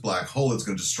down this black hole. It's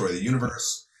gonna destroy the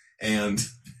universe. And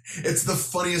it's the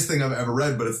funniest thing I've ever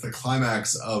read, but it's the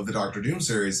climax of the Doctor Doom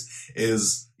series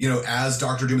is, you know, as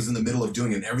Doctor Doom is in the middle of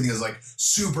doing it, and everything is like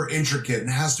super intricate and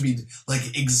has to be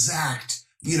like exact,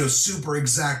 you know, super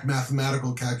exact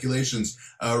mathematical calculations.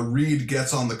 Reed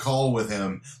gets on the call with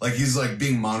him. Like he's like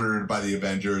being monitored by the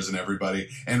Avengers and everybody.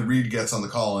 And Reed gets on the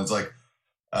call and it's like,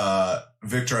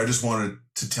 Victor, I just wanted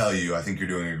to tell you, I think you're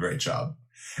doing a great job.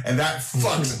 And that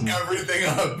fucks everything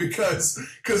up because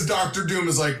Doctor Doom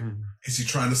is like, is he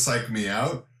trying to psych me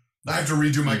out? I have to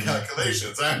redo my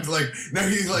calculations. I have to like, now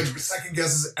he like second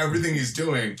guesses everything he's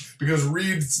doing because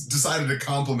Reed decided to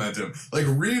compliment him. Like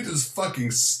Reed is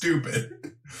fucking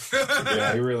stupid.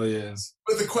 Yeah, he really is.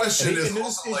 But the question is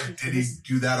also like, did he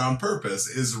do that on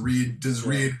purpose? Does Reed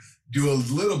do a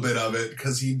little bit of it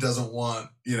because he doesn't want,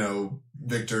 you know,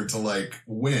 Victor to like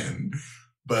win?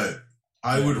 But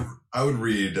I would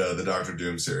read the Doctor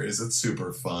Doom series. It's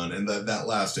super fun, and that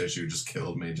last issue just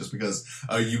killed me, just because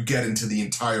you get into the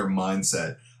entire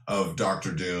mindset of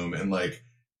Doctor Doom and like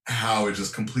how it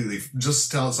just completely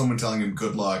someone telling him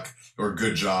good luck or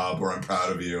good job or I'm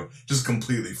proud of you just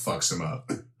completely fucks him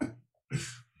up.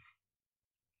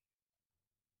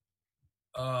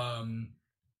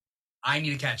 I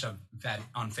need to catch up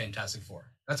on Fantastic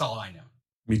Four. That's all I know.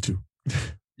 Me too.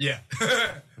 Yeah.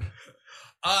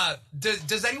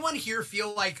 Does anyone here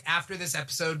feel like after this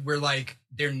episode we're like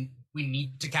we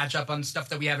need to catch up on stuff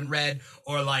that we haven't read,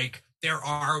 or like there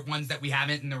are ones that we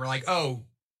haven't and we're like, oh,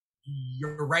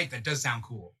 you're right, that does sound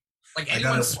cool? Like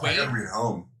anyone swayed? I gotta read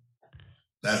Home.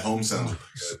 That Home sounds really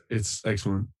good. It's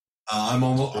excellent. I'm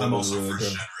also really first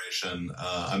good. generation.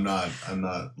 I'm not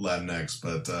Latinx,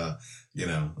 but you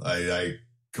know, I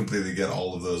completely get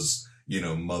all of those, you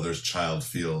know, mother's child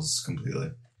feels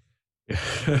completely.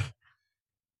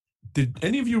 Did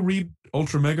any of you read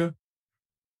Ultra Mega?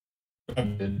 I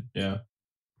did, yeah.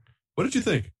 What did you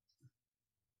think?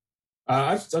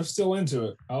 I'm still into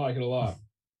it. I like it a lot.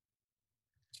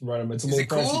 Right, it's a little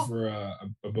pricey for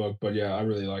a book, but yeah, I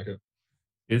really like it.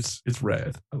 It's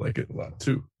rad. I like it a lot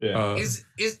too. Yeah. Is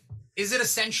it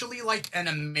essentially like an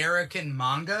American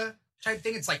manga type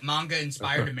thing? It's like manga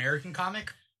inspired American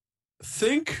comic?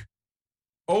 Think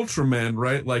Ultraman,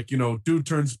 right? Like, you know, dude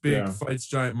turns big, fights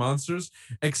giant monsters,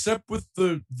 except with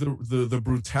the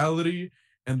brutality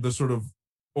and the sort of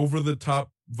over the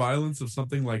top violence of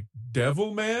something like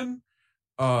Devilman,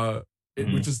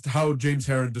 which is how James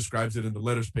Herron describes it in the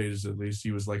letters pages. At least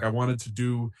he was like, I wanted to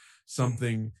do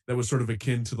something that was sort of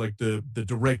akin to like the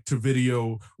direct to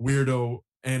video weirdo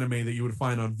anime that you would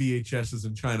find on VHSs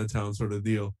in Chinatown sort of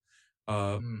deal.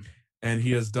 And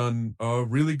he has done a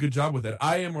really good job with it.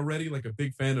 I am already like a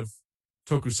big fan of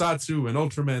Tokusatsu and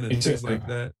Ultraman and things like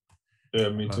that. Yeah,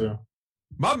 me too.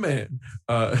 My man.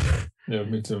 Yeah,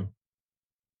 me too.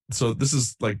 So this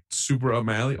is like super up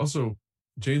my alley. Also,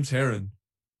 James Herron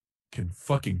can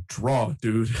fucking draw,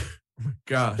 dude. Oh my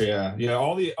gosh. Yeah.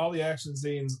 All the action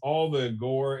scenes, all the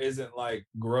gore isn't like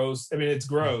gross. I mean, it's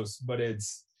gross, but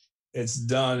it's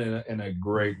done in a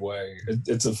great way.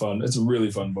 It's a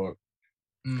really fun book.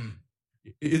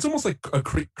 It's almost like a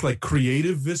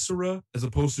creative viscera as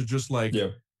opposed to just like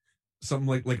something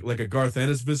like a Garth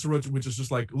Ennis viscera, which is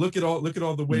just like look at all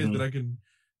the ways that I can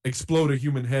explode a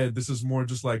human head. This is more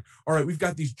just like, all right, we've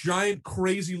got these giant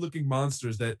crazy looking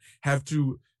monsters that have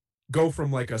to go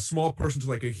from like a small person to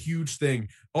like a huge thing.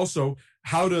 Also,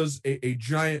 how does a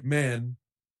giant man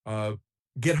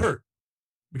get hurt?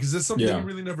 Because there's something you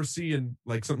really never see in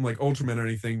like something like Ultraman or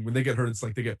anything. When they get hurt, it's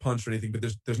like they get punched or anything, but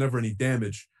there's never any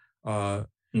damage. So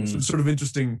it's sort of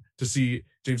interesting to see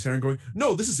James Herron going,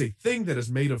 no, this is a thing that is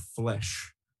made of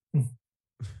flesh.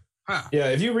 Yeah,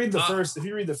 if you read the first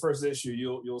issue,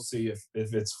 you'll see if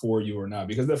it's for you or not.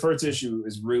 Because the first issue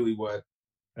is really what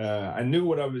I knew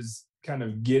what I was kind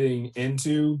of getting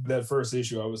into. That first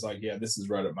issue, I was like, yeah, this is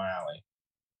right up my alley.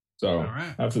 So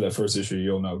after that first issue,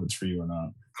 you'll know if it's for you or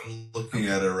not. I'm looking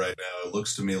at it right now. It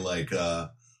looks to me like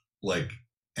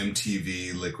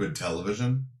MTV Liquid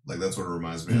Television. Like that's what it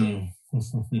reminds me of.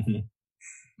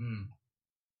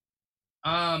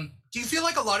 Do you feel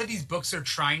like a lot of these books are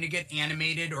trying to get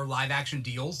animated or live action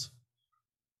deals?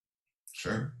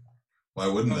 Sure. Why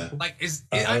wouldn't they? Like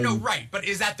I know, right, but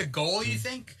is that the goal, you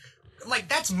think? Like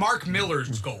that's Mark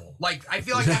Miller's goal. Like I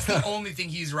feel like that's the only thing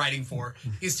he's writing for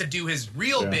is to do his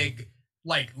real big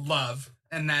like love,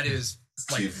 and that is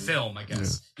like film, I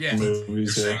guess. Yeah. You're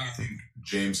saying you think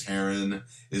James Herron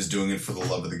is doing it for the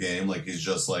love of the game? Like he's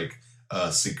just like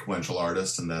a sequential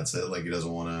artist and that's it? Like he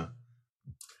doesn't want to...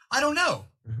 I don't know.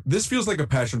 This feels like a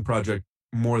passion project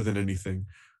more than anything.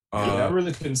 I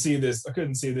really couldn't see this. I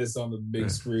couldn't see this on the big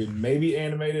screen. Maybe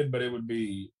animated, but I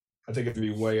think it'd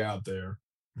be way out there.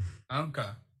 Okay.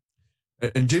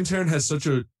 And James Herron has such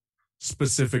a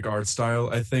specific art style.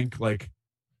 I think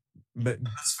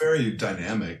it's very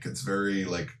dynamic. It's very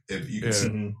if you can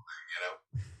see,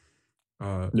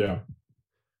 yeah.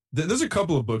 There's a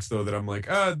couple of books though that I'm like,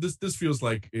 this feels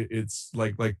like it's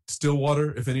like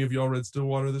Stillwater. If any of y'all read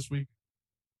Stillwater this week,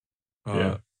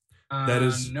 that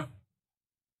is no.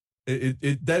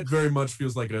 It that very much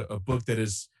feels like a book that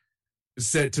is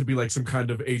set to be like some kind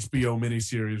of HBO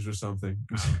miniseries or something.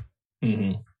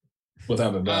 Mm-hmm.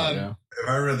 Without a doubt, yeah. If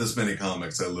I read this many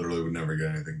comics, I literally would never get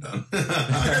anything done.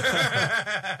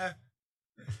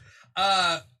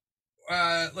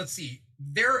 Let's see.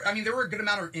 There were a good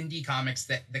amount of indie comics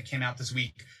that came out this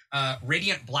week.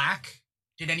 Radiant Black.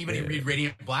 Did anybody read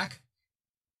Radiant Black?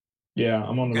 Yeah,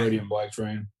 I'm on the Radiant Black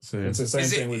train. Same. It's the same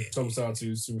thing with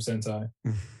Tokusatsu Super Sentai.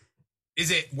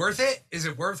 Is it worth it? Is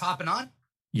it worth hopping on?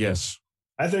 Yes.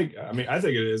 I think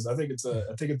it is. I think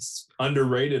it's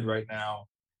underrated right now.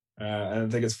 And I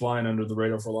think it's flying under the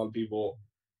radar for a lot of people.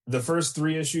 The first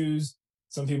 3 issues,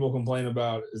 some people complain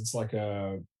about it's like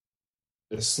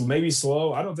it's maybe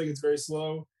slow. I don't think it's very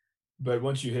slow, but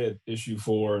once you hit issue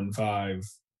 4 and 5,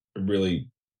 it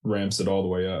really ramps it all the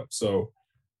way up. So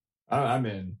I'm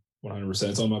in 100%.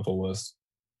 It's on my pull list.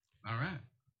 All right.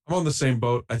 I'm on the same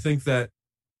boat. I think that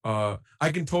I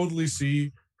can totally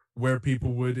see where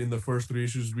people would in the first 3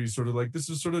 issues be sort of like, this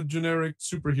is sort of generic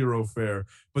superhero fare,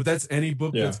 but that's any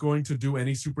book that's going to do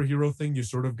any superhero thing. You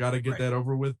sort of got to get that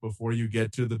over with before you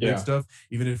get to the big stuff.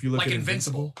 Even if you look at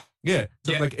Invincible. Yeah. It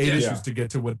took like 8 issues to get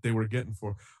to what they were getting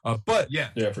for. But yeah,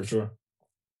 for sure.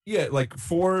 Yeah. Like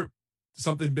 4,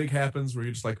 something big happens where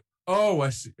you're just like, oh,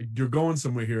 I see you're going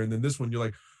somewhere here. And then this one, you're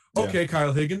like, okay,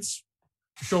 Kyle Higgins,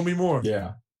 show me more.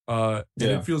 Yeah. And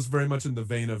it feels very much in the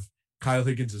vein of Kyle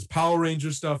Higgins' Power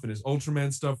Ranger stuff and his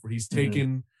Ultraman stuff, where he's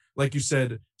taken, like you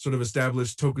said, sort of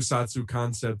established tokusatsu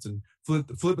concepts and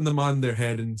flipping them on their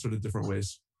head in sort of different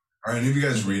ways. Are any of you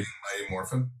guys reading Mighty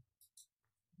Morphin?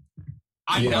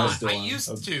 I'm not. I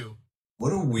used to.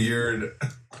 What a weird...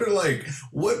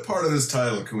 what part of this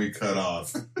title can we cut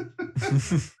off?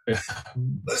 Let's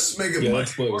just make it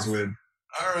Mighty Morphin. Weird.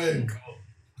 All right, cool.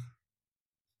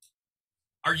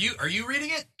 Are you reading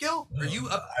it, Gil? Are you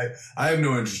up? I have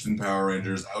no interest in Power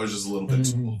Rangers. I was just a little bit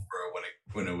too old for it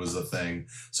when it was a thing,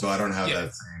 so I don't have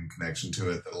that same connection to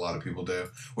it that a lot of people do.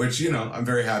 Which I'm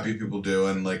very happy people do,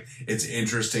 and it's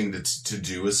interesting to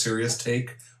do a serious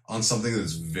take on something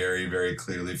that's very, very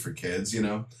clearly for kids. It's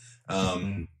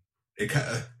one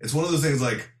of those things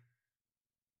I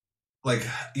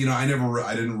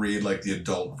didn't read the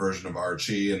adult version of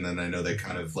Archie, and then I know they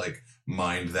kind of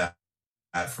mined that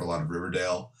for a lot of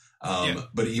Riverdale.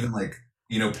 But even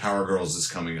Power Girls is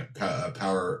coming up.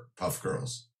 Power Puff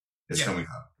Girls is coming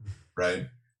up, right?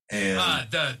 And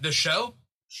the show?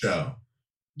 Show.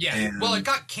 Yeah. And, well, it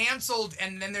got canceled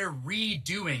and then they're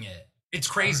redoing it. It's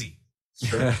crazy.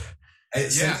 Sure.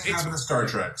 It's happened to Star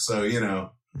Trek, so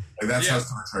that's how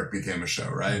Star Trek became a show,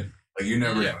 right? You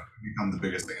never become the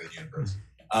biggest thing in the universe.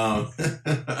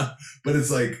 But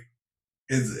it's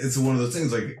it's one of those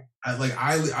things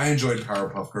I enjoyed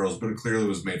Powerpuff Girls, but it clearly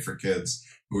was made for kids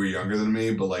who were younger than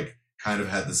me, but kind of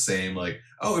had the same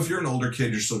if you're an older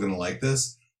kid, you're still going to like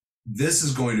this. This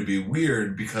is going to be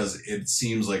weird because it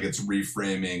seems like it's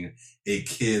reframing a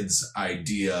kid's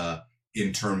idea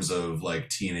in terms of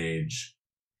teenage,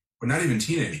 or not even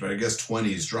teenage, but I guess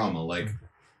 20s drama.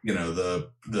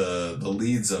 The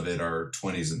leads of it are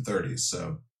 20s and 30s.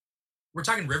 So we're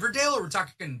talking Riverdale, or we're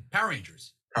talking Power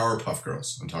Rangers? Powerpuff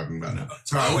Girls I'm talking about now.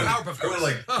 Sorry, I went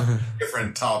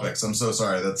different topics. I'm so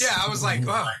sorry. I was like,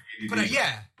 oh, but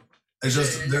it's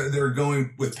just they're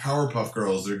going with Powerpuff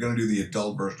Girls. They're going to do the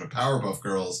adult version of Powerpuff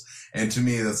Girls, and to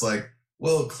me that's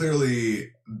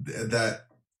clearly that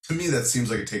to me that seems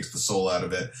like it takes the soul out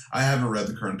of it. I haven't read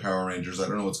the current Power Rangers. I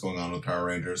don't know what's going on with Power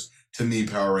Rangers. To me,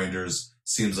 Power Rangers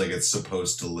seems like it's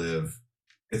supposed to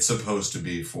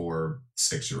be for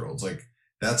 6-year-olds.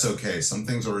 That's okay. Some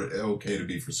things are okay to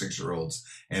be for 6-year-olds,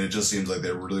 and it just seems like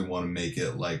they really want to make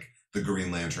it like the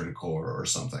Green Lantern Corps or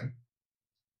something.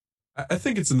 I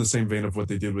think it's in the same vein of what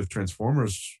they did with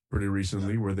Transformers pretty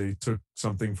recently, where they took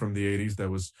something from the 80s that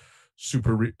was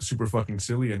super fucking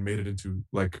silly and made it into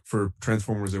for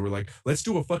Transformers, they were like, let's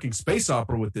do a fucking space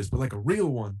opera with this, but a real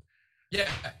one. Yeah.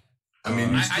 I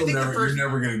mean, you're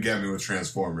never going to get me with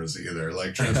Transformers either.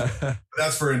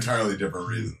 That's for entirely different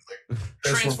reasons.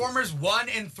 Transformers 1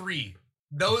 and 3.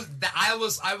 Those I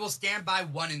will stand by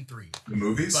 1 and 3. The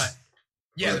movies? But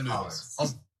the movies.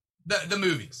 The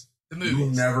movies. The You will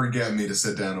movies. never get me to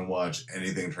sit down and watch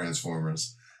anything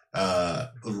Transformers.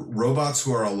 Robots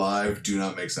who are alive do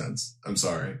not make sense. I'm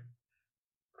sorry.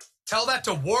 Tell that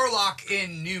to Warlock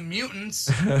in New Mutants.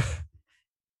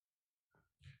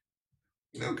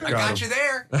 Okay. I got you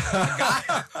there.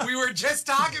 We were just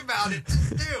talking about it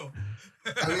too.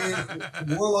 I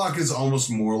mean, Warlock is almost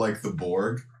more like the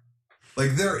Borg.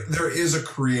 Like there is a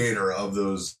creator of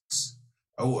those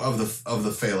of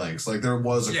the phalanx. Like there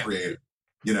was a creator.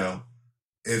 You know,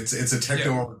 it's a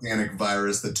techno-organic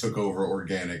virus that took over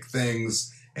organic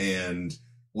things, and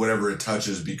whatever it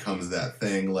touches becomes that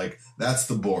thing. Like that's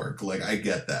the Borg. Like I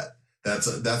get that.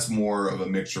 That's more of a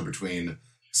mixture between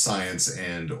science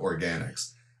and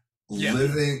organics. Yeah.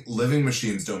 Living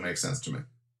machines don't make sense to me.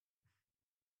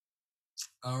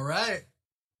 All right.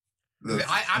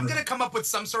 I'm going to come up with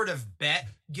some sort of bet,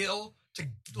 Gil,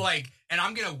 and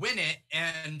I'm going to win it,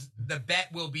 and the bet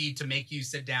will be to make you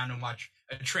sit down and watch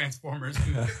a Transformers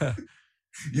movie.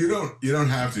 You don't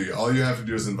have to. All you have to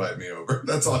do is invite me over.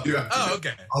 That's all you have to do. Oh,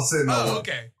 okay. I'll sit and I'll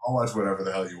watch whatever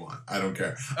the hell you want. I don't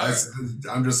care.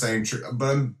 I'm just saying, but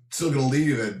I'm still going to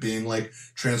leave it being like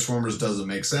Transformers doesn't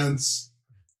make sense.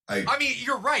 I mean,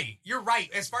 you're right. You're right.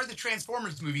 As far as the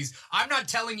Transformers movies, I'm not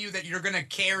telling you that you're going to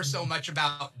care so much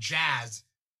about jazz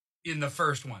in the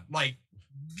first one. Like,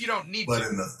 you don't need to. But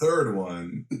in the third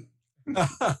one...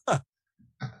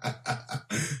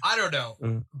 I don't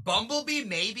know. Bumblebee,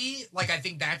 maybe. Like, I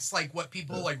think that's like what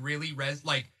people like really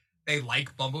they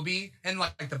like Bumblebee, and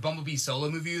like the Bumblebee solo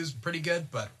movie is pretty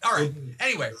good. But all right.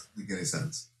 Anyway, doesn't make any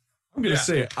sense. I'm gonna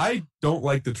say I don't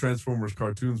like the Transformers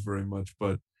cartoons very much,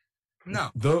 but no.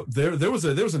 Though there was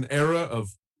an era of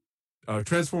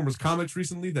Transformers comics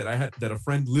recently that a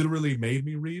friend literally made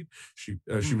me read. She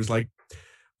was like,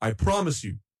 "I promise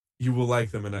you will like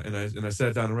them," and I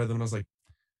sat down and read them, and I was like,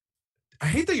 I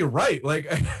hate that you're right. Like,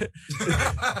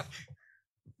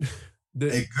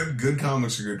 good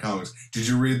comics are good comics. Did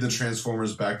you read the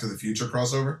Transformers Back to the Future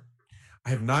crossover?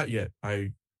 I have not yet.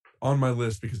 On my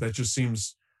list because that just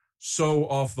seems so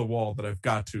off the wall that I've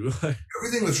got to.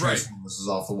 Everything with Transformers is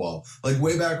off the wall. Like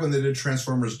way back when they did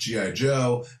Transformers G.I.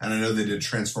 Joe, and I know they did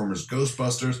Transformers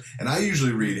Ghostbusters, and I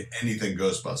usually read anything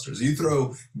Ghostbusters. You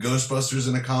throw Ghostbusters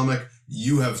in a comic,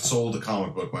 you have sold a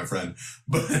comic book, my friend.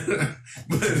 But they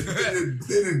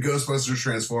did Ghostbusters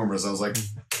Transformers. I was like,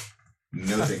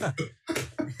 no thank you.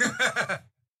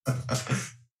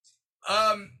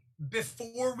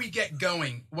 Before we get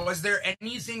going, was there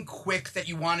anything quick that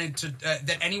you wanted to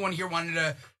that anyone here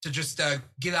wanted to just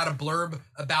give out a blurb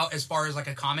about as far as like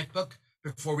a comic book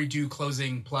before we do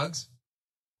closing plugs?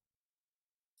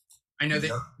 I know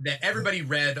that everybody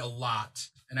read a lot,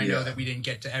 and I know that we didn't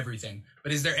get to everything.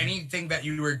 But is there anything that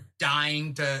you were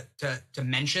dying to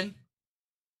mention?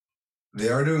 They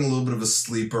are doing a little bit of a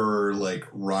sleeper, like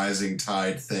rising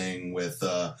tide thing with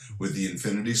the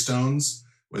Infinity Stones.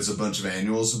 It's a bunch of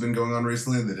annuals have been going on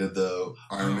recently. They did the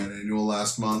Iron Man annual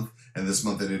last month, and this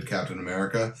month they did Captain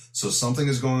America. So something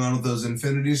is going on with those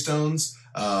Infinity Stones.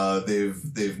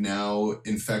 They've now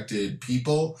infected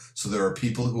people. So there are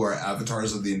people who are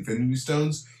avatars of the Infinity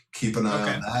Stones. Keep an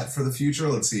eye on that for the future.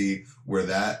 Let's see where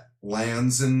that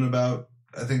lands in about,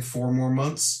 I think, 4 more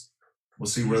months. We'll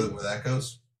see where that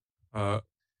goes.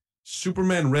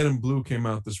 Superman Red and Blue came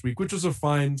out this week, which was a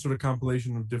fine sort of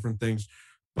compilation of different things.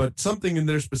 But something in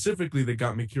there specifically that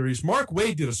got me curious. Mark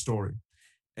Waid did a story,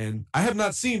 and I have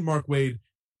not seen Mark Waid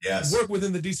work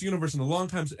within the DC universe in a long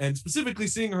time, and specifically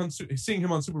seeing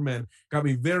him on Superman got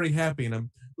me very happy, and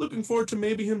I'm looking forward to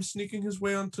maybe him sneaking his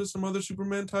way onto some other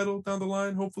Superman title down the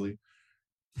line, hopefully.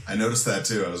 I noticed that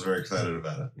too. I was very excited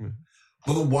about it.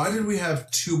 But why did we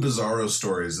have 2 Bizarro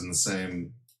stories in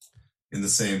the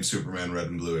same Superman Red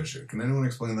and Blue issue? Can anyone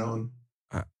explain that one?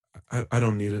 I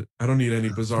don't need it. I don't need any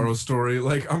Bizarro story.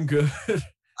 Like, I'm good.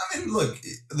 I mean, look,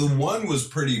 the one was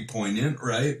pretty poignant,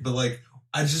 right? But like,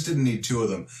 I just didn't need 2 of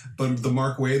them. But the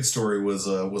Mark Waid story was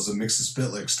a Mixus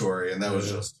Spitlick story, and that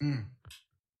was just. Now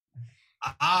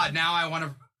I want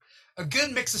to. A good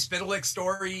Mixus Spitlick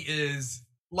story is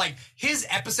like his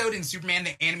episode in Superman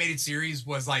the Animated Series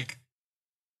was like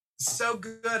so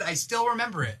good. I still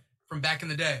remember it from back in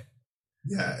the day.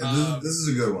 Yeah, this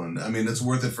is a good one. I mean, it's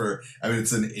worth it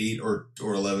it's an 8 or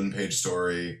 11 page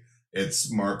story.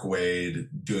 It's Mark Waid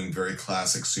doing very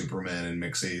classic Superman and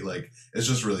Mixie. Like, it's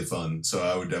just really fun. So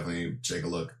I would definitely take a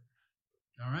look.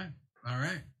 All right.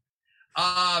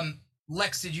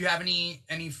 Lex, did you have any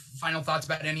final thoughts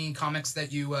about any comics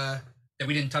that you that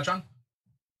we didn't touch on?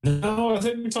 No, I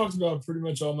think we talked about pretty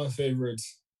much all my favorite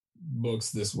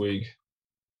books this week.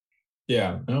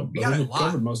 Yeah, no, we got a lot.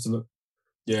 Covered most of it.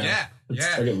 Yeah.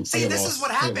 See, this is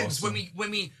what happens when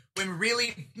we when we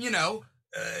really,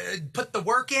 put the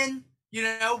work in,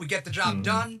 we get the job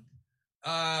done.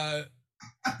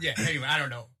 Yeah. Anyway, I don't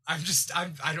know. I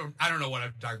don't know what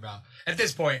I'm talking about. At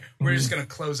this point, we're just going to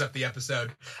close up the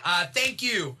episode. Thank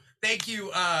you,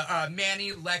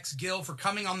 Manny, Lex, Gil, for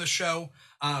coming on the show,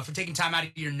 for taking time out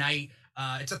of your night.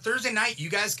 It's a Thursday night. You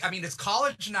guys, it's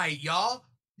college night, y'all.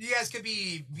 You guys could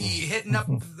be hitting up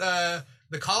the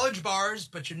college bars,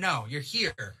 but you're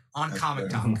here on Comic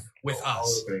Talk with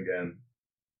us. Open again.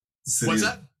 What's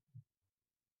up?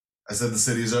 I said the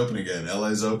city's open again.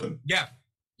 LA's open. Yeah.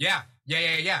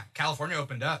 California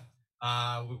opened up,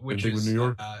 which is New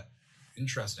York.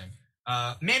 Interesting.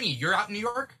 Manny, you're out in New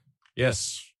York?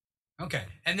 Yes. Okay.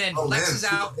 And then Lex is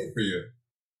out. For you.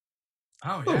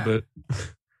 Oh, yeah. A little bit.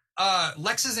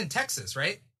 Lex is in Texas,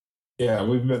 right? Yeah,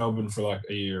 we've been open for like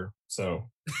a year, so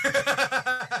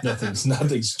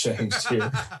nothing's changed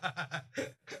here.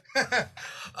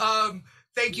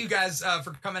 Thank you guys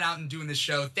for coming out and doing this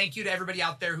show. Thank you to everybody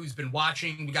out there who's been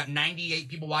watching. We got 98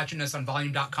 people watching us on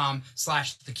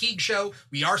volume.com/The Keeg Show.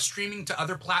 We are streaming to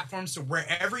other platforms, so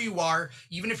wherever you are,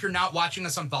 even if you're not watching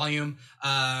us on Volume,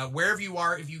 wherever you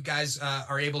are, if you guys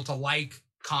are able to like,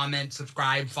 comment,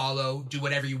 subscribe, follow, do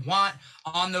whatever you want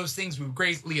on those things, we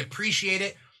greatly appreciate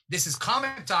it. This is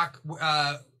Comic Talk.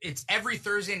 It's every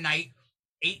Thursday night,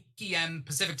 8 p.m.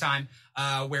 Pacific time,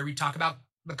 where we talk about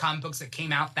the comic books that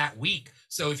came out that week.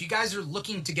 So if you guys are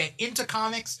looking to get into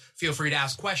comics, feel free to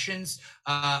ask questions,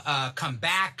 come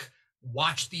back,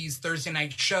 watch these Thursday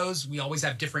night shows. We always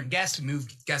have different guests, move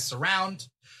guests around.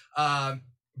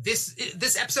 This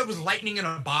episode was lightning in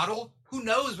a bottle. Who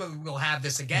knows whether we'll have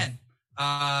this again?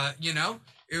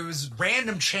 It was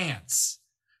random chance,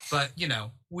 but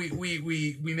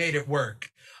we made it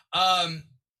work.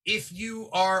 If you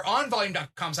are on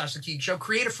volume.com/The Keeg Show,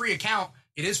 create a free account.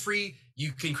 It is free.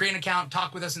 You can create an account,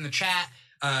 talk with us in the chat.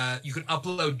 You can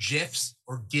upload GIFs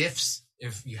or GIFs,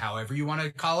 however you want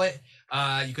to call it.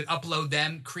 You can upload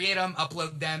them, create them,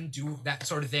 upload them, do that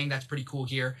sort of thing. That's pretty cool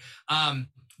here.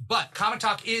 But Comic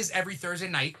Talk is every Thursday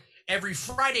night. Every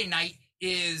Friday night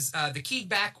is the Keeg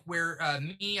Back, where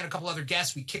me and a couple other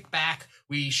guests, we kick back,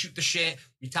 we shoot the shit,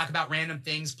 we talk about random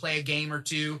things, play a game or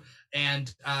two,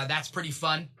 and that's pretty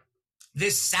fun.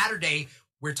 This Saturday,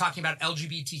 we're talking about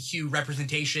LGBTQ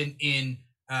representation in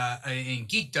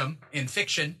geekdom, in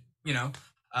fiction,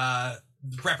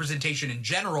 representation in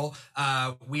general.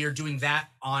 We are doing that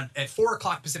at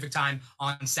 4:00 Pacific time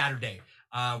on Saturday.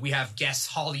 We have guests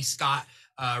Holly Scott,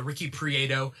 Ricky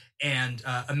Prieto, and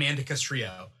Amanda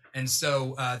Castrillo. And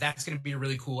so that's going to be a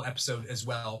really cool episode as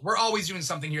well. We're always doing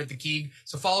something here at The Keeg.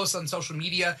 So follow us on social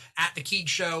media at The Keeg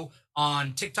Show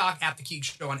on TikTok, at The Keeg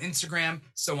Show on Instagram,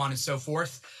 so on and so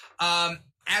forth.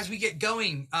 As we get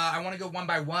going, I want to go one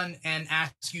by one and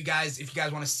ask you guys if you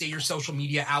guys want to say your social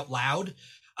media out loud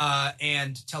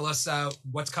and tell us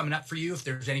what's coming up for you, if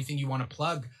there's anything you want to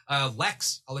plug.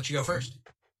 Lex, I'll let you go first.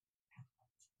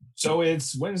 So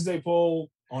it's Wednesday Pull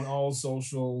on all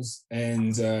socials,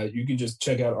 and you can just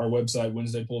check out our website,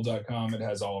 WednesdayPull.com. It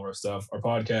has all of our stuff, our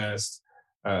podcast,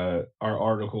 our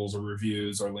articles, our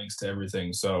reviews, our links to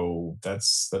everything. So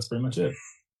that's pretty much it.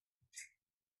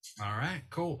 All right,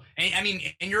 cool. And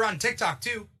you're on TikTok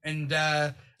too. And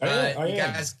I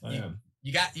am.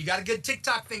 You got a good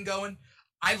TikTok thing going.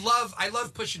 I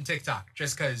love pushing TikTok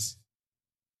just because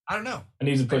I don't know. I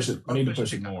need to push it. I need to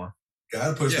push it more.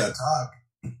 Gotta push that talk.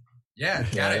 Yeah,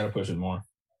 I gotta push it more.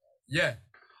 Yeah.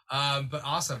 But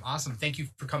awesome. Thank you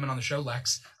for coming on the show,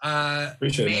 Lex.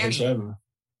 Appreciate it. Thanks for having me.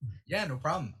 Yeah, no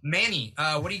problem. Manny,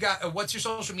 what do you got? What's your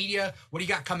social media? What do you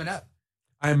got coming up?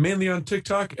 I'm mainly on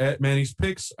TikTok at Manny's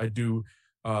Picks. I do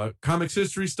comics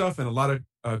history stuff and a lot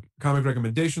of comic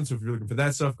recommendations. So if you're looking for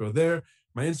that stuff, go there.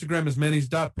 My Instagram is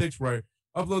Manny's.Picks, where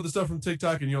I upload the stuff from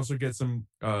TikTok, and you also get some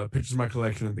pictures of my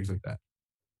collection and things like that.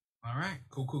 All right.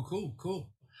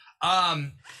 Cool.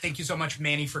 Thank you so much,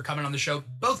 Manny, for coming on the show.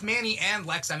 Both Manny and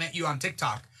Lex, I met you on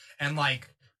TikTok, and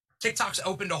TikTok's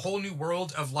opened a whole new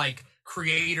world of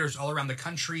creators all around the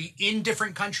country, in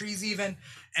different countries even,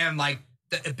 and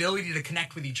the ability to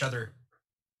connect with each other.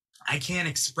 I can't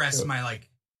express my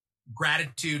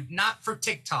gratitude, not for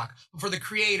TikTok, but for the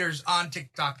creators on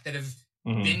TikTok that have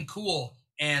been cool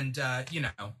and that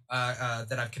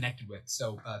I've connected with.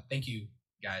 So thank you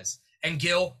guys. And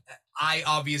Gil, I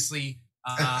obviously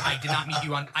I did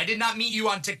not meet you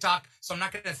on TikTok, so I'm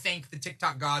not going to thank the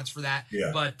TikTok gods for that.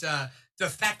 Yeah. But the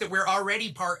fact that we're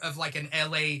already part of an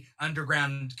LA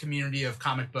underground community of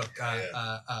comic book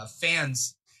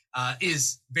fans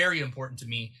is very important to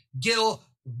me. Gil,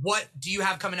 what do you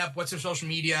have coming up? What's your social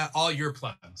media? All your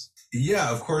plugs.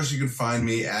 Yeah, of course, you can find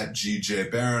me at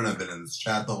GJ Baron. I've been in this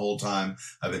chat the whole time.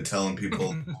 I've been telling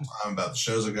people the whole time about the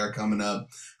shows I got coming up.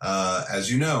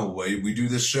 As you know, we do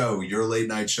this show, Your Late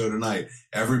Night Show Tonight.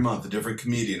 Every month, a different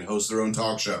comedian hosts their own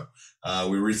talk show.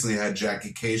 We recently had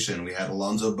Jackie Cation. We had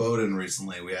Alonzo Bowden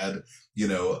recently. We had,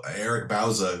 Eric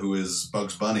Bauza, who is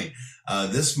Bugs Bunny.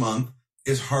 This month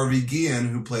is Harvey Guillen,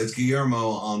 who plays Guillermo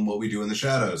on What We Do in the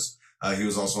Shadows. He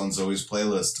was also on Zoe's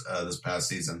playlist this past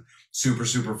season. Super,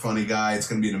 super funny guy. It's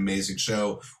going to be an amazing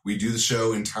show. We do the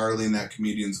show entirely in that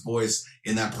comedian's voice,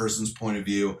 in that person's point of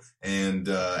view. And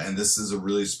this is a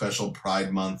really special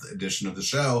Pride Month edition of the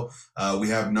show. We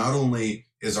have not only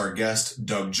is our guest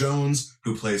Doug Jones,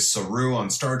 who plays Saru on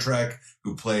Star Trek,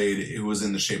 who was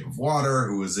in The Shape of Water,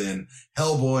 who was in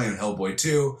Hellboy and Hellboy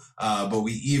 2. But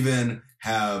we even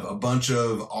have a bunch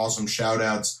of awesome shout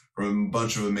outs from a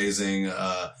bunch of amazing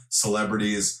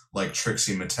celebrities like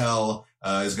Trixie Mattel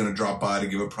is going to drop by to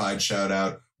give a Pride shout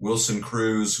out. Wilson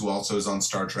Cruz, who also is on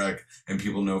Star Trek and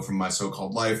people know from My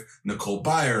So-Called Life. Nicole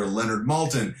Byer, Leonard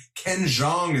Maltin, Ken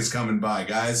Jeong is coming by,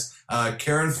 guys.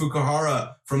 Karen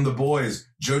Fukuhara from The Boys,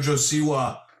 Jojo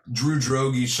Siwa, Drew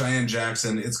Droege, Cheyenne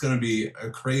Jackson. It's going to be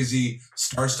a crazy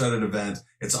star-studded event.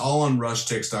 It's all on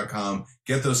rushtix.com.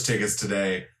 Get those tickets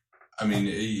today. I mean,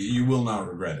 you will not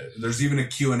regret it. There's even a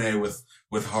Q&A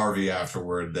with Harvey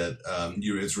afterward that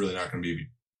it's really not going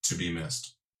to be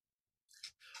missed.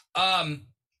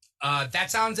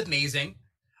 That sounds amazing.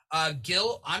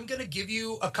 Gil, I'm going to give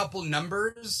you a couple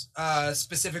numbers,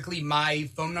 specifically my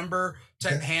phone number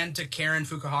to hand to Karen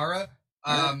Fukuhara.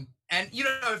 And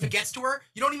if it gets to her,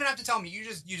 you don't even have to tell me. You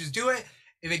just do it.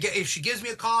 If she gives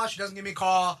me a call, she doesn't give me a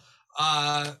call.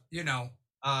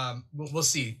 We'll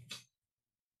see.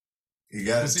 You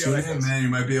got to tune in, man. You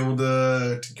might be able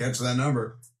to catch that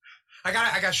number. I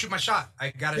gotta shoot my shot.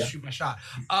 Shoot my shot.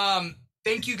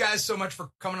 Thank you guys so much for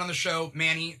coming on the show,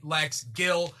 Manny, Lex,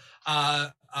 Gil.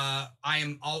 I'm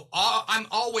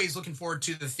always looking forward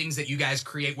to the things that you guys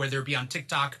create, whether it be on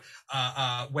TikTok,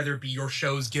 whether it be your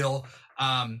shows, Gil.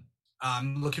 I'm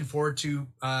looking forward to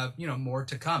more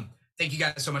to come. Thank you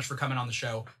guys so much for coming on the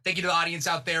show. Thank you to the audience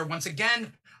out there. Once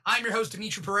again, I'm your host,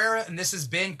 Dimithri Perera, and this has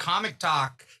been Comic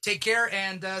Talk. Take care,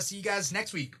 and see you guys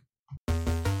next week.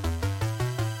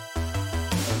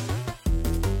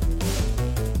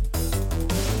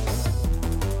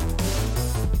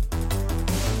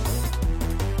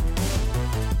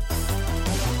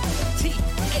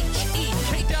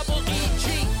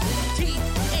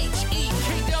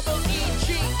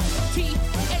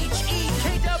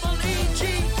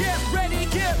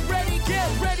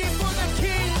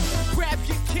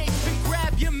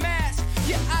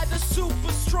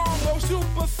 Super strong or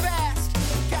super fast.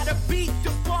 Gotta beat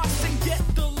the boss and get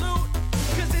the loot,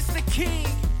 'cause it's the king.